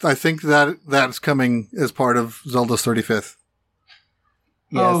 I think that's coming as part of Zelda's 35th.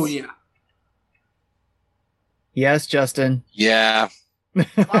 Yes. Oh yeah. Yes, Justin. Yeah.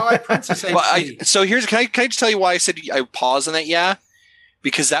 Twilight Princess HD. Well, so here's can I just tell you why I said I paused on that? Yeah,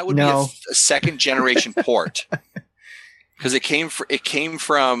 because that would No. be a second generation port. Because it came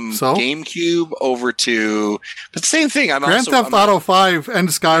from So? GameCube over to, but same thing. I'm Grand also Theft Auto 5 and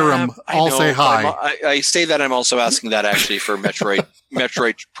Skyrim I all know, say but hi. I say that I'm also asking that actually for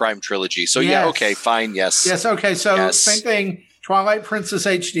Metroid Prime Trilogy. So yeah, Yes. okay, fine, yes. Yes. Okay. So Yes. same thing. Twilight Princess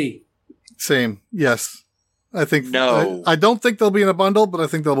HD. Same. Yes. I think No. I don't think they'll be in a bundle, but I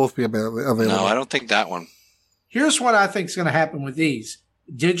think they'll both be available. No, I don't think that one. Here's what I think is going to happen with these: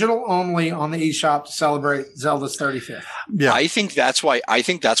 digital only on the eShop to celebrate Zelda's 35th. Yeah. I think that's why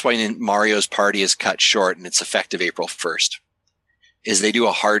Mario's Party is cut short and it's effective April 1st. Is they do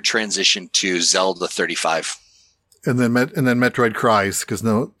a hard transition to Zelda 35. and then Metroid cries because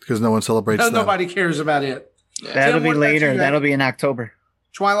no one celebrates No, that. nobody cares about it. Yeah. That'll Tim, be what about later. you, That'll be in October.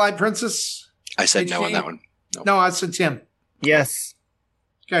 Twilight Princess. I said no on HD? that one. No, I said Tim. Yes.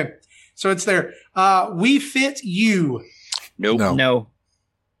 Okay. So it's there. We Fit You. Nope. No. No.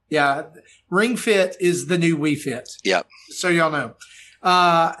 Yeah. Ring Fit is the new Wii Fit. Yep. So y'all know.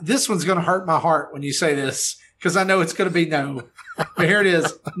 This one's going to hurt my heart when you say this because I know it's going to be no. But here it is.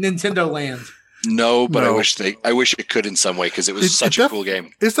 Nintendo Land. No, but No. I wish it could in some way because it was such a cool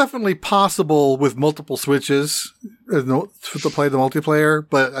game. It's definitely possible with multiple switches to play the multiplayer,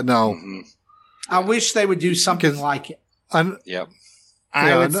 but no. Mhm. I wish they would do something Because- like it. Yep. I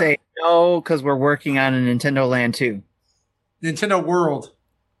Yeah, would no- say no because we're working on a Nintendo Land 2. Nintendo World.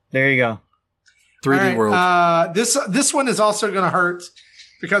 There you go. 3D All right, World. This one is also going to hurt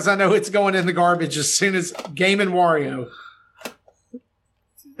because I know it's going in the garbage as soon as Game and Wario.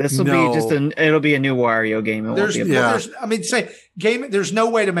 This will No. be it'll be a new Wario game. It won't There's, be a Yeah. there's no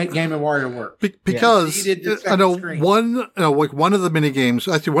way to make Game and Wario work. Because Needed the I know second screen. one of the mini games.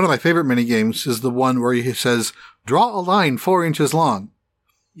 Actually, one of my favorite mini games is the one where he says, "Draw a line 4 inches long."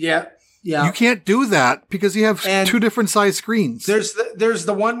 Yeah, yeah. You can't do that because you have And 2 different size screens. There's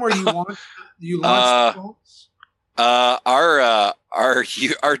the one where you launch the phones. Our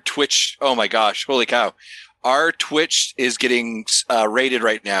Twitch. Oh my gosh! Holy cow! Our Twitch is getting rated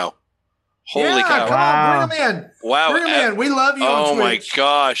right now. Holy yeah, cow! Come on, bring them in. Wow! Bring them in. We love you on Oh my Twitch.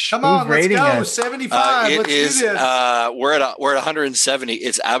 gosh! Come on, let's rating go. us? 75. It Let's is. do this. We're at 170.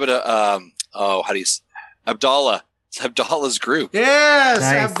 It's Abdallah. It's Abdallah's group. Yes,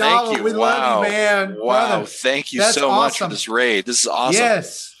 Nice. Abdallah. Thank you. We love you, man. Wow! Brother. Thank you That's so much awesome. for this raid. This is awesome.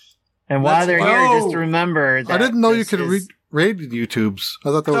 Yes. And while Let's they're go. here, just remember that I didn't know you this could is- raid YouTubes. I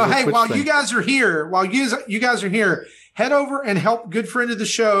thought that So was a hey, Twitch while thing. you guys are here, head over and help good friend of the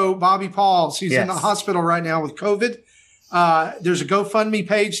show, Bobby Pauls. He's in the Yes. hospital right now with COVID. There's a GoFundMe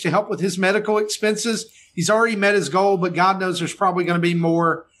page to help with his medical expenses. He's already met his goal, but God knows there's probably going to be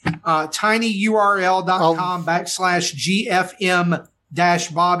more.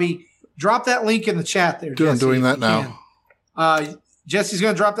 tinyurl.com/GFM-Bobby. Drop that link in the chat there. I'm Jesse, doing if that you now. can. Jesse's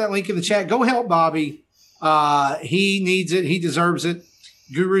going to drop that link in the chat. Go help Bobby. He needs it. He deserves it.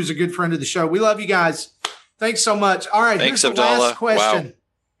 Guru's a good friend of the show. We love you guys. Thanks so much. All right. Thanks, here's the Abdallah. last question. Wow.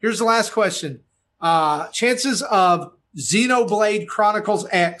 Here's the last question. Chances of Xenoblade Chronicles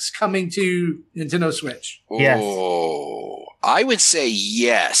X coming to Nintendo Switch. Yes. Oh, I would say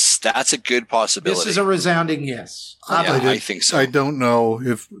yes. That's a good possibility. This is a resounding yes. Yeah, did- I think so. I don't know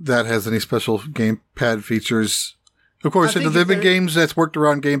if that has any special gamepad features. Of course, I think there have been if there- games that's worked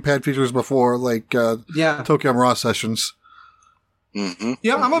around gamepad features before, like Yeah. Tokyo Mirage Sessions. Mm-hmm.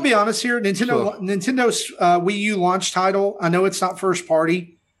 Yeah, I'm gonna be honest here. Nintendo's Wii U launch title. I know it's not first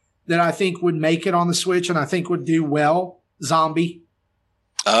party, that I think would make it on the Switch and I think would do well. Zombie.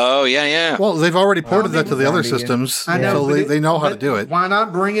 Oh yeah. Well, they've already ported that to the other Zombie, yeah. systems, I know, so but they know how to do it. Why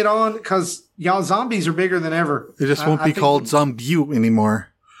not bring it on? Because y'all zombies are bigger than ever. It just won't I be think called Zombie anymore.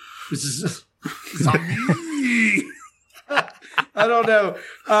 Zombie. I don't know.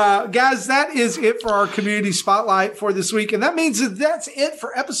 Guys, that is it for our community spotlight for this week. And that means that's it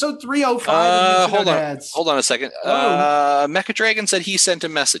for episode 305 of Nintendo Dads. Hold on a second. Mecha Dragon said he sent a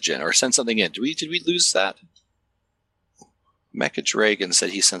message in or sent something in. Did we lose that? Mecha Dragon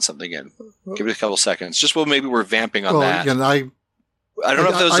said he sent something in. Give it a couple seconds. Just maybe we're vamping on that. Again, I don't know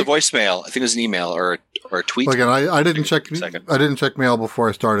if that was a voicemail. I think it was an email or a tweet. Again, I didn't check. Second. I didn't check mail before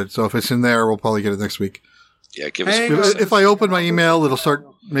I started, so if it's in there, we'll probably get it next week. Yeah, give us. If I open my email, it'll start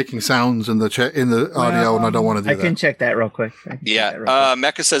making sounds in the audio, and I don't want to do I that. can check that real quick. Yeah,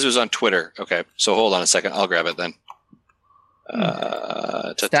 Mecha says it was on Twitter. Okay, so hold on a second. I'll grab it then.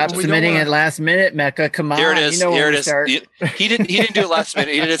 Stop submitting at last minute, Mecha. Come on, here it is. You know Here when it we is. start. He didn't do it last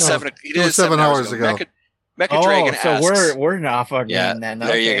minute. He did it seven. He did it 7 hours ago. Mecha Dragon so asks, we're off our game then.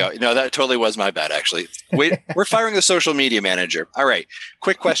 There you go. No, that totally was my bad, actually. We're firing the social media manager. All right.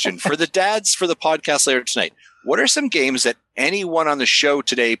 Quick question for the dads for the podcast later tonight. What are some games that anyone on the show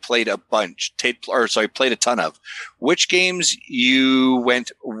today played a ton of? Which games you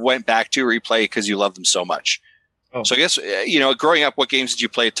went back to replay because you love them so much? Oh. So I guess growing up, what games did you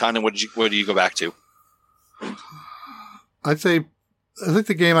play a ton, and what did you go back to? I think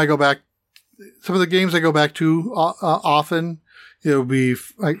the game I go back. Some of the games I go back to often, it would be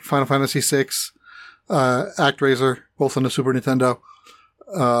like Final Fantasy VI, ActRaiser, both on the Super Nintendo.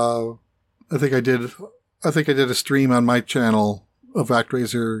 I think I did a stream on my channel of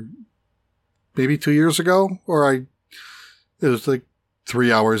ActRaiser maybe 2 years ago, it was like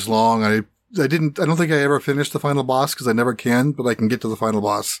 3 hours long. I don't think I ever finished the final boss because I never can, but I can get to the final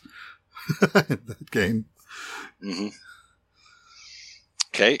boss in that game. Mm-hmm.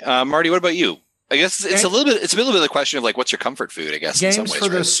 Okay, Marty, what about you? I guess it's a little bit of the question of like, what's your comfort food? I guess games in some ways, for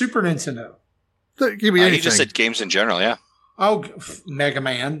the Super Nintendo. Give me anything. You just said games in general, yeah. Oh, Mega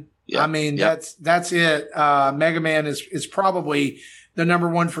Man. Yeah. I mean, that's it. Mega Man is probably the number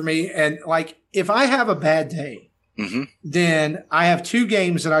one for me. And like, if I have a bad day, then I have two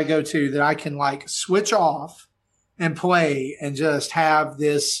games that I go to that I can like switch off and play and just have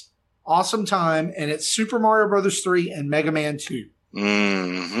this awesome time. And it's Super Mario Brothers 3 and Mega Man 2.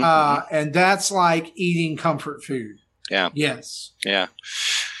 And that's like eating comfort food. Yeah. Yes. Yeah.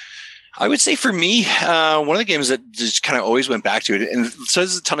 I would say for me, one of the games that just kind of always went back to it, and so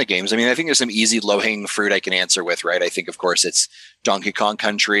there's a ton of games. I mean, I think there's some easy low-hanging fruit I can answer with, right? I think, of course, it's Donkey Kong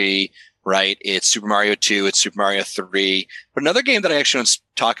Country, right? It's Super Mario 2, it's Super Mario 3. But another game that I actually don't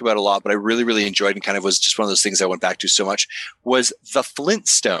talk about a lot, but I really, really enjoyed and kind of was just one of those things I went back to so much, was the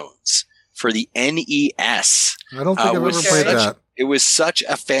Flintstones for the NES. I don't think I've ever played that. It was such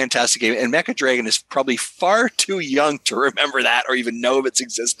a fantastic game, and Mecha Dragon is probably far too young to remember that or even know of its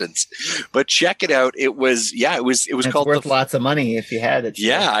existence. But check it out. It was it's called worth lots of money if you had it.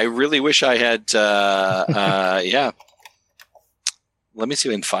 Yeah, I really wish I had. Yeah, let me see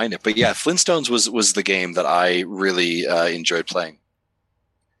if I can find it. But yeah, Flintstones was the game that I really enjoyed playing.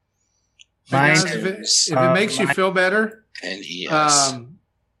 Guys, if it makes you feel better, NES.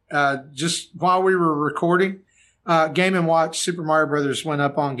 Just while we were recording. Game & Watch Super Mario Brothers went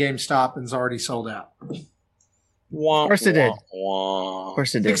up on GameStop and is already sold out. Of course it did. Of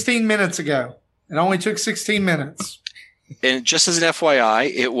course it did. 16 minutes ago. It only took 16 minutes. And just as an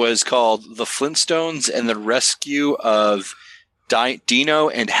FYI, it was called The Flintstones and the Rescue of Dino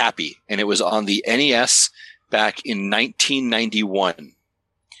and Happy. And it was on the NES back in 1991.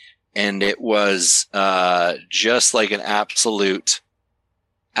 And it was just like an absolute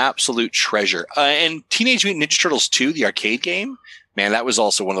treasure. And Teenage Mutant Ninja Turtles 2, the arcade game, man, that was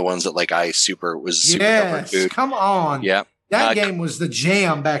also one of the ones that like I super comfort food. Come on. Yeah. That game was the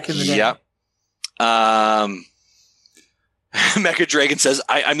jam back in the day. Yeah. Mecha Dragon says,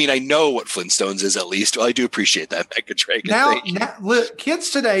 I mean, I know what Flintstones is at least. Well, I do appreciate that, Mecha Dragon. Now look,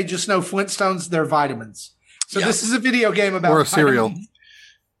 kids today just know Flintstones, they're vitamins. So this is a video game about or a cereal. Vitamins.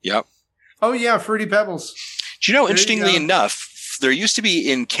 Yep. Oh yeah, Fruity Pebbles. Do you know, interestingly enough, there used to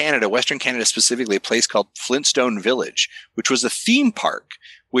be in Canada, Western Canada specifically, a place called Flintstone Village, which was a theme park,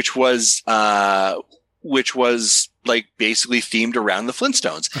 which was like basically themed around the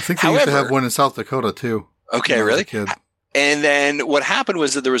Flintstones. I think they used to have one in South Dakota too. Okay, really? And then what happened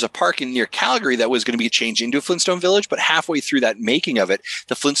was that there was a park near Calgary that was going to be changed into a Flintstone Village, but halfway through that making of it,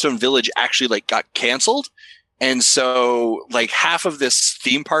 the Flintstone Village actually like got canceled. And so like half of this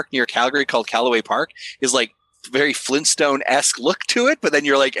theme park near Calgary called Callaway Park is like very Flintstone-esque look to it, but then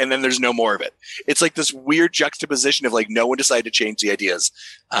you're like, and then there's no more of it. It's like this weird juxtaposition of like no one decided to change the ideas.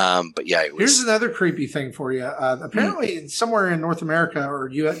 But yeah, it was. Here's another creepy thing for you. Apparently, somewhere in North America or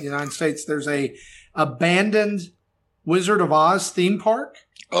United States, there's a abandoned Wizard of Oz theme park.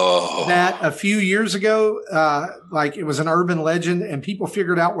 Oh, that a few years ago, like it was an urban legend, and people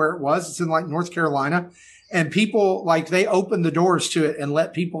figured out where it was. It's in like North Carolina, and people like they opened the doors to it and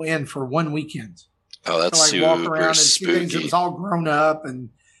let people in for one weekend. Oh, that's to, like, walk around and spooky. see things. It was all grown up, and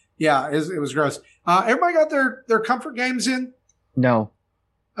yeah, it was gross. Everybody got their comfort games in? No.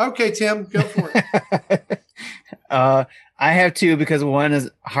 Okay, Tim, go for it. I have two because one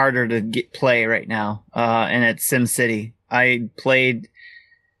is harder to play right now, and it's SimCity. I played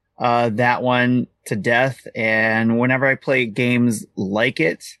that one to death, and whenever I play games like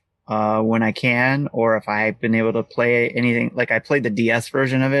it, when I can, or if I've been able to play anything, like I played the DS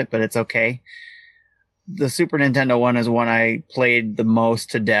version of it, but it's okay. The Super Nintendo one is one I played the most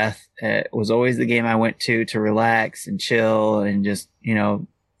to death. It was always the game I went to relax and chill and just,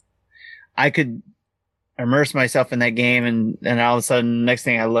 I could immerse myself in that game, and all of a sudden, next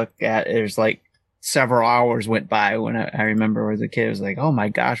thing I look at, there's like several hours went by when I remember as a kid, it was like, oh my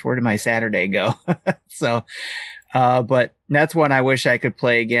gosh, where did my Saturday go? So, but that's one I wish I could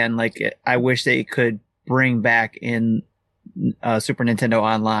play again. Like, I wish they could bring back in Super Nintendo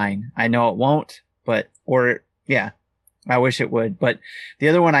Online. I know it won't, I wish it would. But the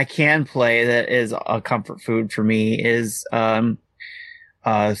other one I can play that is a comfort food for me is,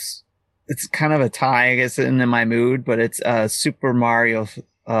 it's kind of a tie, I guess, in my mood, but it's Super Mario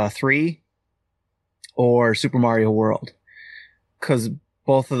 3 or Super Mario World, because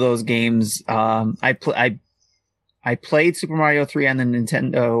both of those games, I played Super Mario 3 on the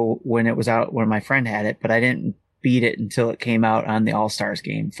Nintendo when it was out, when my friend had it, but I didn't beat it until it came out on the All-Stars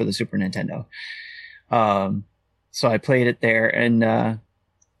game for the Super Nintendo. So I played it there, and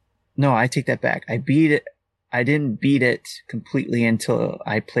no, I take that back. I didn't beat it completely until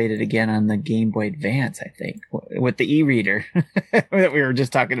I played it again on the Game Boy Advance, I think, with the e-reader that we were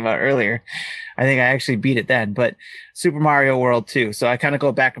just talking about earlier. I think I actually beat it then, but Super Mario World too. So I kind of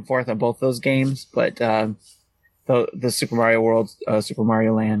go back and forth on both those games, but the Super Mario World, Super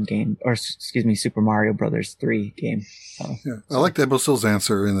Mario Land game, or excuse me, Super Mario Brothers 3 game. Yeah, I like Ebbosill's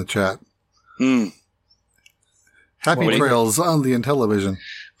answer in the chat. Happy What? trails on the Intellivision.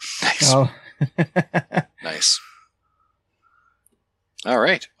 Nice. Oh. Nice. All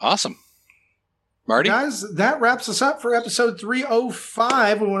right. Awesome. Marty? Guys, that wraps us up for episode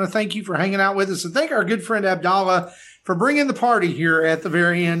 305. We want to thank you for hanging out with us, and thank our good friend Abdallah for bringing the party here at the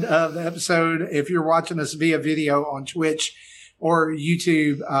very end of the episode. If you're watching us via video on Twitch or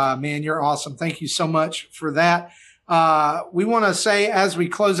YouTube, man, you're awesome. Thank you so much for that. We want to say, as we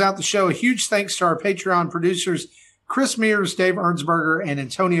close out the show, a huge thanks to our Patreon producers, Chris Mears, Dave Ernsberger, and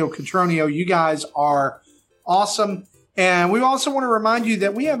Antonio Cotronio. You guys are awesome. And we also want to remind you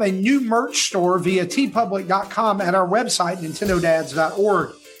that we have a new merch store via tpublic.com at our website,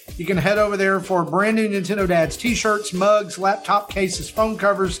 nintendodads.org. You can head over there for brand new Nintendo Dads t-shirts, mugs, laptop cases, phone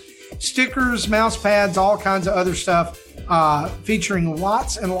covers, stickers, mouse pads, all kinds of other stuff, featuring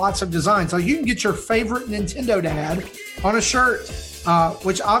lots and lots of designs. So you can get your favorite Nintendo Dad on a shirt,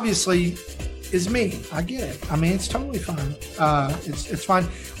 which obviously is me. I get it. I mean, it's totally fine. It's fine.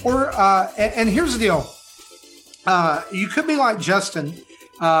 Or and here's the deal. You could be like Justin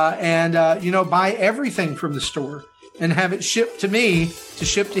and buy everything from the store and have it shipped to me to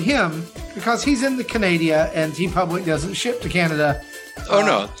ship to him, because he's in the Canada and TeePublic doesn't ship to Canada. Oh,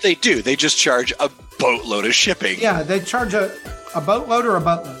 no, they do. They just charge a boatload of shipping. Yeah, they charge a boatload or a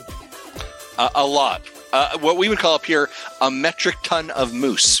buttload? A lot. What we would call up here a metric ton of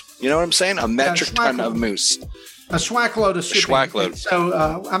moose. You know what I'm saying? A metric ton of moose. A schwack load of shipping. A schwack load. So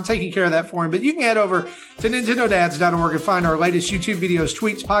I'm taking care of that for him. But you can head over to nintendodads.org and find our latest YouTube videos,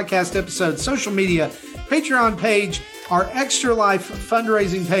 tweets, podcast episodes, social media, Patreon page, our Extra Life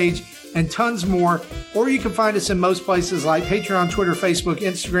fundraising page, and tons more. Or you can find us in most places like Patreon, Twitter, Facebook,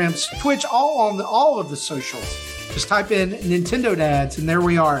 Instagram, Twitch, all of the socials. Just type in Nintendo Dads, and there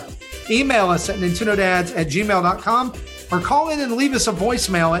we are. Email us at nintendodads@gmail.com or call in and leave us a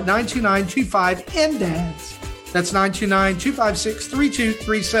voicemail at 929-25-NDADS. That's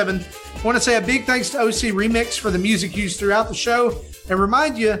 929-256-3237. I want to say a big thanks to OC Remix for the music used throughout the show, and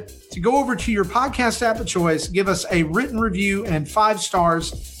remind you to go over to your podcast app of choice, give us a written review and 5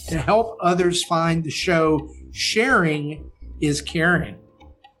 stars to help others find the show. Sharing is caring.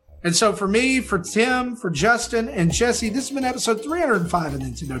 And so for me, for Tim, for Justin, and Jesse, this has been episode 305 of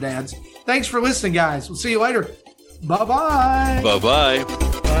Nintendo Dads. Thanks for listening, guys. We'll see you later. Bye-bye. Bye-bye.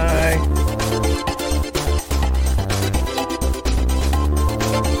 Bye.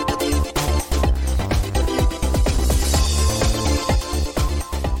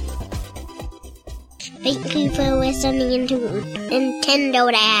 Thank you for listening to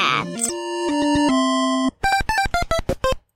Nintendo Dads.